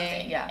commit to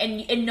something. Yeah.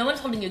 And no one's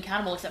holding you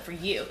accountable except for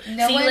you.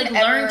 No so you, like,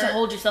 learn to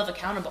hold yourself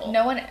accountable.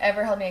 No one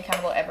ever held me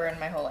accountable ever in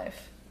my whole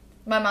life.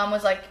 My mom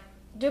was like,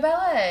 do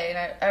ballet.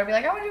 And I would be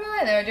like, I want to do ballet.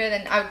 And I would do it,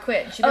 and then I would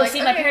quit. She'd be like,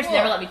 see, my parents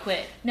never let me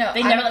quit. No,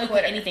 they never let me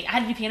quit anything. I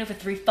had to do piano for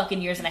 3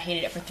 fucking years, and I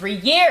hated it for 3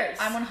 years.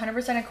 I'm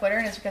 100% a quitter,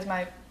 and it's because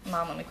my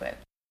mom let me quit.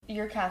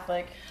 You're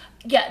Catholic.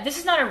 Yeah, this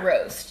is not a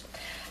roast.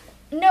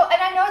 No,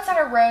 and I know it's not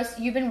a roast.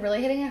 You've been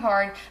really hitting it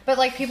hard. But,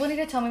 like, people need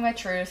to tell me my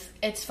truth.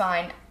 It's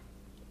fine.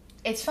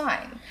 It's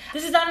fine.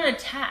 This is not an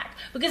attack.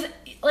 Because,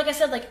 like I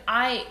said, like,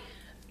 I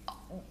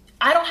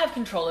I don't have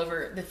control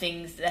over the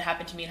things that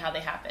happen to me and how they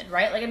happen,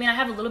 right? Like, I mean, I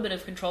have a little bit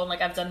of control and,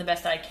 like, I've done the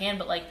best that I can,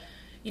 but, like,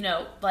 you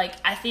know, like,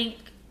 I think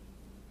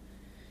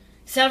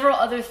several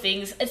other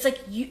things, it's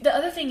like, the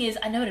other thing is,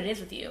 I know what it is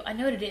with you. I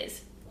know what it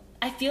is.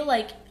 I feel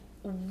like,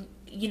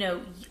 you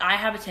know, I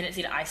have a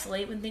tendency to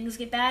isolate when things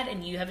get bad,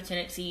 and you have a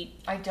tendency...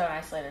 I don't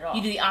isolate at all.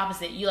 You do the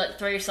opposite. You, like,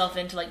 throw yourself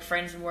into, like,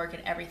 friends and work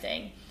and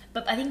everything.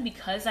 But I think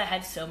because I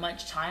had so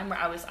much time where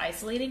I was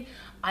isolating,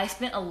 I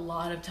spent a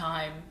lot of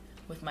time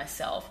with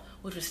myself,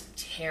 which was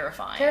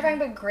terrifying. Terrifying,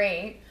 but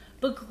great.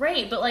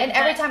 But like... And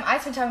every time I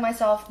spend time with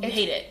myself... You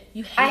hate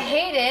it. I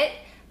hate it,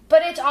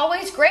 but it's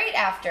always great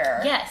after.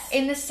 Yes.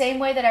 In the same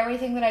way that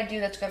everything that I do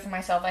that's good for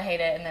myself, I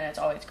hate it, and then it's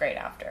always great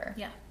after.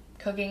 Yeah.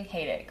 Cooking,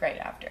 hate it, great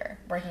after.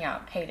 Working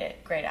out, hate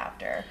it, great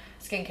after.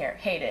 Skincare,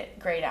 hate it,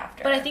 great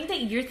after. But I think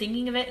that you're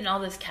thinking of it in all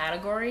those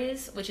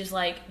categories, which is,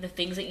 like, the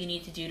things that you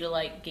need to do to,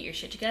 like, get your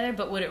shit together.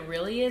 But what it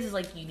really is,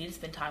 like, you need to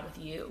spend time with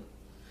you.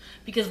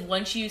 Because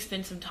once you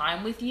spend some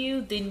time with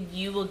you, then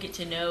you will get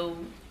to know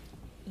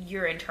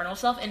your internal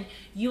self, and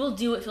you will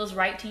do what feels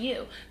right to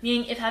you.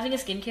 Meaning, if having a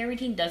skincare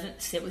routine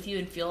doesn't sit with you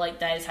and feel like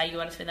that is how you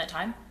want to spend that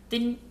time,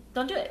 then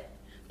don't do it.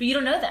 But you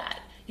don't know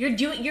that.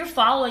 You're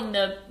following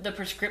the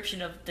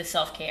prescription of the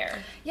self-care.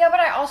 Yeah, but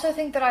I also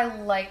think that I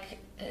like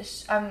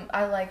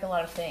a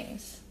lot of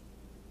things.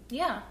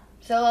 Yeah.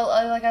 So,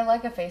 I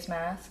like a face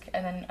mask,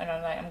 and then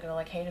another night I'm gonna,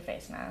 like, hate a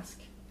face mask.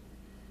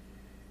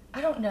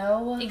 I don't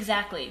know.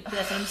 Exactly.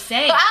 That's what I'm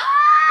saying.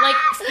 Like,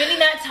 spending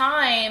that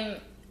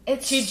time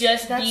to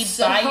just be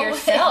by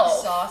yourself. It's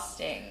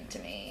exhausting to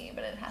me,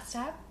 but it has to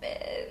happen.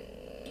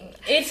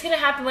 It's gonna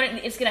happen when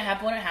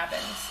it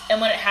happens, and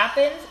when it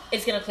happens,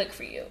 it's gonna click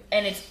for you.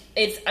 And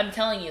it's. I'm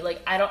telling you,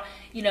 like, I don't.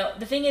 You know,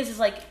 the thing is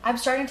like, I'm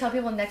starting to tell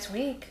people next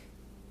week.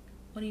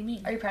 What do you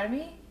mean? Are you proud of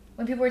me?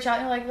 When people reach out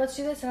and they're like, "Let's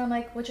do this," and I'm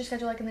like, "What's your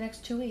schedule like in the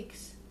next 2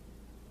 weeks?"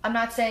 I'm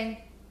not saying,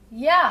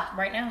 "Yeah,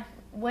 right now."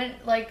 When,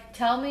 like,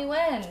 tell me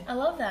when. I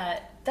love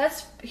that.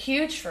 That's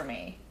huge for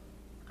me.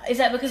 Is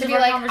that because to of be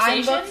our like,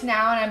 conversation? I'm booked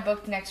now and I'm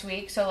booked next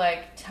week, so,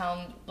 like, tell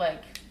me,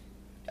 like,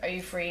 are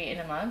you free in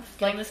a month?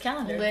 Get like, on this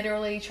calendar.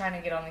 Literally trying to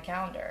get on the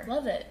calendar.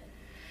 Love it.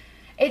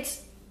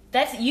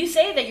 That's you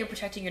say that you're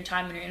protecting your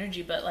time and your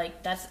energy, but,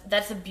 like,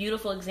 that's a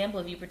beautiful example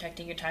of you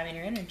protecting your time and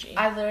your energy.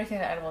 I literally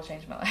think that edible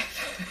changed my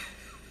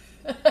life.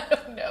 I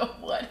don't know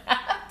what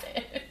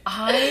happened.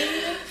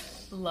 I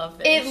love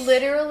this. It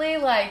literally,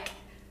 like,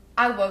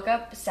 I woke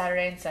up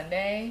Saturday and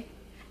Sunday,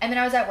 and then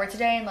I was at work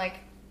today, and, like,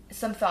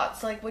 some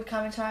thoughts, like, would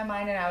come into my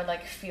mind, and I would,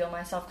 like, feel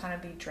myself kind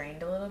of be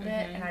drained a little bit,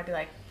 and I'd be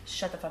like,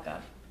 shut the fuck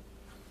up.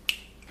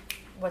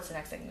 What's the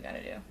next thing we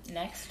gotta do?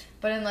 Next?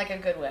 But in, like, a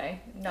good way.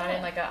 Not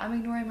in, like, I'm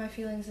ignoring my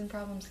feelings and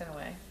problems kind of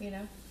way, you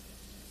know?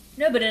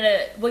 No, but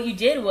what you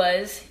did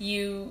was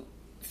you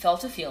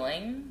felt a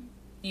feeling,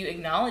 you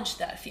acknowledged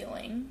that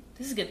feeling.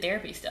 This is good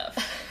therapy stuff.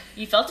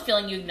 You felt a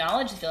feeling, you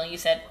acknowledged the feeling, you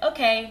said,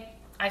 okay,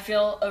 I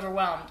feel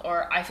overwhelmed,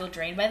 or I feel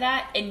drained by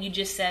that, and you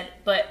just said,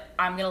 but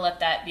I'm going to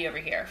let that be over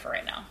here for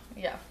right now.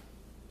 Yeah.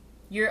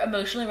 You're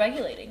emotionally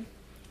regulating.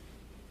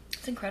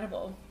 It's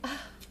incredible.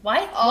 Why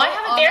have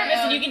a therapist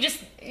and you can just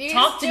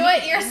talk to me? Do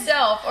it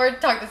yourself, or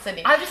talk to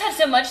Cindy. I've just had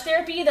so much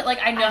therapy that, like,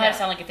 I know how to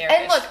sound like a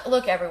therapist. And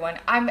look, everyone,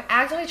 I'm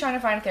actively trying to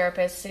find a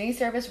therapist. Cindy's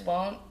therapist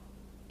won't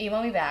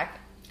email me back.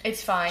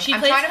 It's fine.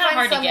 I'm trying to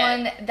find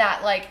someone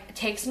that, like,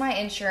 takes my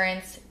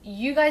insurance.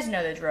 You guys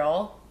know the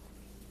drill.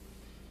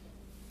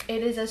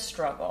 It is a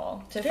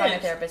struggle to find a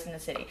therapist in the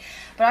city.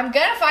 But I'm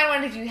going to find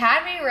one. If you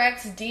have any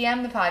Rex,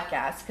 DM the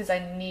podcast, because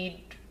I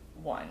need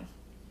one.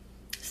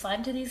 Slide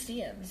into these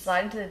DMs.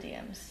 Slide into the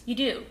DMs. You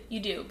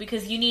do.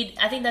 Because you need,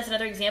 I think that's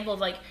another example of,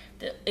 like,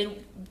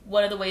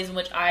 one of the ways in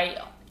which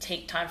I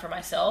take time for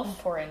myself. And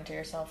pour into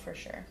yourself, for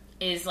sure.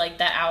 Is, like,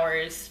 that hour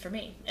is for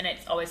me. And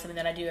it's always something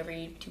that I do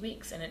every 2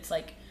 weeks. And it's,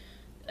 like,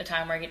 a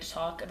time where I get to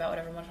talk about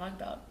whatever I want to talk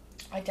about.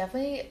 I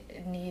definitely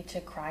need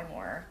to cry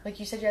more. Like,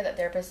 you said you had that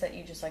therapist that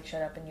you just, like,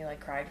 shut up and you, like,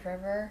 cried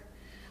forever.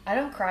 I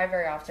don't cry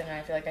very often, and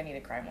I feel like I need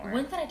to cry more.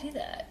 When did I do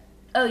that?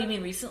 Oh, you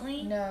mean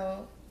recently?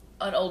 No.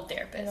 An old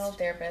therapist. An old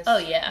therapist. Oh,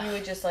 yeah. You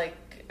would just, like,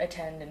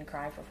 attend and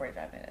cry for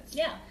 45 minutes.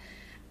 Yeah.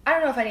 I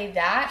don't know if I need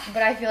that,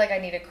 but I feel like I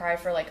need to cry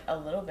for, like, a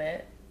little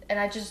bit. And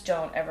I just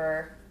don't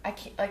ever... I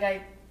can't...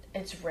 Like,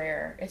 it's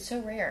rare. It's so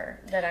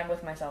rare that I'm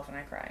with myself and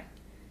I cry.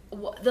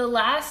 The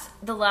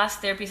last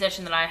therapy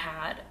session that I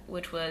had,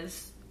 which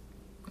was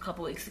a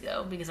couple weeks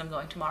ago, because I'm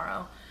going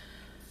tomorrow,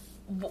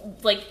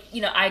 like,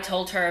 you know, I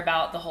told her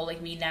about the whole,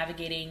 like, me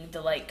navigating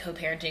the, like,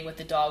 co-parenting with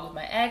the dog with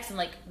my ex, and,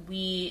 like,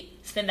 we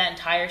spent that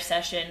entire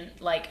session,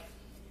 like,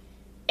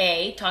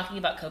 talking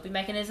about coping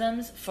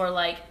mechanisms for,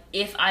 like,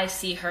 if I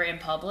see her in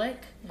public,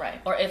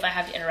 right, or if I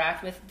have to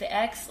interact with the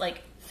ex,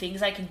 like,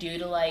 things I can do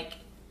to, like,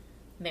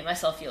 make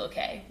myself feel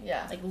okay.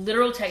 Yeah. Like,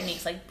 literal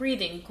techniques, like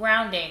breathing,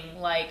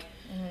 grounding, like,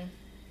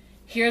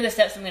 here are the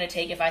steps I'm going to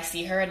take if I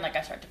see her and, like,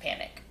 I start to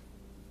panic.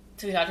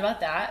 So we talked about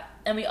that,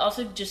 and we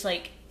also just,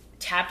 like,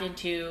 tapped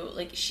into,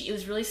 like, it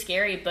was really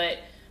scary, but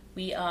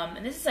we,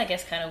 and this is, I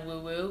guess, kind of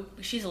woo-woo.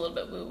 She's a little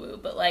bit woo-woo,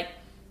 but, like,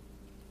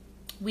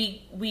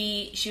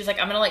 she was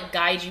like, I'm going to, like,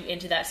 guide you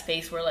into that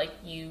space where, like,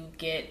 you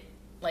get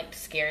like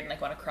scared and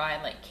like want to cry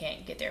and like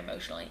can't get there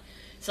emotionally.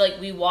 So like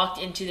we walked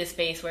into this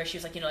space where she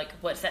was like, you know, like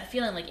what's that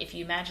feeling? Like if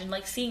you imagine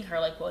like seeing her,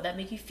 like what would that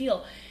make you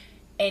feel?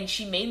 And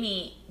she made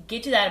me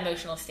get to that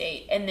emotional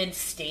state and then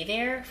stay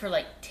there for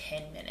like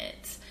 10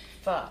 minutes.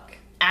 Fuck.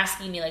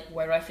 Asking me like,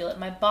 where do I feel it in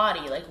my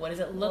body? Like what does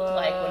it look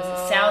like? What does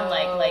it sound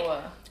like?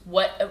 Like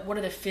what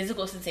are the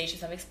physical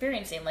sensations I'm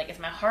experiencing? Like is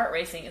my heart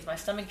racing? Is my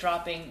stomach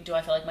dropping? Do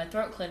I feel like my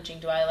throat clenching?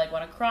 Do I like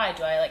want to cry?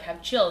 Do I like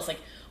have chills? Like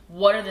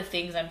what are the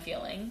things I'm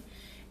feeling?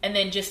 And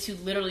then just to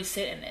literally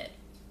sit in it.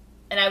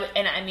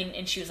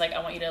 And she was like,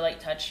 I want you to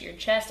like touch your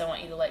chest. I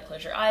want you to like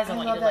close your eyes. I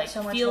want you to like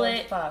so feel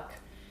it. Fuck.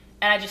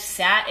 And I just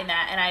sat in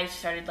that, and I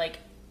started like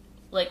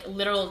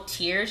literal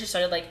tears just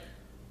started like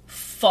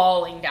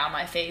falling down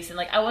my face. And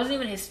like I wasn't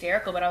even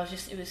hysterical, but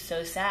it was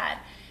so sad.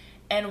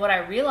 And what I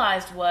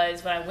realized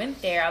was when I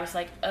went there, I was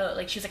like, oh,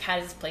 like she was like, how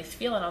does this place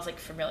feel? And I was like,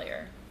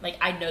 familiar. Like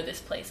I know this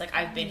place. Like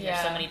I've been here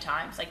so many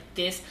times. Like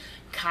this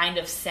kind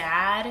of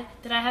sad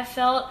that I have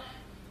felt.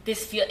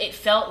 It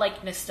felt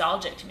like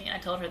nostalgic to me, and I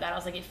told her that. I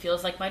was like, it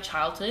feels like my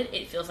childhood,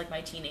 it feels like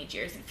my teenage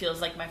years, it feels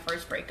like my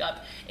first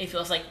breakup, it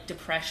feels like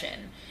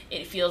depression,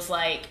 it feels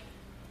like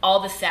all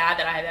the sad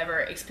that I have ever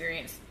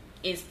experienced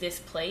is this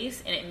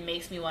place, and it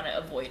makes me want to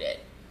avoid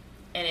it,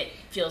 and it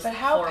feels But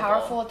how horrible.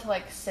 powerful to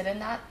like sit in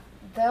that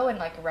though and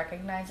like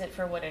recognize it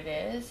for what it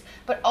is,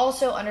 but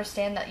also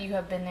understand that you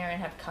have been there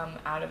and have come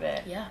out of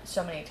it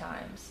so many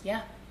times.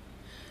 Yeah.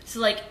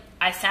 So like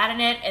I sat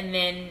in it, and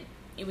then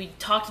we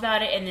talked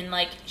about it, and then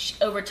like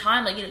over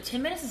time, like, you know,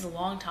 10 minutes is a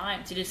long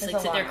time to just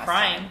like sit there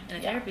crying in a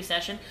therapy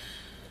session.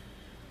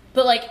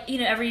 But like, you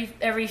know,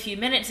 every few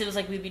minutes it was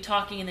like we'd be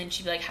talking, and then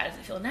she'd be like, how does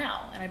it feel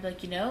now? And I'd be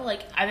like, you know,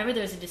 like I remember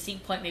there was a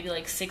distinct point maybe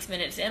like 6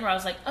 minutes in where I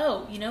was like,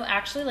 oh, you know,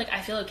 actually like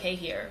I feel okay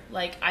here.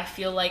 Like I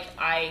feel like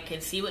I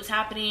can see what's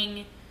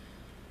happening.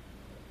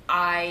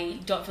 I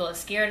don't feel as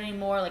scared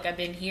anymore. Like I've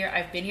been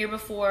here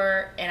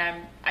before,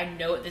 and I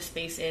know what this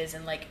space is,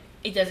 and like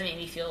it doesn't make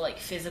me feel like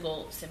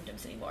physical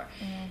symptoms anymore.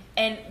 Mm-hmm.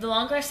 And the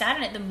longer I sat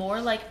in it, the more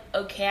like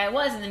okay I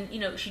was. And then, you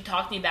know, she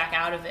talked me back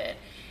out of it.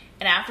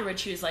 And afterwards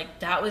she was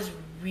like, that was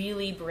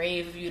really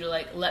brave of you to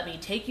like let me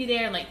take you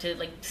there and like to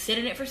like sit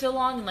in it for so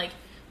long and like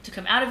to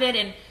come out of it.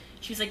 And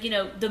she was like, you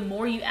know, the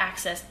more you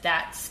access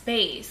that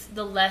space,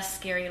 the less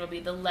scary it'll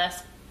be, the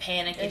less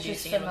panic inducing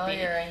it's just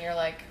familiar, and you're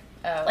like,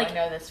 oh, like, I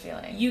know this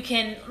feeling. You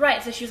can,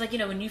 right. So she was like, you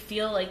know, when you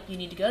feel like you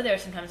need to go there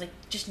sometimes, like,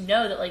 just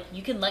know that, like,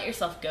 you can let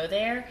yourself go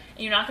there, and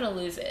you're not going to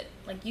lose it.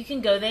 Like, you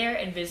can go there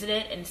and visit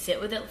it and sit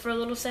with it for a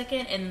little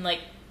second and, like,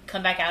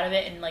 come back out of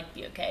it and, like,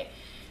 be okay.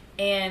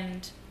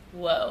 And,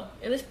 whoa,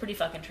 it was pretty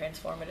fucking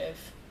transformative.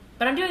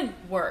 But I'm doing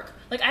work.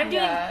 Like, I'm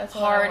doing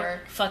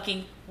hard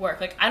fucking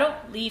work. Like, I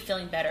don't leave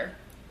feeling better.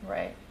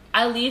 Right.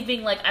 I leave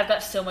being like, I've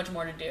got so much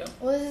more to do.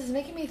 Well, this is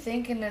making me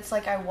think, and it's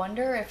like, I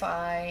wonder if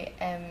I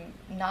am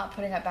not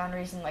putting up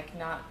boundaries and like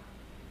not,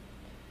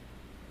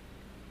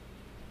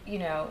 you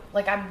know,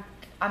 like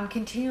I'm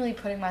continually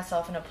putting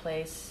myself in a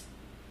place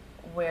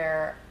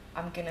where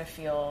I'm gonna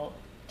feel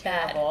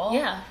terrible. Bad.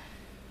 Yeah.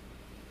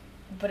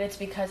 But it's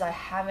because I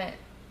haven't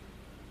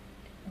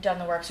done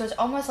the work. So it's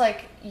almost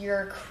like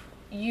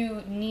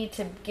you need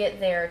to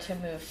get there to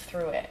move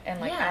through it, and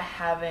like I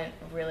haven't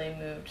really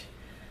moved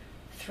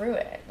through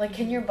it. Like,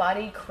 can your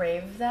body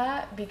crave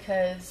that?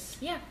 Because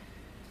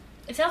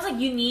it sounds like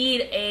you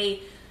need a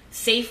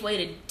safe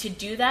way to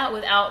do that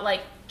without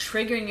like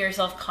triggering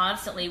yourself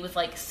constantly with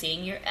like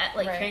seeing your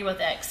like hearing about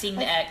the ex, seeing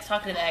the ex,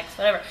 talking to the ex,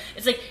 whatever.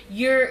 It's like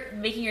you're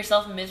making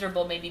yourself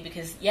miserable maybe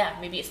because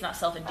maybe it's not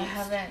self-induced.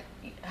 I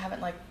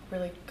haven't like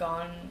really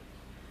gone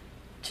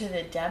to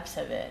the depths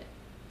of it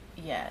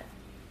yet,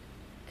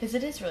 because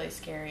it is really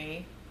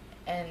scary,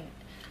 and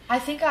I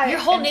think your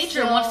whole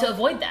nature wants to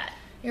avoid that.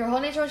 Your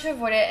whole nature wants to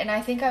avoid it, and I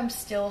think I'm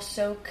still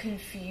so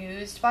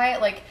confused by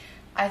it. Like,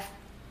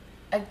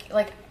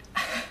 like,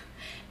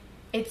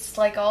 it's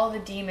like all the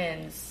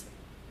demons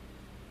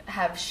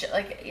have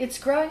like, it's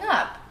growing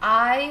up.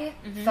 I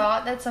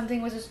thought that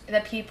something was,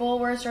 that people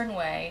were a certain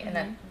way, and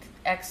that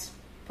X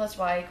plus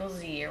Y equals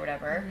Z or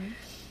whatever,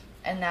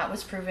 and that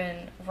was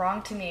proven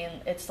wrong to me,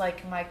 and it's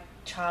like my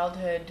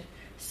childhood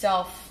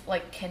self,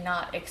 like,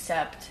 cannot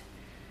accept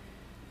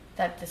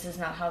that this is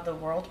not how the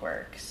world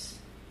works.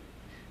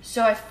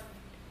 So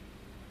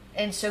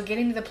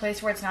getting to the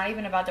place where it's not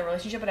even about the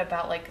relationship, but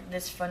about like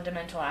this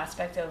fundamental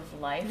aspect of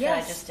life that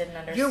I just didn't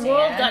understand. Your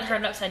world got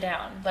turned upside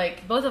down.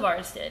 Like both of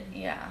ours did.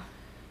 Yeah.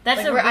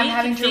 That's like, I'm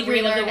having to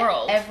relearn of the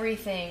world.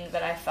 Everything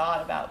that I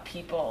thought about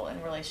people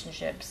and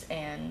relationships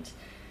and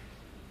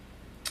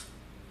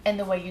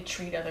the way you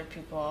treat other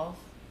people.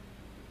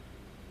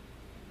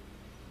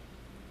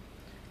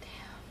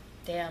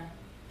 Damn.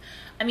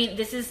 I mean,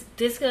 this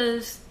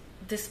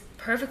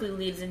perfectly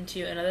leads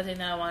into another thing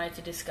that I wanted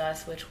to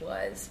discuss, which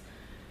was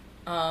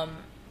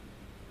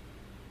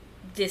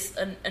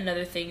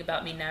another thing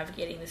about me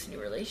navigating this new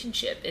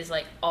relationship is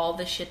like all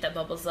the shit that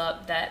bubbles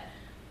up that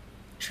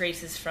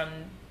traces from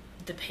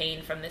the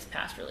pain from this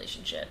past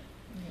relationship.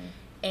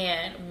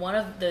 And one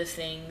of those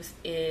things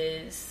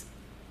is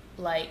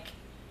like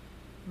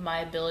my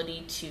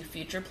ability to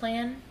future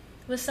plan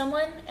with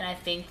someone, and I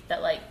think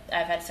that, like,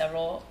 I've had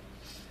several,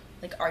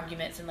 like,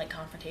 arguments and, like,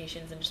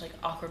 confrontations and just, like,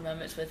 awkward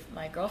moments with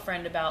my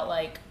girlfriend about,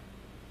 like,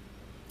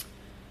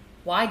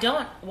 why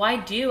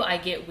do I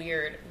get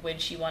weird when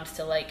she wants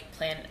to, like,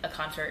 plan a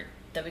concert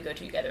that we go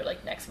to together,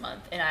 like, next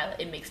month, and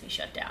it makes me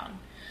shut down?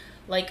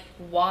 Like,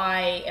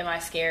 why am I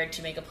scared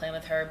to make a plan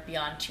with her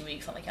beyond 2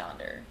 weeks on the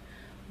calendar?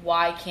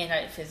 Why can't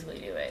I physically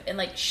do it? And,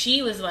 like,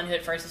 she was the one who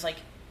at first was like,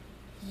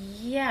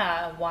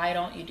 yeah, why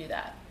don't you do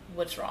that?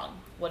 What's wrong?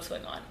 What's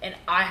going on? And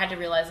I had to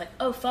realize, like,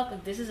 oh, fuck,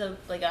 like, this is a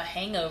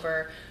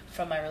hangover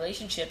from my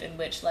relationship in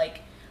which,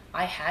 like,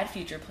 I had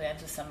future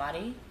plans with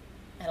somebody,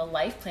 I had a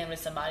life plan with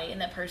somebody,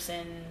 and that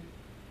person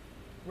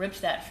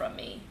ripped that from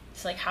me.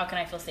 So, like, how can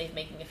I feel safe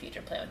making a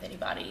future plan with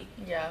anybody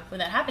when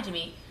that happened to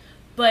me?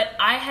 But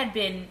I had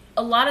been,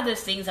 a lot of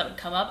those things that would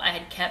come up, I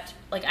had kept,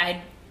 like, I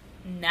had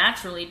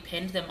naturally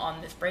pinned them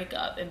on this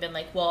breakup and been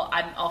like, well,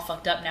 I'm all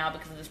fucked up now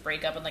because of this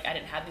breakup, and, like, I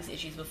didn't have these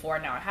issues before,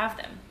 and now I have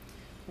them.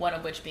 One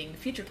of which being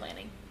future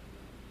planning.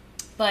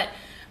 But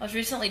I was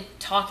recently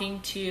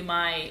talking to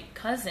my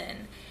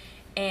cousin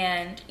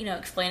and, you know,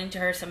 explaining to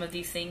her some of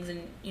these things,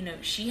 and, you know,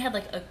 she had,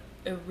 like,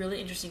 a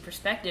really interesting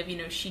perspective. You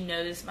know, she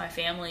knows my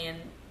family and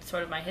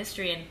sort of my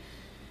history, and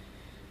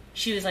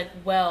she was like,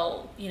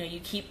 well, you know, you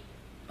keep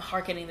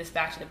hearkening this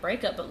back to the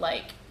breakup, but,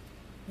 like,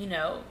 you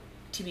know,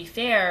 to be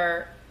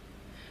fair,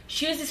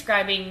 she was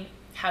describing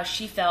how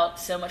she felt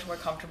so much more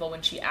comfortable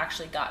when she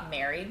actually got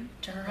married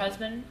to her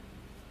husband,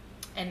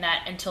 and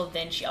that until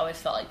then she always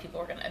felt like people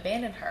were going to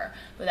abandon her,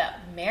 but that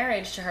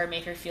marriage to her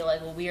made her feel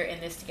like, well, we are in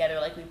this together,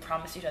 like, we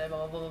promised each other, blah,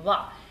 blah, blah, blah,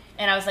 blah.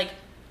 And I was like,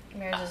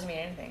 marriage doesn't mean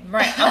anything.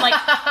 Right. I'm like,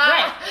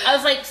 right. I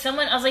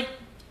was like,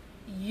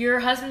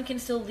 your husband can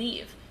still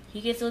leave.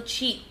 He can still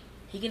cheat.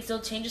 He can still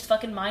change his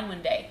fucking mind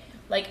one day.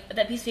 Like,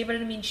 that piece of paper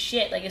doesn't mean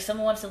shit. Like, if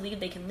someone wants to leave,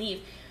 they can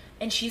leave.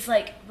 And she's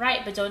like,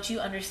 right, but don't you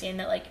understand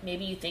that, like,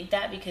 maybe you think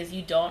that because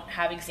you don't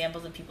have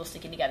examples of people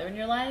sticking together in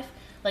your life?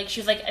 Like,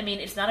 she was like, I mean,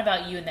 it's not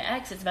about you and the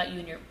ex, it's about you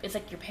and it's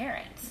like your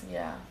parents.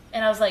 Yeah.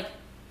 And I was like,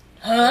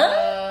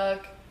 huh?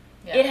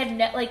 Yeah. It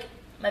had, like,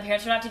 my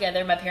parents were not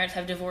together. My parents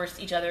have divorced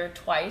each other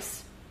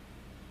twice.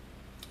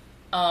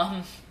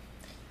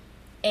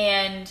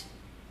 And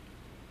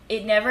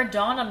it never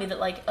dawned on me that,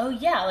 like, oh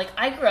yeah, like,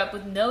 I grew up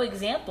with no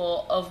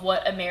example of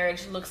what a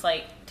marriage looks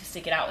like to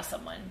stick it out with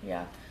someone.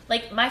 Yeah.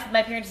 Like, my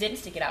parents didn't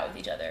stick it out with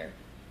each other.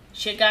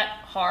 Shit got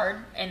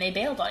hard, and they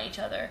bailed on each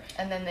other.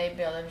 And then they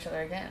bailed on each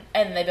other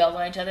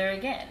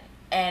again.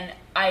 And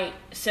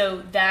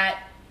so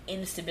that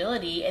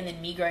instability, and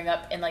then me growing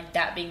up, and, like,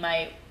 that being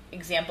my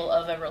example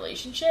of a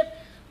relationship,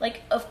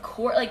 like, of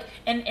course, like,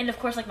 and of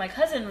course, like, my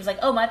cousin was like,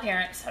 oh, my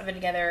parents have been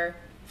together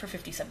for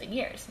 50-something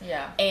years.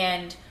 Yeah.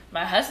 And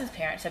my husband's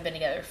parents have been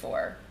together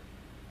for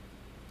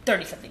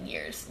 30-something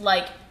years.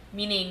 Like,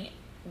 meaning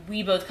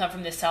we both come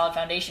from this solid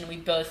foundation. We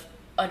both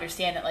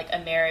understand that, like, a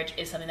marriage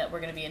is something that we're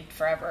going to be in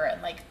forever,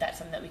 and, like, that's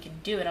something that we can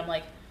do. And I'm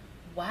like,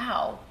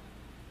 wow,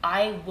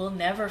 I will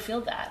never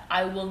feel that.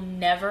 I will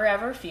never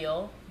ever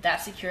feel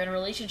that secure in a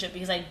relationship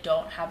because I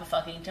don't have a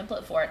fucking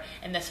template for it.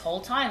 And this whole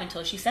time,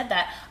 until she said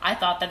that, I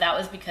thought that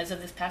was because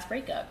of this past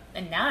breakup.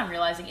 And now I'm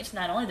realizing it's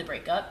not only the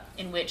breakup,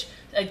 in which,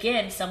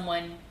 again,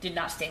 someone did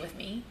not stay with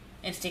me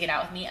and stick it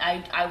out with me.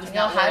 I was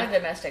not had a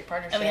domestic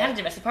partnership. And we had a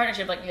domestic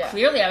partnership. Like,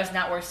 clearly I was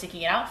not worth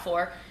sticking it out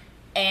for.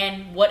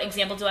 And what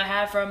example do I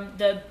have from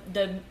the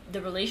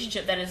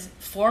relationship that is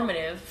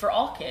formative for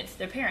all kids,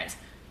 their parents?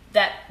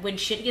 That when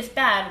shit gets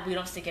bad, we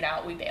don't stick it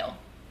out, we bail.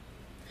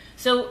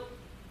 So,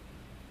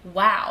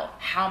 wow,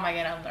 how am I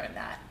going to unlearn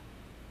that?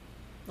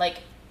 Like,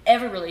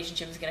 every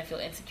relationship is going to feel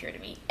insecure to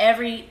me.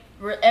 Every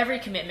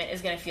commitment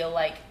is going to feel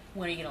like,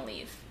 when are you going to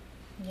leave?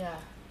 Yeah.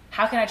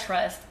 How can I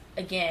trust,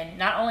 again,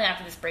 not only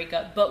after this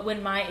breakup, but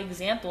when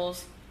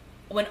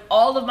when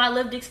all of my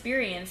lived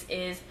experience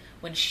is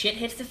when shit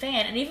hits the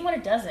fan, and even when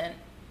it doesn't,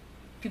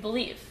 people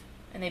leave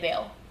and they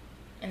bail.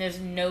 And there's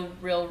no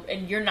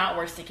and you're not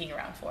worth sticking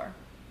around for.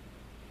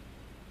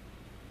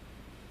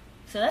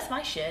 So that's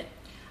my shit.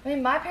 I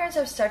mean, my parents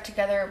have stuck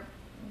together,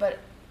 but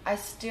I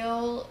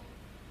still,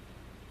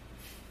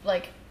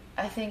 like,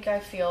 I think I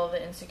feel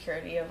the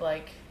insecurity of,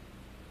 like,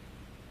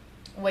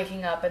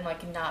 waking up and,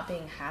 like, not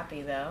being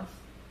happy, though.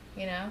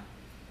 You know?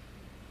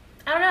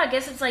 I don't know. I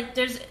guess it's like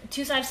there's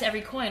two sides to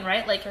every coin,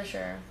 right? Like, for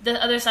sure.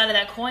 The other side of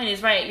that coin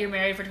is, right, you're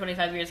married for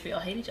 25 years, but you all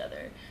hate each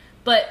other.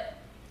 But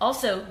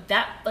also,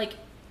 that, like,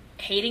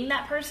 hating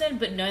that person,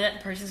 but knowing that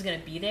the person's going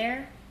to be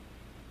there,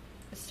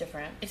 it's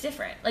different. It's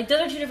different. Like, those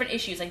are two different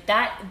issues. Like,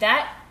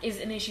 that is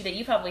an issue that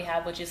you probably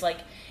have, which is, like,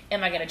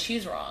 am I going to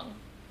choose wrong?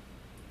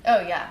 Oh,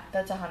 yeah.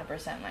 That's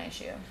 100% my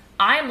issue.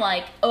 I'm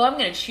like, oh, I'm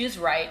going to choose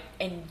right,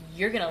 and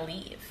you're going to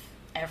leave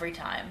every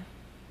time.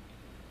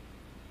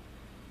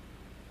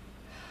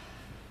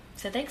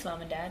 So thanks,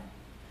 Mom and Dad.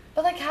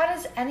 But, like, how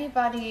does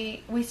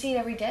anybody... We see it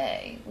every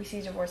day. We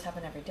see divorce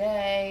happen every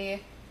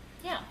day.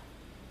 Yeah.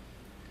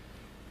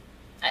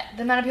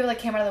 The amount of people that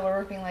came out of the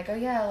woodwork being like, oh,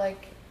 yeah,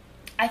 like...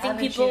 I think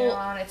people...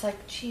 on. It's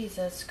like,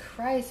 Jesus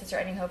Christ, is there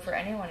any hope for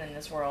anyone in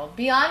this world?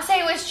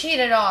 Beyonce was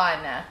cheated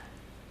on.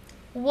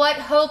 What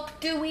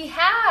hope do we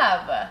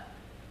have?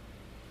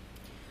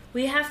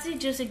 We have to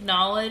just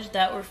acknowledge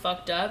that we're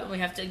fucked up, and we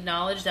have to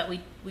acknowledge that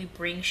we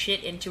bring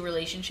shit into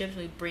relationships,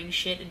 we bring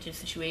shit into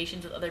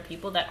situations with other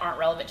people that aren't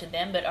relevant to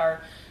them, but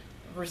are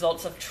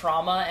results of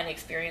trauma and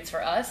experience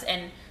for us,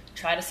 and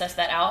try to suss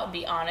that out and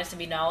be honest and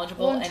be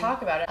knowledgeable. And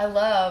talk about it. I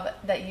love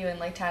that you and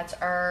Leg Tats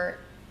are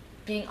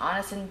being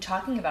honest and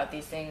talking about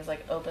these things,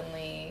 like,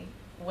 openly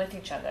with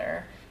each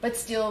other, but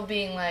still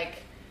being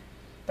like,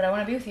 but I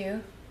want to be with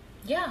you.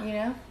 Yeah. You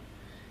know?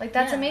 Like,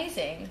 that's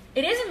amazing.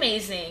 It is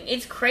amazing.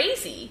 It's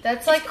crazy.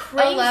 That's like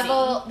crazy. A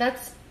level,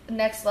 that's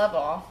next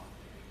level.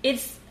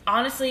 It's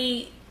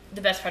honestly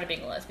the best part of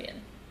being a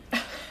lesbian.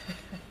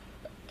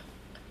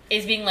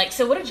 Is being like,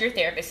 so what did your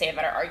therapist say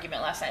about our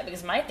argument last night?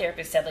 Because my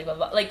therapist said, like, blah,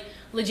 blah, blah. Like,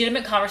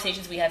 legitimate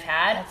conversations we have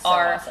had that's so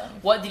are, awesome.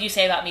 What did you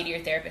say about me to your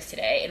therapist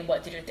today? And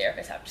what did your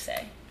therapist have to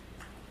say?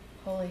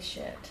 Holy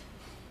shit.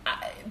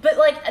 But,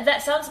 like,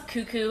 that sounds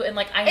cuckoo, and,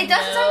 like, It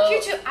doesn't sound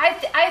cuckoo.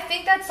 I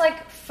think that's,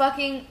 like,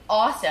 fucking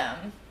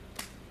awesome.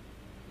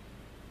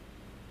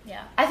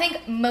 Yeah. I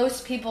think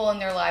most people in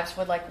their lives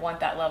would, like,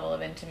 want that level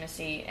of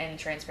intimacy and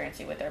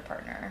transparency with their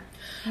partner.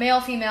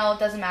 Male, female,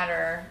 doesn't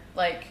matter.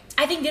 Like,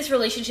 I think this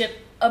relationship,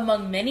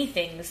 among many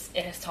things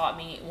it has taught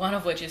me, one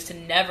of which is to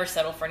never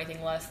settle for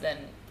anything less than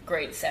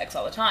great sex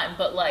all the time.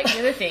 But, like, the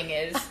other thing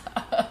is,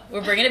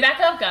 we're bringing it back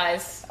up,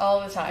 guys.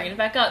 All the time. Bringing it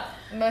back up.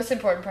 Most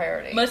important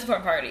priority. Most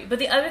important priority. But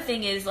the other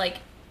thing is, like,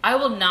 I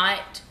will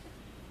not,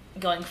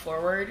 going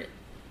forward,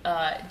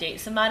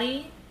 date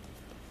somebody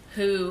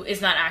who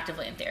is not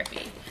actively in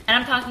therapy. And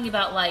I'm talking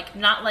about, like,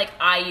 not like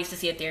I used to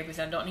see a therapist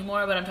and I don't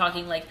anymore, but I'm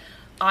talking, like,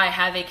 I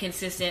have a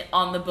consistent,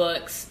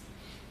 on-the-books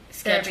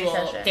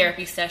schedule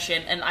therapy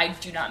session, and I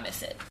do not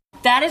miss it.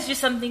 That is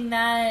just something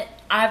that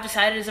I have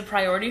decided is a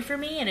priority for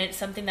me, and it's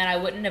something that I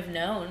wouldn't have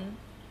known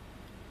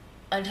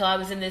until I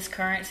was in this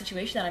current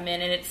situation that I'm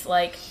in, and it's,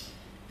 like,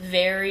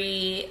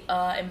 very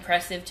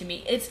impressive to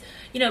me. It's,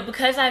 you know,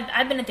 because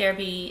I've been in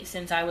therapy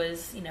since I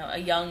was, you know, a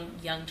young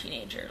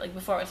teenager, like,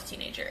 before I was a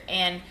teenager,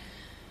 and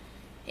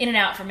in and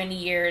out for many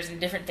years,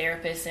 and different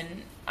therapists,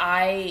 and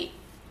I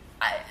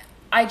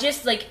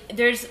just, like,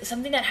 there's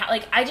something that,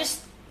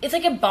 it's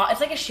like a bond,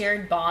 it's like a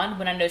shared bond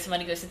when I know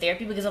somebody goes to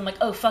therapy, because I'm like,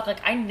 oh, fuck,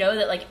 like, I know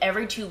that, like,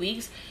 every 2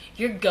 weeks,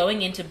 you're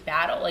going into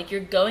battle, like, you're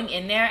going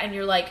in there, and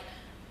you're like,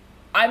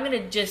 I'm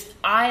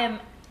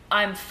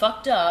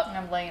fucked up. And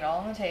I'm laying it all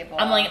on the table.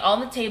 I'm laying it all on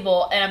the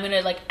table, and I'm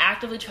gonna, like,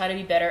 actively try to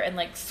be better and,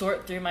 like,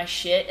 sort through my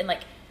shit, and,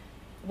 like,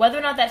 whether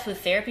or not that's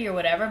with therapy or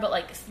whatever, but,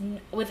 like,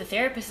 with a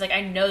therapist, like,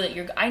 I know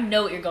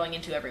what you're going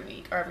into every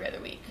week or every other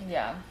week.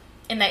 Yeah.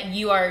 And that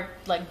you are,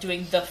 like,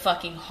 doing the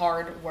fucking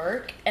hard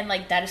work, and,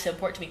 like, that is so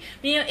important to me.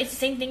 But, you know, it's the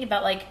same thing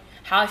about, like,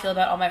 how I feel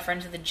about all my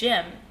friends at the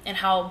gym and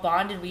how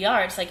bonded we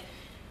are. It's like,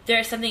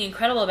 there's something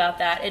incredible about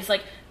that. It's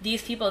like,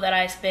 these people that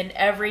I spend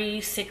every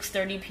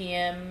 6:30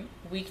 p.m.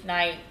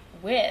 weeknight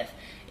with,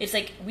 it's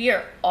like, we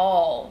are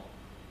all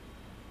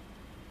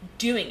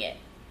doing it.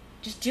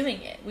 Just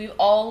doing it. We've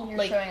all,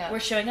 we're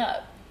showing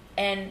up.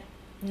 And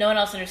no one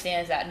else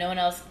understands that. No one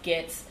else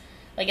gets,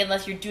 like,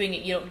 unless you're doing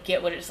it, you don't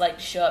get what it's like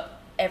to show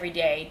up every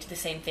day to the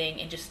same thing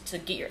and just to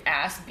get your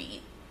ass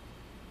beat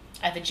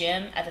at the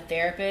gym, at the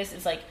therapist.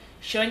 It's like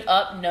showing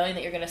up knowing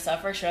that you're going to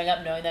suffer, showing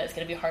up knowing that it's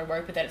going to be hard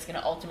work, but that it's going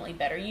to ultimately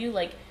better you.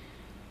 Like,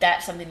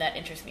 that's something that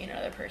interests me in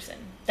another person.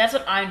 That's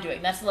what I'm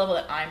doing. That's the level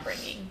that I'm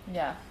bringing.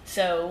 Yeah.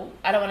 So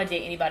I don't want to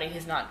date anybody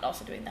who's not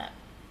also doing that.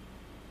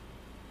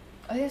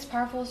 I think it's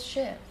powerful as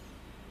shit.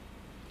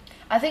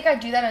 I think I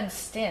do that in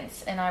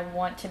stints, and I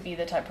want to be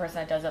the type of person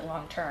that does it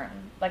long term.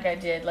 Like, I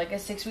did, like, a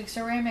 6-week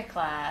ceramic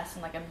class,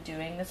 and, like, I'm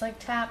doing this, like,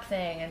 tap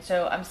thing, and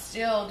so I'm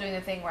still doing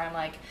the thing where I'm,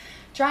 like,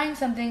 trying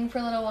something for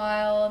a little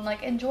while and,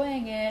 like,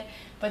 enjoying it,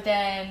 but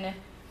then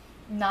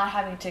not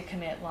having to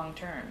commit long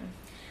term.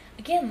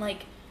 Again,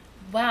 like,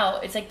 wow,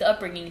 it's like the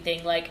upbringing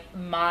thing. Like,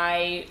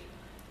 I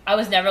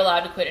was never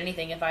allowed to quit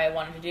anything if I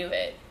wanted to do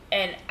it.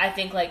 And I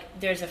think, like,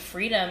 there's a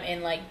freedom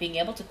in, like, being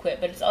able to quit,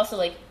 but it's also,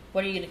 like,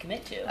 what are you going to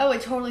commit to? Oh, I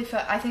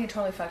think it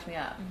totally fucked me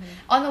up. Mm-hmm.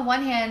 On the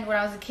one hand, when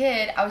I was a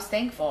kid, I was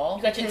thankful.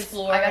 You got to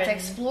explore. I got to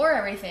explore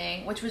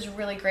everything, which was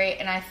really great.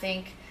 And I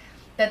think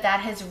that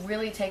has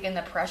really taken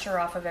the pressure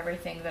off of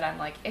everything that I'm,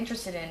 like,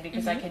 interested in,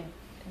 because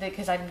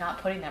because I'm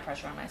not putting that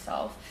pressure on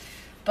myself.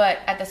 But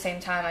at the same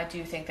time, I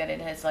do think that it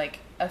has, like,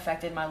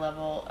 affected my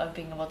level of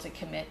being able to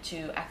commit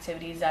to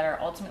activities that are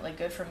ultimately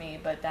good for me,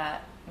 but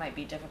that might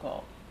be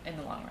difficult in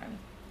the long run.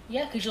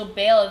 Yeah, because you'll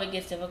bail if it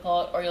gets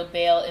difficult, or you'll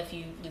bail if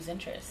you lose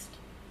interest.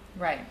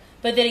 Right.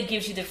 But then it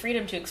gives you the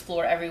freedom to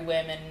explore every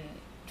whim and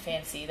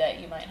fancy that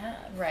you might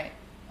have. Right.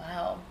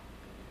 Wow.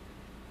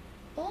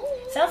 Ooh.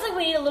 Sounds like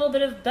we need a little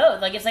bit of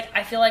both. Like, it's like,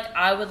 I feel like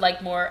I would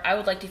like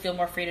to feel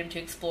more freedom to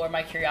explore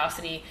my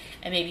curiosity,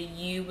 and maybe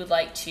you would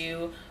like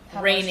to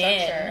rein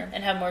in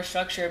and have more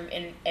structure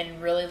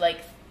and really,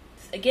 like,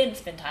 again,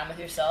 spend time with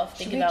yourself.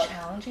 Should we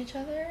challenge each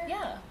other?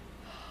 Yeah.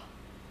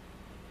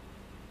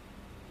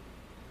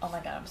 Oh my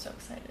god, I'm so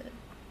excited.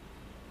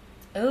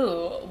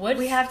 Ooh, what?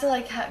 We have to,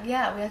 like, we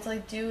have to,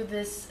 like, do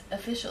this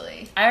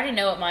officially. I already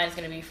know what mine is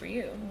going to be for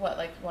you. What,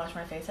 like, wash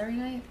my face every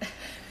night?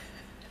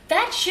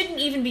 That shouldn't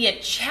even be a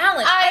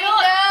challenge. I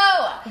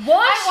know.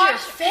 Wash your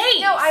face.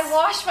 No, I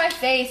wash my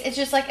face. It's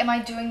just like, am I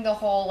doing the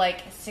whole,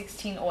 like,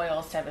 16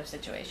 oils type of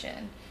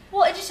situation?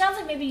 Well, it just sounds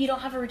like maybe you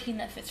don't have a routine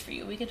that fits for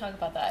you. We can talk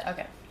about that.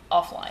 Okay.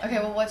 Offline. Okay,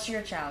 well, what's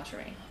your challenge for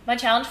me? My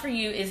challenge for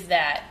you is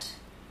that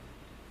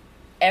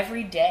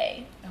every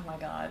day... Oh, my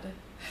God.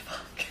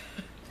 Fuck.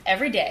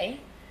 Every day,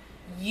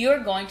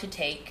 you're going to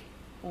take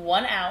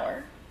 1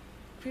 hour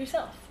for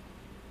yourself.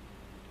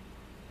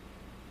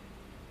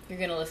 You're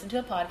going to listen to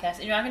a podcast,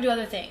 and you're not going to do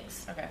other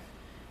things. Okay.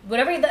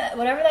 Whatever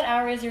that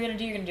hour is you're going to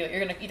do, you're going to do it.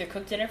 You're going to either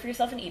cook dinner for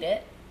yourself and eat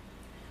it,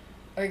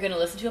 or you're going to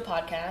listen to a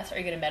podcast, or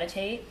you're going to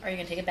meditate, or you're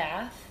going to take a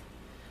bath,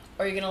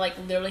 or you're going to, like,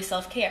 literally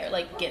self-care.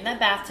 Like, get in that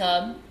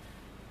bathtub,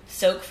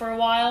 soak for a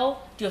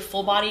while, do a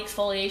full body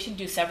exfoliation,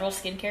 do several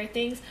skincare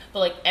things, but,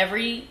 like,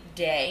 every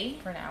day...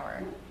 For an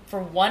hour.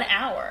 For 1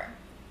 hour,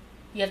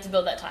 you have to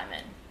build that time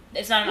in.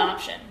 It's not an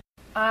option.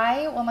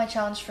 I want my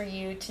challenge for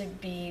you to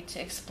be to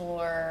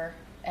explore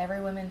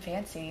every women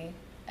fancy,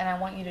 and I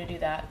want you to do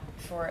that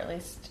for at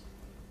least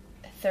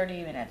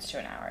 30 minutes to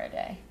an hour a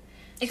day.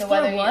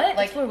 Explore so what?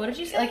 Like, explore what did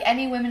you say? Like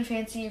any women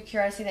fancy or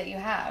curiosity that you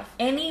have.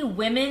 Any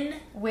women?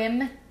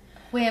 Whim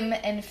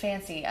and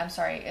fancy. I'm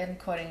sorry, I'm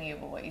quoting you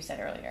what you said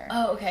earlier.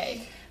 Oh,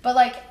 okay. But,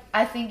 like,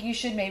 I think you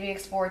should maybe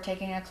explore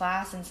taking a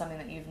class in something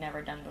that you've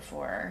never done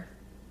before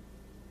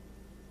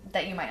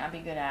that you might not be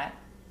good at.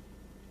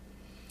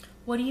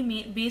 What do you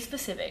mean? Be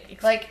specific.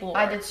 Explore.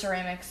 Like, I did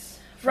ceramics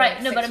for right,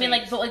 like no, 6 but I mean,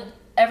 weeks. like,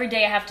 every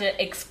day I have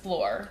to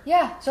explore.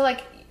 Yeah, so,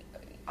 like,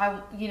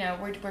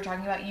 we're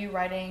talking about you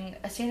writing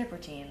a stand-up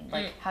routine.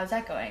 Like, how's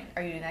that going?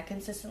 Are you doing that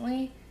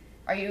consistently?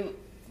 Are you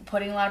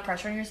putting a lot of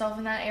pressure on yourself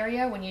in that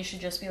area when you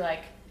should just be,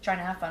 like, trying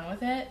to have fun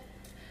with it?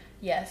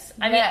 Yes.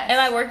 I mean, am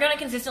I working on it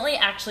consistently?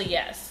 Actually,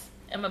 yes.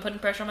 Am I putting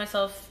pressure on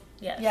myself?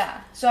 Yes. Yeah.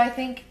 So I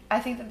think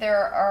that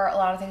there are a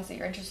lot of things that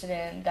you're interested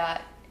in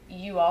that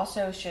you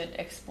also should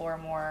explore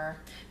more.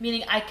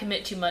 Meaning I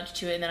commit too much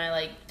to it and then I,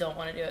 like, don't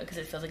want to do it because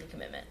it feels like a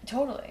commitment.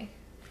 Totally.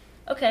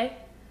 Okay.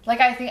 Like,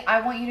 I think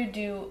I want you to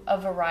do a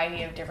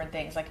variety of different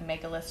things. Like,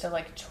 make a list of,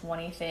 like,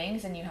 20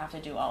 things and you have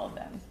to do all of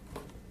them.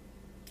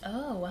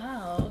 Oh,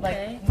 wow.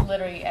 Okay. Like,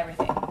 literally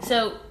everything.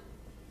 So,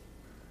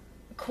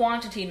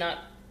 quantity, not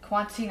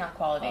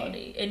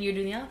quality. And you're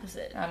doing the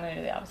opposite. I'm going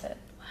to do the opposite.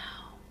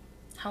 Wow.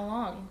 How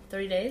long?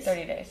 30 days?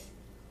 30 days.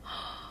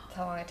 That's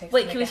how long it takes.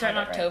 Wait, can we start in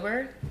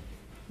October? Right?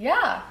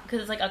 Yeah. Because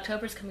it's like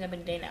October's coming up in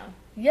a day now.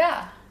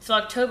 Yeah. So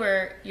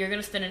October, you're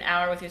going to spend an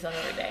hour with yourself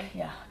every day.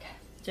 Yeah, okay.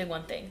 Doing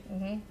one thing.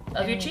 Mm-hmm.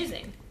 Of your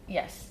choosing.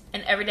 Yes.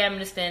 And every day I'm going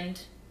to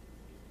spend...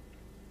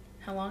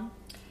 How long?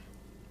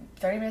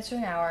 30 minutes to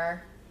an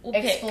hour.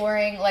 Okay.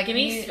 Exploring, like... I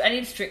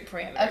need strict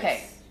parameters.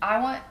 Okay. I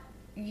want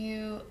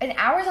you... An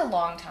hour's a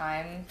long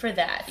time. For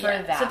that.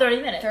 So 30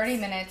 minutes. 30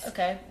 minutes.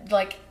 Okay.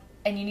 Like,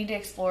 and you need to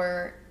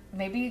explore...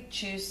 Maybe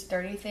choose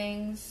 30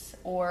 things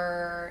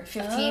or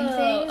 15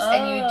 things,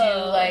 and you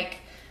do, like,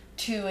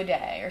 2 a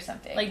day or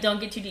something. Like,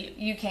 don't get too deep.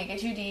 You can't get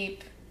too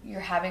deep.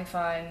 You're having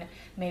fun.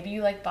 Maybe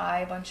you, like, buy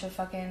a bunch of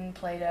fucking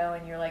Play-Doh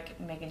and you're,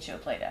 like, making shit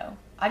with Play-Doh.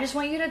 I just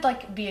want you to,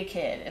 like, be a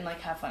kid and, like,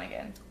 have fun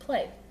again.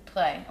 Play.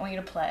 I want you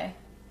to play.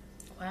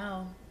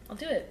 Wow. I'll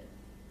do it.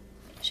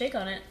 Shake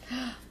on it.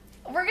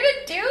 We're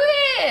gonna do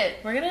it!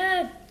 We're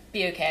gonna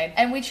be okay.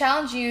 And we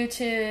challenge you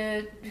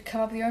to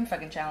come up with your own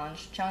fucking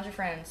challenge. Challenge your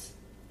friends.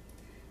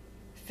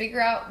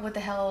 Figure out what the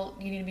hell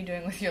you need to be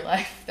doing with your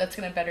life that's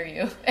going to better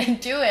you, and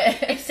do it.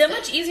 It's so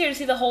much easier to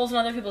see the holes in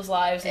other people's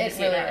lives than to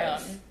see really in our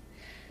own.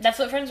 That's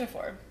what friends are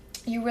for.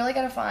 You really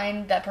got to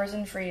find that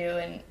person for you,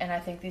 and I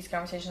think these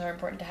conversations are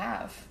important to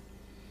have.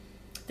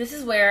 This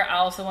is where I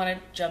also want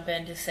to jump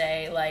in to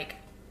say, like,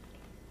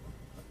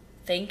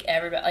 thank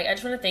everybody. Like, I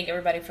just want to thank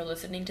everybody for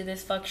listening to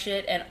this fuck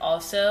shit, and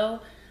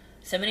also,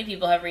 so many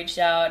people have reached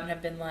out and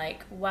have been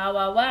like,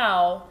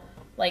 wow.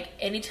 Like,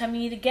 anytime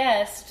you need a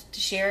guest to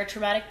share a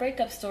traumatic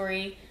breakup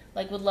story,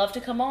 like, would love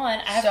to come on.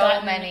 I have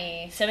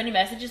gotten so many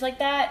messages like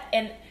that,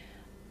 and,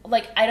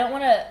 like, I don't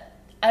want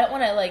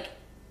to, like,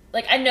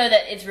 I know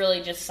that it's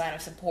really just a sign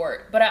of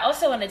support, but I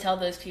also want to tell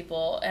those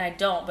people, and I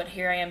don't, but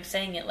here I am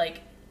saying it,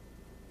 like,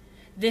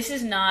 this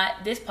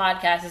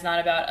podcast is not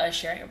about us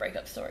sharing a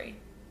breakup story.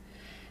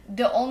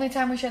 The only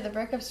time we shared the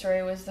breakup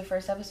story was the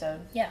first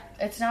episode. Yeah.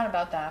 It's not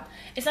about that.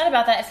 It's not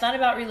about that. It's not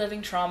about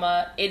reliving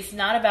trauma. It's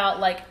not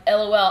about, like,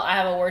 LOL, I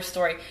have a worse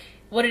story.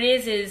 What it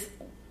is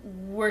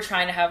we're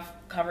trying to have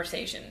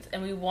conversations.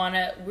 And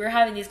we're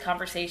having these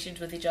conversations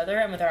with each other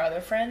and with our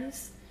other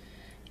friends.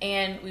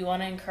 And we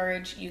want to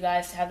encourage you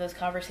guys to have those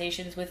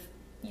conversations with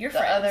your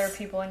friends. The other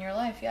people in your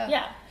life, yeah.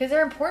 Yeah. Because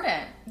they're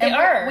important. They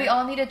are. We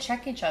all need to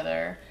check each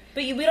other.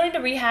 But we don't need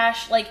to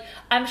rehash, like,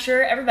 I'm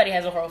sure everybody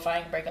has a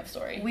horrifying breakup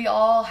story. We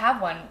all have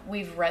one.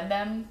 We've read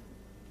them.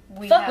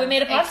 We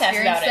made a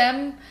podcast about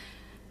them,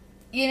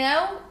 you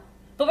know?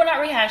 But we're not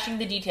rehashing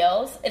the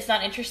details. It's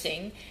not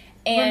interesting.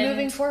 And we're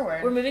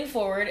moving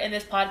forward. And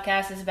this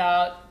podcast is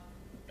about,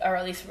 or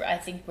at least I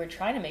think we're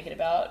trying to make it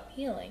about,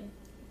 healing.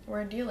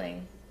 We're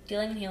dealing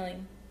and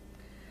healing.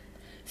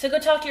 So go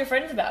talk to your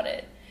friends about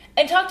it.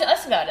 And talk to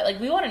us about it. Like,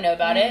 we want to know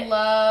about it.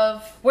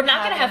 We're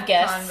not going to have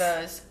guests.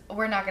 Convos.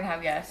 We're not gonna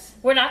have guests.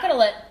 We're not gonna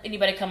let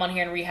anybody come on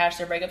here and rehash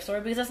their breakup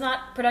story because that's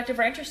not productive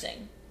or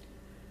interesting.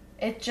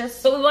 It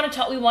just... But we want to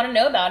talk. We want to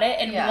know about it,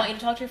 and Yeah. we want you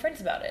to talk to your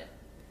friends about it,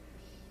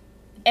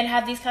 and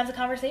have these kinds of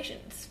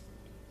conversations.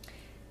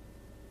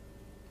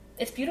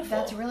 It's beautiful.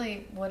 That's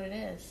really what it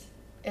is.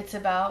 It's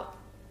about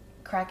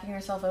cracking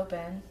yourself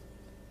open.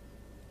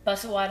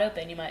 Bust it wide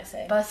open, you might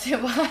say. Bust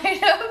it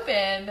wide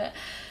open.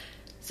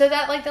 So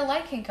that, like, the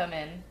light can come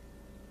in.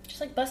 Just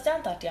like bust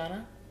down,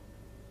 Tatiana.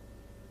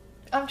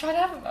 I'm trying to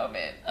have a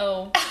moment.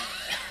 Oh.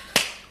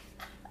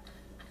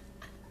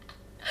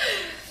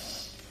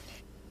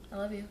 I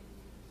love you.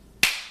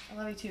 I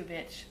love you too,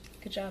 bitch.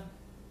 Good job.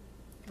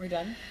 We're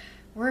done?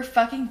 We're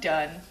fucking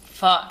done.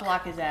 Fuck.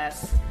 Block his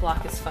ass.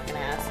 Block his fucking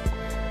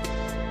ass.